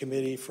Finance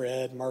Committee,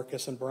 Fred,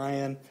 Marcus, and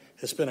Brian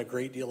has spent a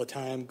great deal of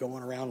time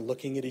going around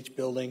looking at each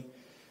building.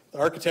 The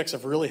architects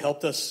have really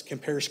helped us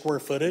compare square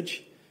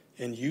footage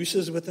and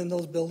uses within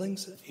those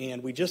buildings,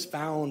 and we just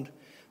found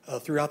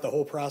throughout the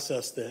whole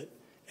process that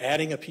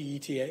adding a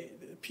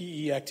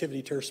PE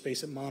activity turf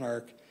space at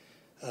Monarch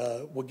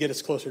will get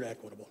us closer to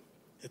equitable.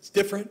 It's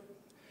different.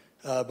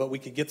 But we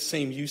could get the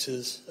same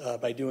uses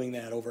by doing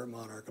that over at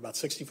Monarch. About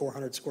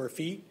 6,400 square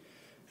feet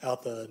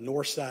out the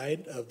north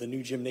side of the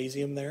new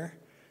gymnasium there.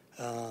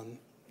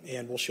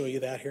 And we'll show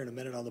you that here in a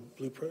minute on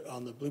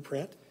the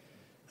blueprint.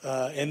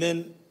 And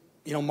then,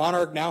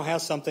 Monarch now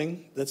has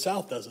something that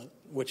South doesn't,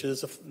 which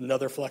is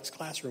another flex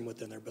classroom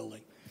within their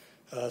building.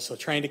 So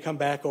trying to come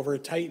back over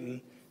at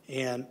Titan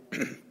and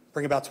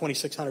bring about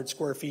 2,600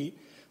 square feet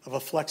of a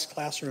flex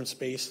classroom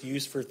space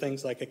used for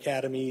things like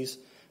academies,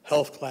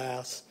 health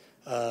class.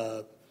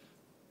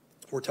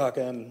 We're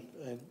talking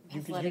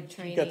athletic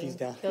training, you got these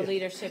down. the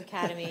Leadership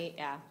Academy,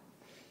 yeah.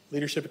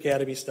 Leadership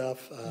Academy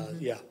stuff,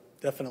 yeah,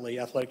 definitely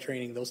athletic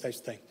training, those types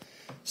of things.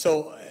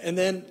 So, and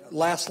then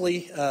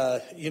lastly,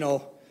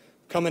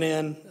 coming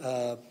in,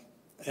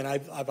 and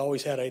I've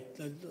always had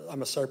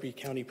I'm a Sarpy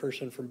County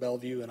person from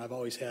Bellevue, and I've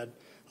always had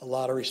a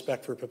lot of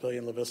respect for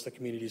Papillion La Vista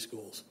Community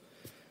Schools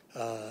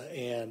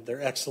and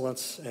their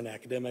excellence in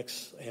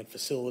academics and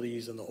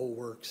facilities and the whole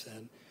works,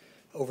 and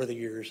over the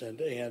years,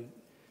 and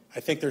I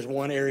think there's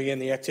one area in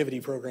the activity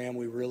program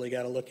we really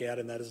got to look at,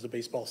 and that is the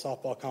baseball,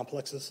 softball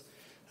complexes.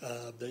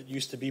 That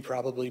used to be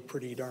probably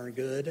pretty darn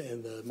good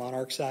in the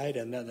Monarch side,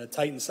 and then the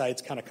Titan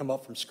side's kind of come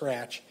up from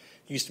scratch.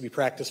 It used to be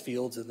practice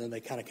fields, and then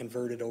they kind of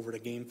converted over to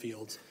game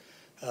fields.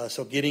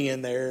 So getting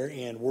in there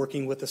and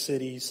working with the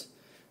cities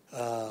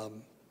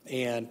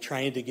and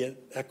trying to get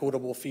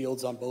equitable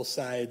fields on both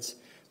sides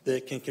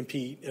that can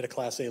compete at a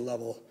Class A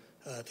level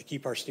to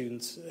keep our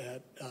students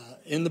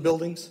in the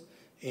buildings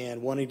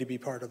and wanting to be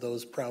part of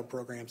those proud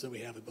programs that we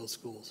have at both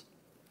schools.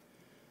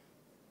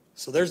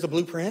 So there's the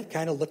blueprint,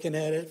 kind of looking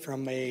at it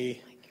from a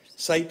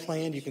site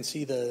plan. You can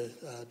see the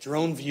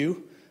drone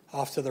view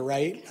off to the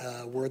right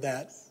where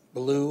that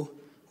blue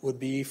would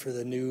be for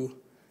the new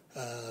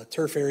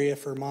turf area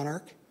for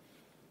Monarch,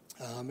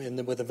 and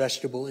then with a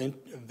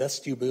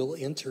vestibule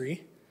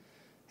entry.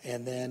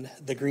 And then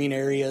the green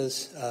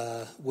areas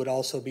would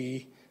also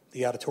be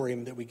the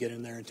auditorium that we get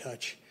in there and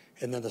touch,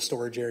 and then the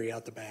storage area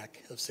out the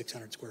back of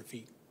 600 square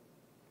feet.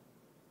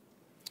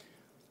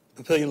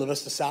 Papillion La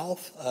Vista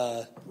South,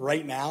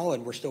 right now,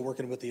 and we're still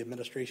working with the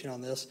administration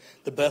on this,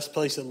 the best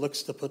place it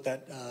looks to put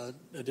that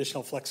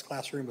additional flex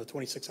classroom of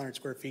 2,600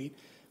 square feet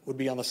would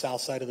be on the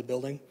south side of the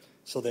building.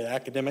 So the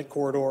academic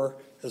corridor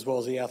as well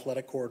as the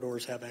athletic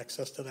corridors have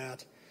access to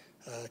that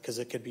because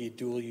it could be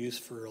dual use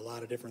for a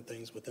lot of different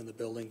things within the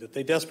building that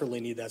they desperately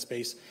need that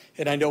space.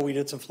 And I know we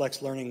did some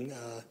flex learning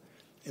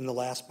in the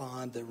last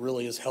bond that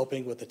really is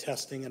helping with the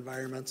testing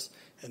environments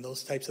and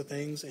those types of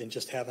things, and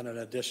just having an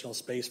additional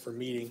space for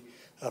meeting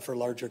for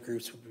larger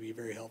groups would be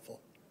very helpful.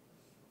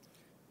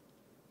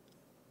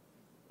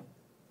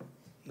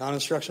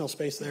 Non-instructional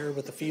space there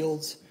with the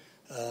fields.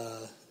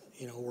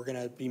 We're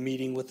going to be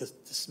meeting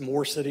with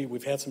more city.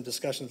 We've had some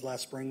discussions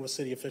last spring with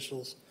city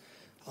officials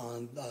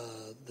on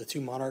the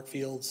two Monarch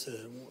fields,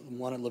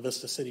 one at La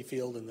Vista City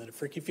Field and then at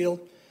Fricke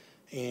Field,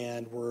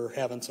 and we're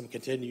having some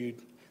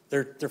continued.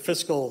 Their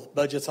fiscal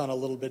budget's on a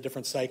little bit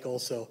different cycle,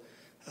 so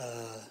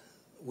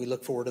we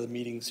look forward to the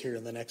meetings here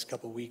in the next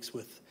couple of weeks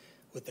with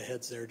the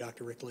heads there.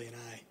 Dr. Rickley and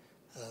I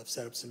have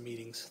set up some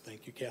meetings.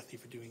 Thank you, Kathy,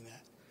 for doing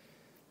that.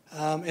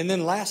 And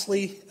then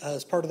lastly,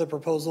 as part of the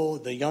proposal,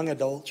 the young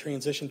adult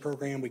transition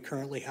program we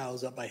currently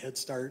house up by Head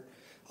Start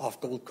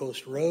off Gold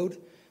Coast Road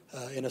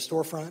in a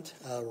storefront.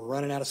 We're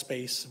running out of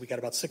space. We got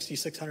about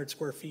 6,600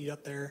 square feet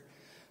up there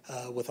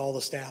with all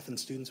the staff and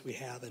students we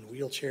have in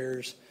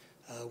wheelchairs.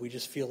 We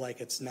just feel like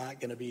it's not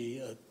going to be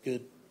a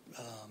good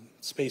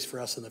space for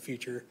us in the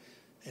future,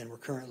 and we're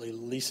currently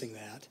leasing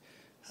that.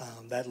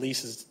 That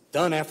lease is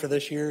done after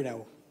this year.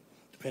 Now,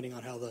 depending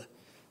on how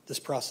this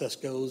process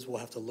goes, we'll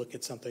have to look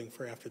at something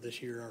for after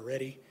this year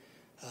already.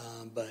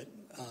 But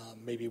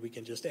maybe we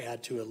can just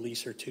add to a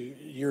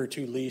year or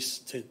two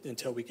lease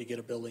until we could get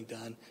a building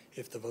done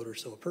if the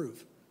voters so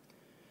approve.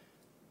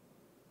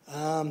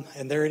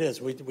 And there it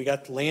is. We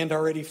got land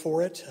already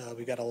for it.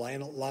 We got a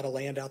lot of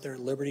land out there at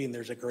Liberty, and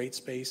there's a great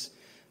space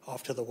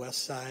off to the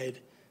west side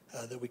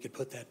that we could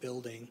put that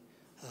building.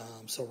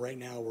 So right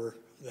now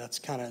that's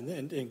kind of,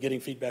 and getting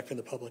feedback from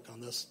the public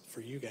on this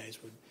for you guys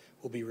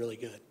will be really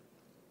good.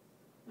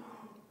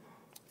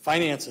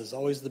 Finances,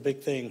 always the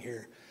big thing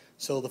here.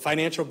 So the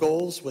financial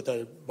goals with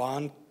a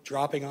bond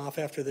dropping off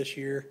after this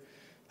year,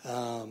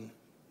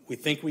 we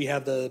think we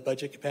have the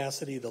budget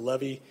capacity, the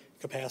levy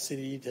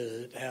capacity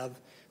to have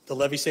the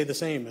levy stay the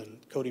same. And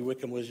Cody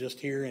Wickham was just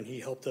here, and he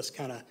helped us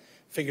kind of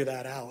figure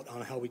that out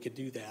on how we could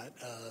do that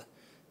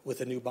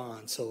with a new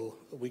bond. So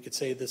we could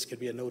say this could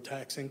be a no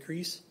tax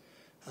increase.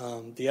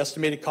 The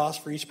estimated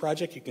cost for each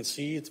project, you can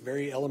see it's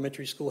very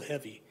elementary school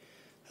heavy,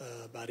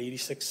 about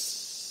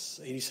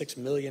 $86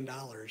 million,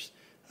 or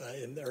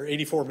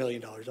 $84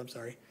 million, I'm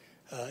sorry,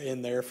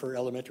 in there for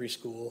elementary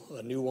school,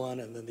 a new one,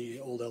 and then the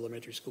old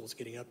elementary school is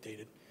getting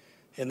updated.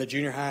 And the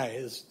junior high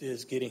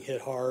is getting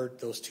hit hard.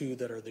 Those two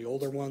that are the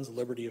older ones,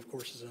 Liberty, of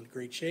course, is in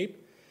great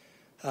shape.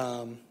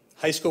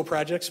 High school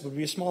projects would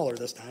be smaller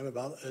this time,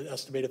 about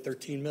estimated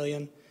 $13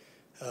 million,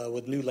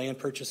 with new land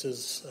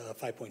purchases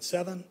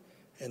 5.7,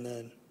 and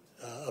then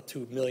up to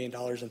 $1 million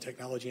in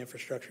technology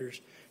infrastructures,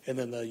 and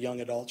then the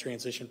young adult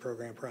transition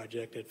program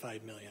project at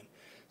 $5 million.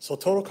 So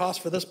total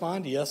cost for this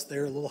bond, yes,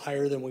 they're a little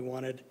higher than we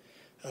wanted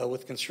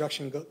with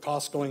construction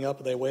costs going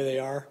up the way they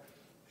are.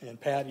 And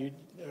Pat,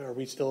 are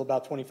we still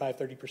about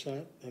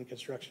 25-30% in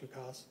construction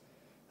costs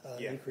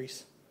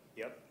increase?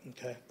 Yep.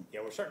 Okay.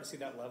 Yeah, we're starting to see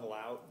that level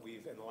out.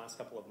 In the last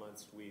couple of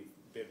months, we've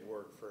bid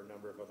work for a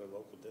number of other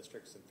local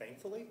districts, and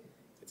thankfully,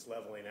 it's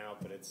leveling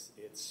out, but it's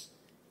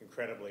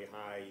incredibly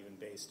high, even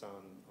based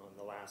on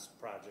the last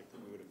project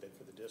that we would have bid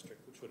for the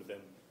district, which would have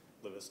been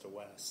La Vista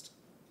West.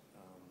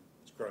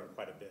 It's grown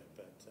quite a bit,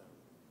 but...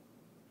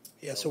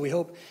 Yeah, so we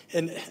hope,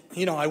 and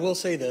I will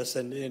say this,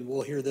 and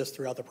we'll hear this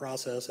throughout the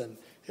process, and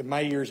in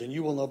my years, and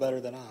you will know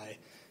better than I,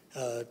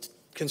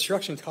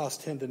 construction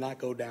costs tend to not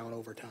go down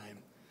over time.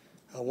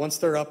 Once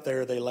they're up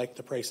there, they like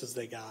the prices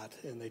they got,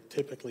 and they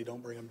typically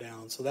don't bring them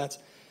down. So that's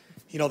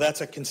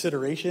a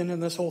consideration in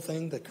this whole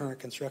thing, the current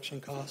construction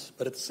costs,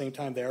 but at the same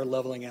time, they are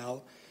leveling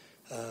out.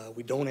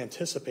 We don't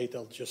anticipate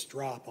they'll just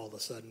drop all of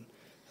a sudden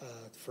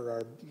for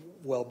our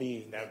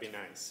well-being. That would be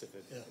nice.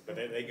 But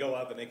they go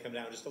up and they come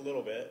down just a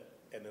little bit,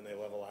 and then they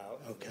level out.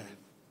 Okay. And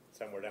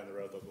somewhere down the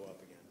road, they'll go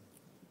up again.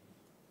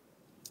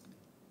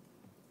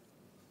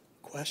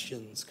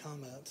 Questions,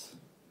 comments?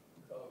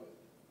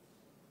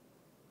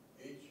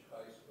 Each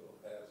high school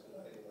has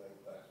 99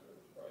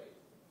 classrooms,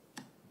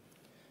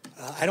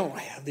 right? I don't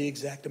have the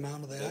exact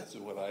amount of that. That's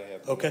what I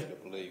have Okay. to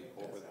believe.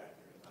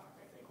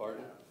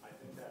 Pardon?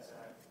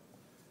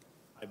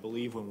 I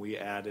believe when we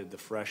added the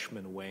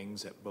freshman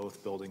wings at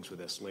both buildings with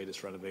this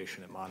latest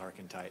renovation at Monarch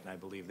and Titan, I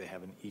believe they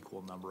have an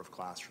equal number of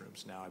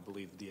classrooms. Now, I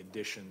believe the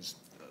additions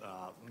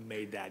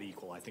made that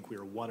equal. I think we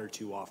were 1 or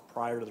 2 off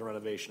prior to the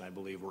renovation. I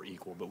believe we're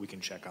equal, but we can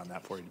check on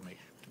that for you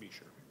to be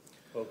sure.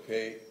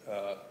 Okay,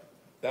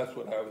 that's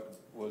what I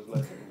was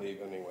led to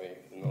believe anyway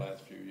in the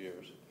last few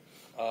years.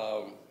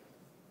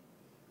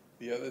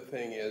 The other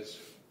thing is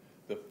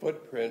the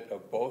footprint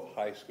of both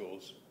high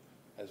schools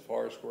as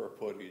far as square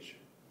footage.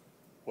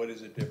 What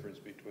is the difference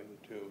between the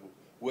two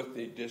with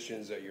the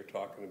additions that you're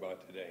talking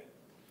about today?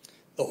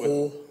 The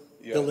whole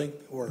building?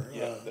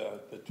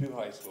 The two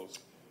high schools.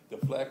 The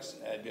flex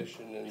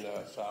addition in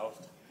the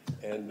south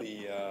and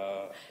the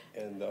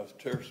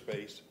turf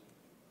space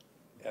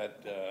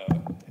at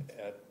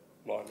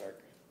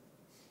Monarch.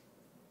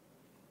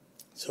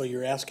 So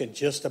you're asking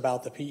just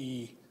about the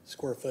PE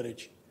square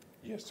footage?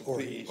 Yes, the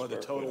PE or the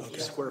total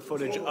square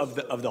footage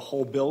of the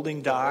whole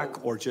building,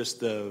 Doc, or just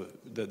the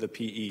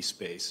PE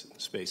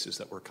spaces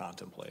that we're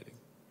contemplating?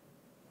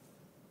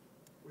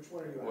 Which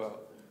one are you asking? Well,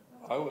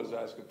 I was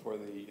asking for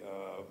the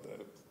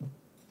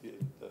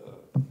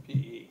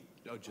PE.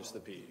 Oh, just the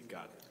PE.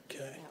 Got it.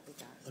 Okay.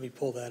 Let me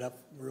pull that up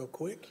real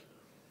quick.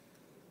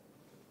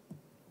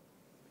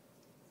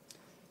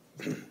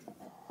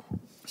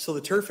 So the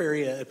turf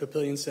area at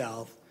Papillion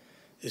South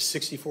is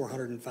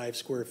 6,405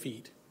 square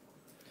feet.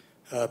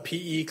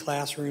 PE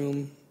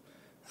classroom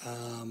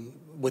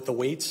with the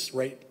weights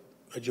right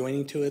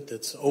adjoining to it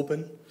that's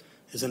open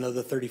is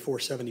another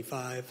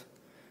 3,475.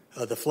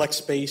 The flex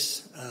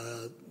space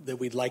that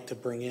we'd like to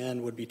bring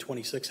in would be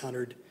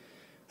 2,600.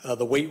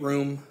 The weight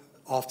room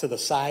off to the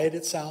side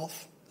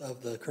itself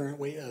of the current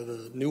weight of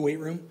the new weight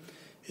room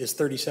is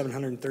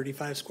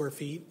 3,735 square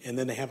feet, and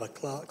then they have a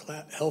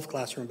health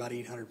classroom about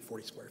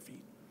 840 square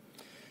feet.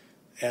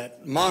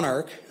 At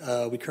Monarch,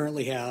 we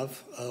currently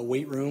have a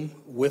weight room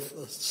with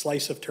a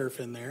slice of turf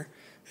in there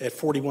at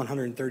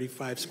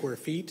 4,135 square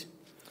feet.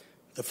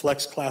 The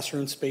flex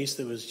classroom space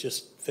that was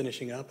just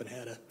finishing up and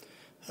had a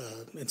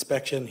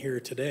inspection here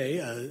today,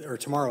 or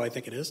tomorrow I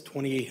think it is,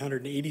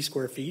 2,880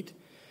 square feet.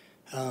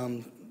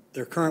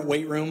 Their current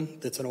weight room,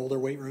 that's an older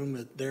weight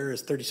room, there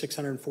is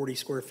 3,640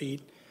 square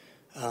feet.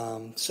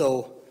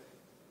 So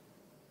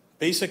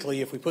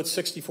basically, if we put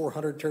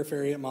 6,400 turf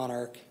area at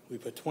Monarch, we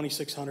put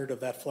 2,600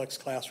 of that flex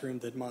classroom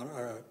that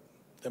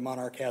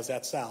Monarch has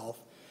at South,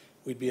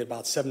 we'd be at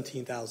about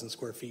 17,000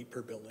 square feet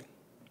per building.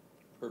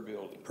 Per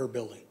building? Per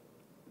building.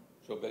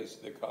 So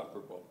basically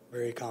comparable?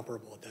 Very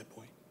comparable at that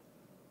point.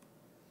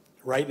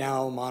 Right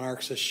now,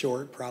 Monarch's is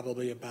short,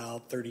 probably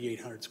about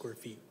 3,800 square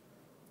feet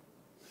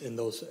in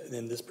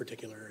this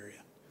particular area.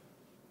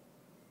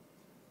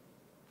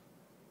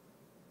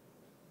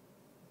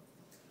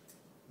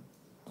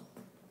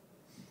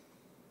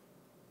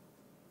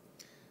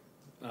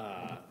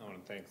 I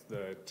want to thank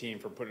the team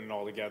for putting it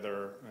all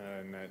together,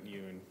 and that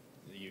you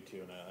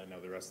two, and I know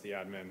the rest of the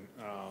admin.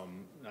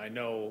 I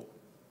know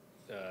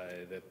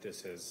that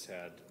this has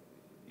had,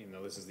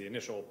 this is the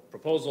initial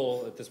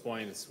proposal at this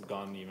point. It's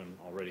gone even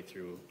already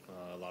through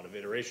a lot of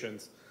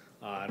iterations,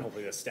 and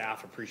hopefully the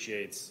staff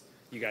appreciates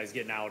you guys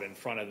getting out in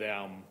front of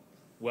them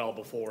well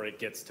before it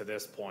gets to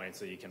this point,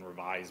 so you can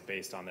revise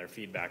based on their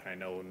feedback. I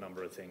know a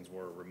number of things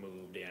were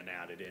removed and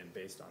added in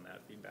based on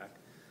that feedback.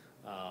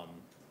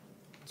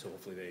 So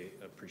hopefully they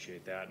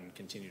appreciate that and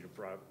continue to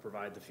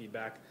provide the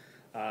feedback.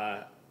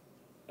 I'm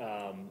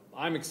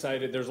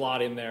excited. There's a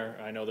lot in there.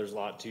 I know there's a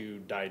lot to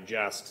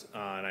digest,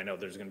 and I know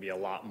there's going to be a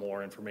lot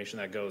more information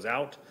that goes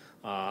out.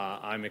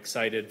 I'm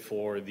excited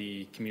for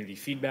the community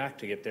feedback,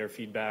 to get their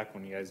feedback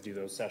when you guys do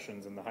those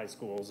sessions in the high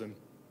schools and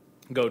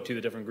go to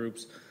the different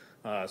groups.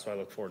 So I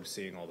look forward to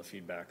seeing all the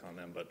feedback on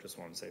them, but just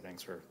want to say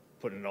thanks for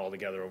putting it all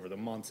together over the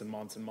months and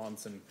months and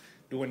months and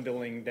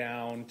dwindling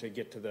down to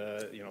get to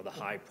the, the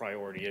high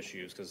priority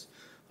issues, because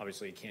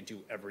obviously you can't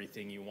do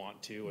everything you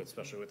want to,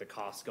 especially with the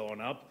costs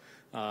going up.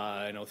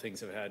 I know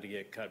things have had to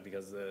get cut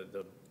because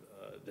the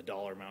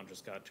dollar amount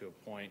just got to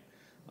a point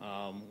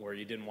where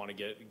you didn't want to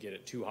get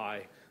it too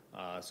high.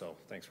 So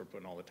thanks for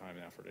putting all the time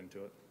and effort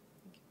into it.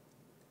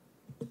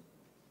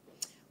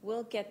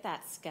 We'll get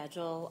that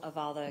schedule of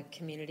all the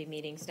community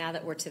meetings now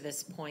that we're to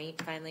this point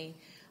finally.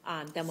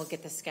 Then we'll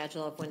get the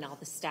schedule of when all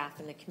the staff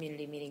and the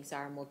community meetings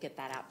are, and we'll get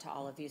that out to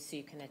all of you so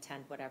you can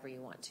attend whatever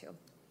you want to.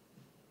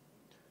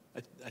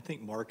 I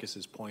think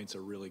Marcus's point's a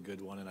really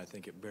good one, and I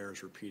think it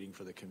bears repeating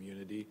for the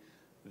community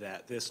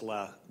that this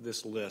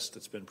list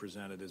that's been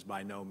presented is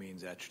by no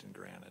means etched in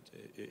granite.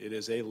 It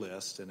is a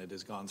list, and it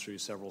has gone through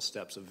several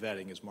steps of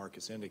vetting, as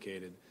Marcus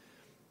indicated.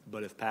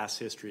 But if past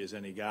history is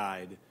any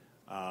guide,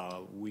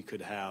 we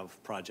could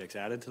have projects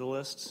added to the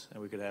lists,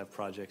 and we could have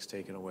projects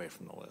taken away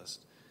from the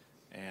list.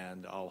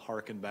 And I'll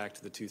hearken back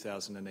to the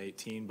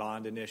 2018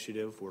 bond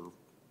initiative, where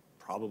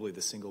probably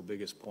the single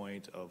biggest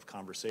point of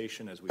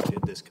conversation as we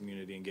did this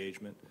community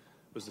engagement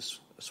was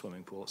the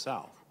swimming pool at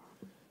South.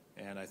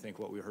 And I think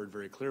what we heard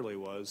very clearly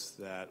was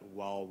that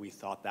while we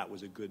thought that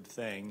was a good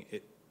thing,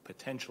 it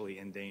potentially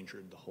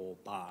endangered the whole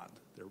bond.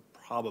 There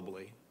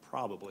probably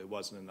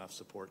wasn't enough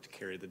support to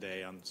carry the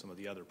day on some of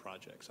the other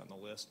projects on the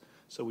list,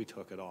 so we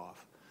took it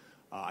off.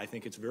 I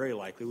think it's very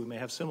likely we may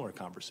have similar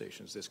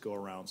conversations this go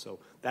around. So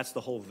that's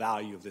the whole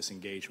value of this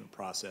engagement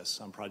process.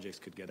 Some projects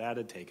could get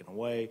added, taken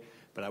away,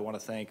 but I want to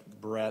thank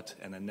Brett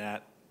and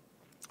Annette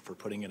for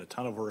putting in a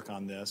ton of work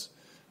on this.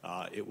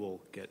 It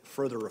will get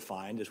further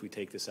refined as we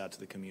take this out to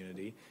the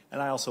community.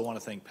 And I also want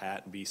to thank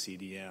Pat and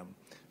BCDM.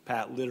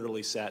 Pat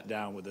literally sat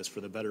down with us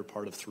for the better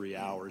part of 3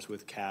 hours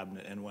with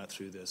Cabinet and went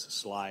through this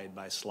slide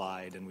by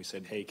slide. And we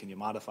said, hey, can you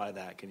modify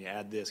that? Can you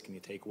add this? Can you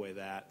take away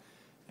that?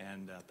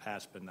 And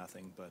Pat's been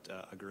nothing but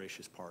a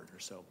gracious partner.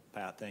 So,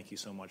 Pat, thank you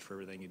so much for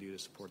everything you do to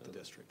support the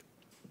district.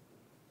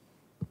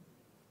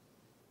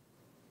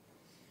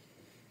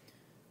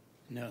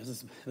 No, this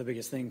is the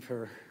biggest thing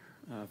for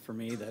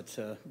me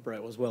that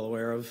Brett was well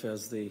aware of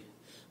as the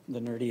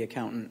nerdy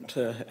accountant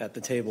at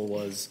the table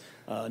was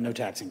no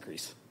tax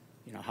increase.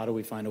 How do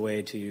we find a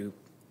way to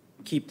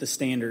keep the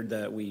standard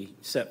that we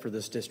set for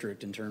this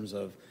district in terms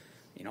of,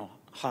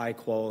 high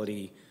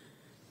quality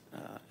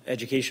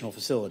educational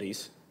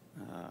facilities,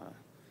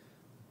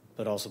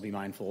 but also be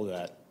mindful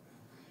that,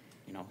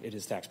 it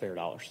is taxpayer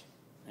dollars.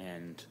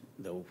 And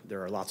though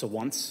there are lots of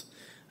wants,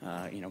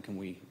 can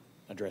we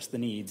address the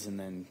needs and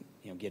then,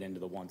 get into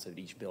the wants of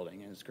each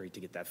building? And it's great to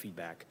get that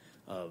feedback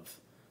of,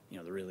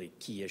 the really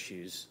key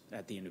issues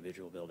at the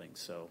individual buildings.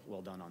 So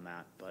well done on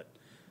that. But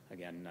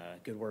again,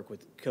 good work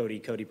with Cody.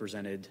 Cody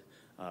presented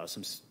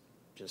some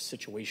just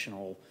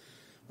situational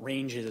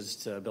ranges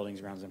to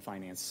Buildings, Grounds, and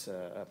Finance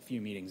a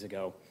few meetings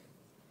ago,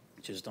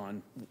 just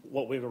on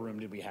what wiggle room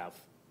did we have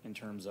in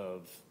terms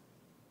of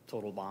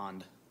total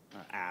bond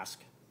ask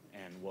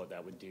and what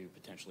that would do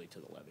potentially to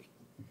the levy.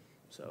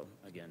 So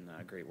again,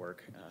 great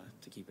work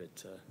to keep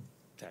it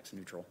tax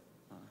neutral.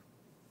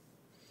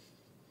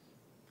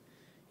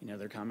 Any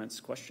other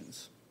comments,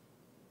 questions?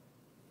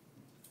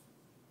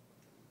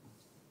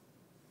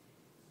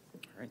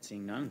 All right,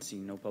 seeing none,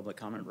 seeing no public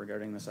comment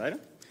regarding this item.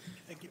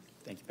 Thank you.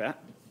 Thank you,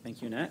 Pat.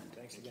 Thank you, Annette.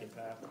 Thanks again,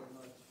 Pat.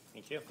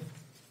 Thank you.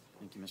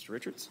 Thank you, Mr.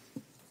 Richards.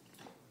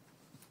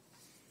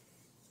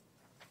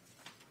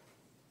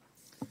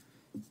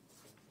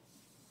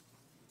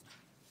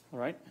 All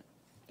right,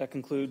 that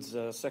concludes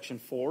Section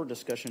 4,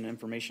 discussion and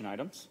information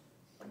items.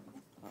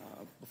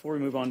 Before we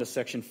move on to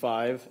Section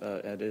 5,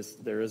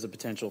 there is a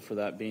potential for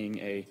that being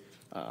a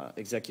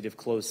executive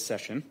closed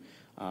session.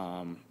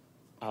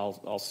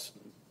 I'll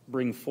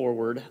bring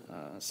forward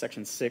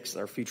Section 6,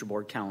 our future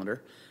board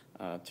calendar,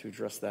 to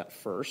address that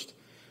first.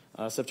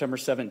 September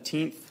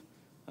 17th,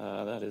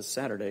 that is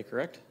Saturday,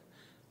 correct?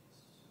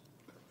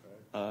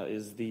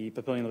 Is the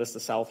Papillion La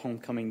Vista South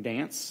Homecoming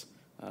Dance,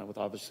 with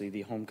obviously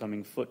the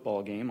homecoming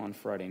football game on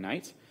Friday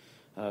night.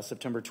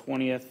 September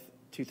 20th,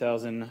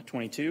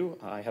 2022,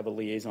 I have a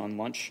liaison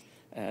lunch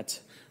at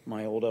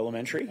my old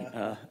elementary.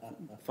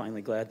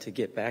 Finally glad to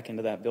get back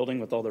into that building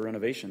with all the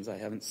renovations I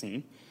haven't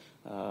seen.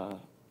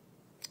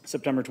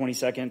 September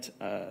 22nd,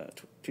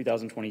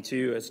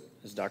 2022,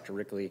 as Dr.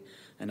 Rickley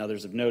and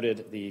others have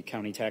noted, the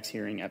county tax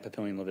hearing at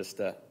Papillion La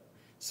Vista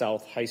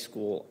South High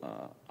School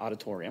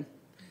auditorium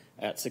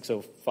at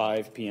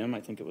 6:05 p.m., I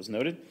think it was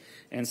noted.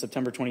 And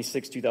September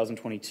 26,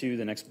 2022,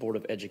 the next Board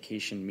of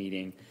Education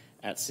meeting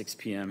at 6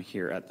 p.m.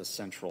 here at the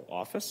central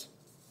office.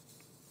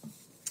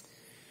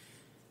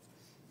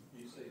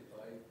 You say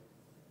 5?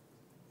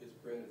 It's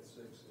printed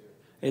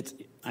 6 here.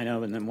 I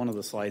know, and then one of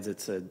the slides it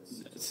said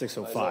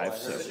 6:05.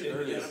 So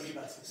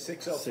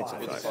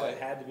 6:05. It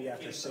had to be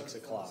after 6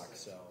 o'clock,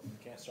 so you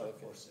can't start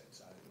before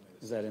 6.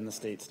 Is that in the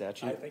state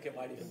statute? I think it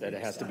might even that be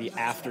it has to be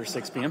statute. after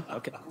 6 p.m.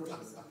 Okay.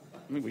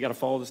 I mean, we got to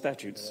follow the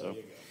statutes,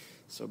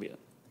 so be it.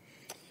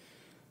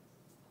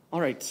 All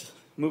right,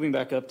 moving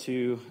back up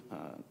to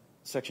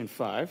Section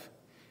 5.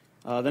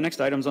 The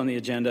next items on the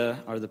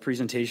agenda are the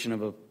presentation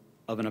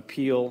of an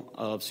appeal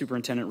of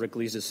Superintendent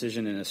Rickley's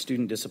decision in a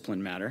student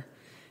discipline matter,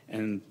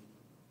 and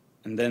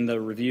then the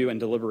review and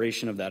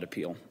deliberation of that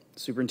appeal.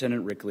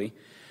 Superintendent Rickley,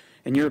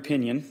 in your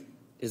opinion,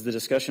 is the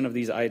discussion of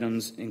these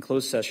items in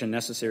closed session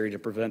necessary to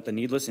prevent the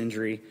needless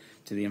injury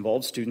to the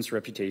involved students'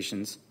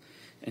 reputations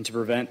and to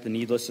prevent the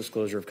needless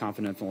disclosure of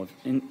confidential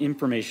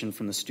information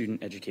from the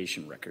student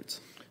education records?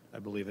 I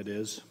believe it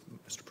is,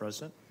 Mr.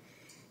 President.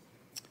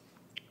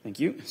 Thank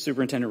you.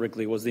 Superintendent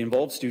Rickley, was the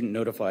involved student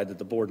notified that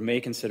the board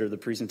may consider the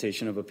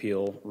presentation of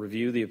appeal,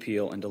 review the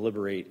appeal, and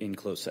deliberate in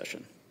closed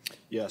session?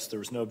 Yes, there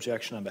was no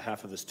objection on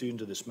behalf of the student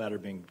to this matter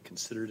being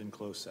considered in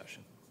closed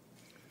session.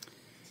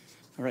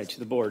 All right, to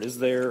the board. Is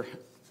there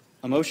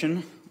a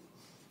motion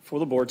for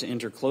the board to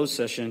enter closed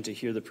session to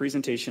hear the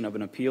presentation of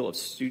an appeal of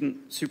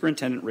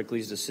Superintendent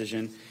Rickley's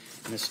decision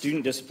in a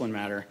student discipline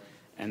matter,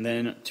 and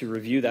then to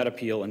review that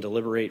appeal and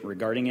deliberate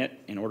regarding it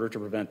in order to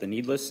prevent the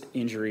needless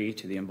injury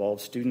to the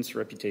involved students'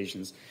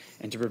 reputations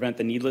and to prevent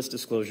the needless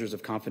disclosures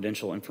of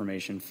confidential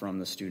information from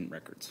the student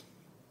records?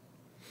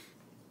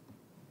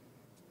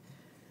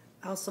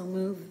 Also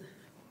move,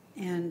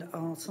 and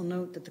also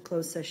note that the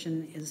closed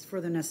session is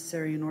further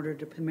necessary in order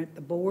to permit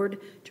the board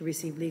to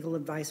receive legal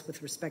advice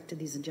with respect to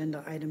these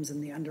agenda items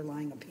and the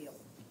underlying appeal.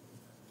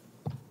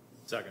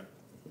 Second.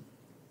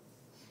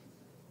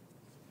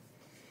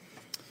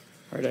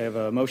 All right, I have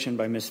a motion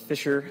by Ms.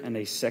 Fisher and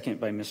a second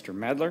by Mr.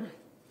 Madler.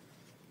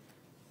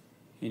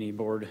 Any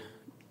board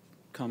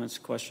comments,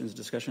 questions,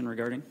 discussion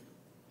regarding?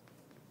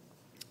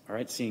 All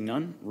right, seeing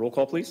none, roll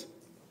call, please. Mr.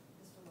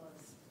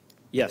 Lewis.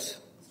 Yes.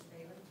 Mr.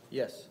 Bailey.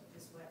 Yes.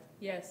 Ms. Webb.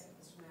 Yes.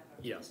 Mr. Madler.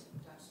 Yes.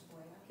 Dr.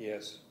 Sequoia.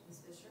 Yes. Ms.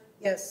 Fisher.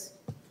 Yes.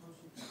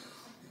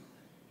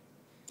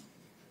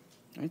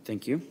 All right,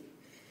 thank you.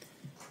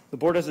 The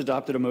board has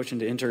adopted a motion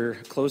to enter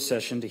closed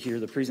session to hear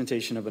the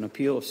presentation of an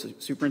appeal of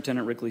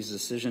Superintendent Rickley's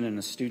decision in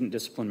a student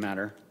discipline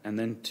matter, and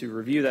then to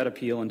review that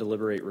appeal and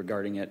deliberate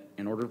regarding it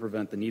in order to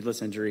prevent the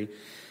needless injury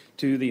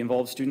to the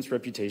involved students'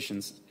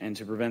 reputations and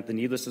to prevent the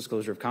needless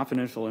disclosure of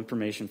confidential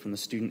information from the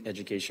student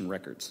education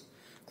records.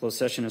 Closed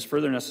session is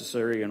further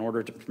necessary in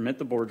order to permit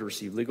the board to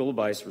receive legal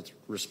advice with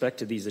respect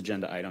to these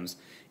agenda items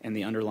and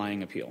the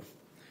underlying appeal.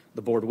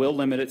 The board will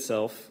limit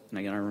itself, and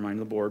again I remind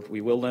the board, we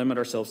will limit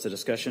ourselves to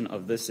discussion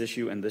of this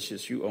issue and this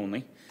issue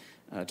only.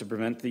 To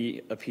present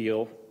the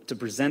appeal,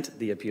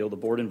 the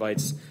board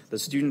invites the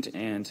student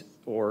and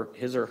or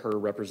his or her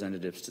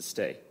representatives to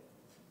stay.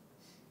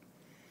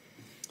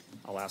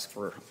 I'll ask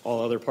for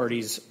all other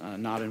parties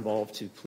not involved to please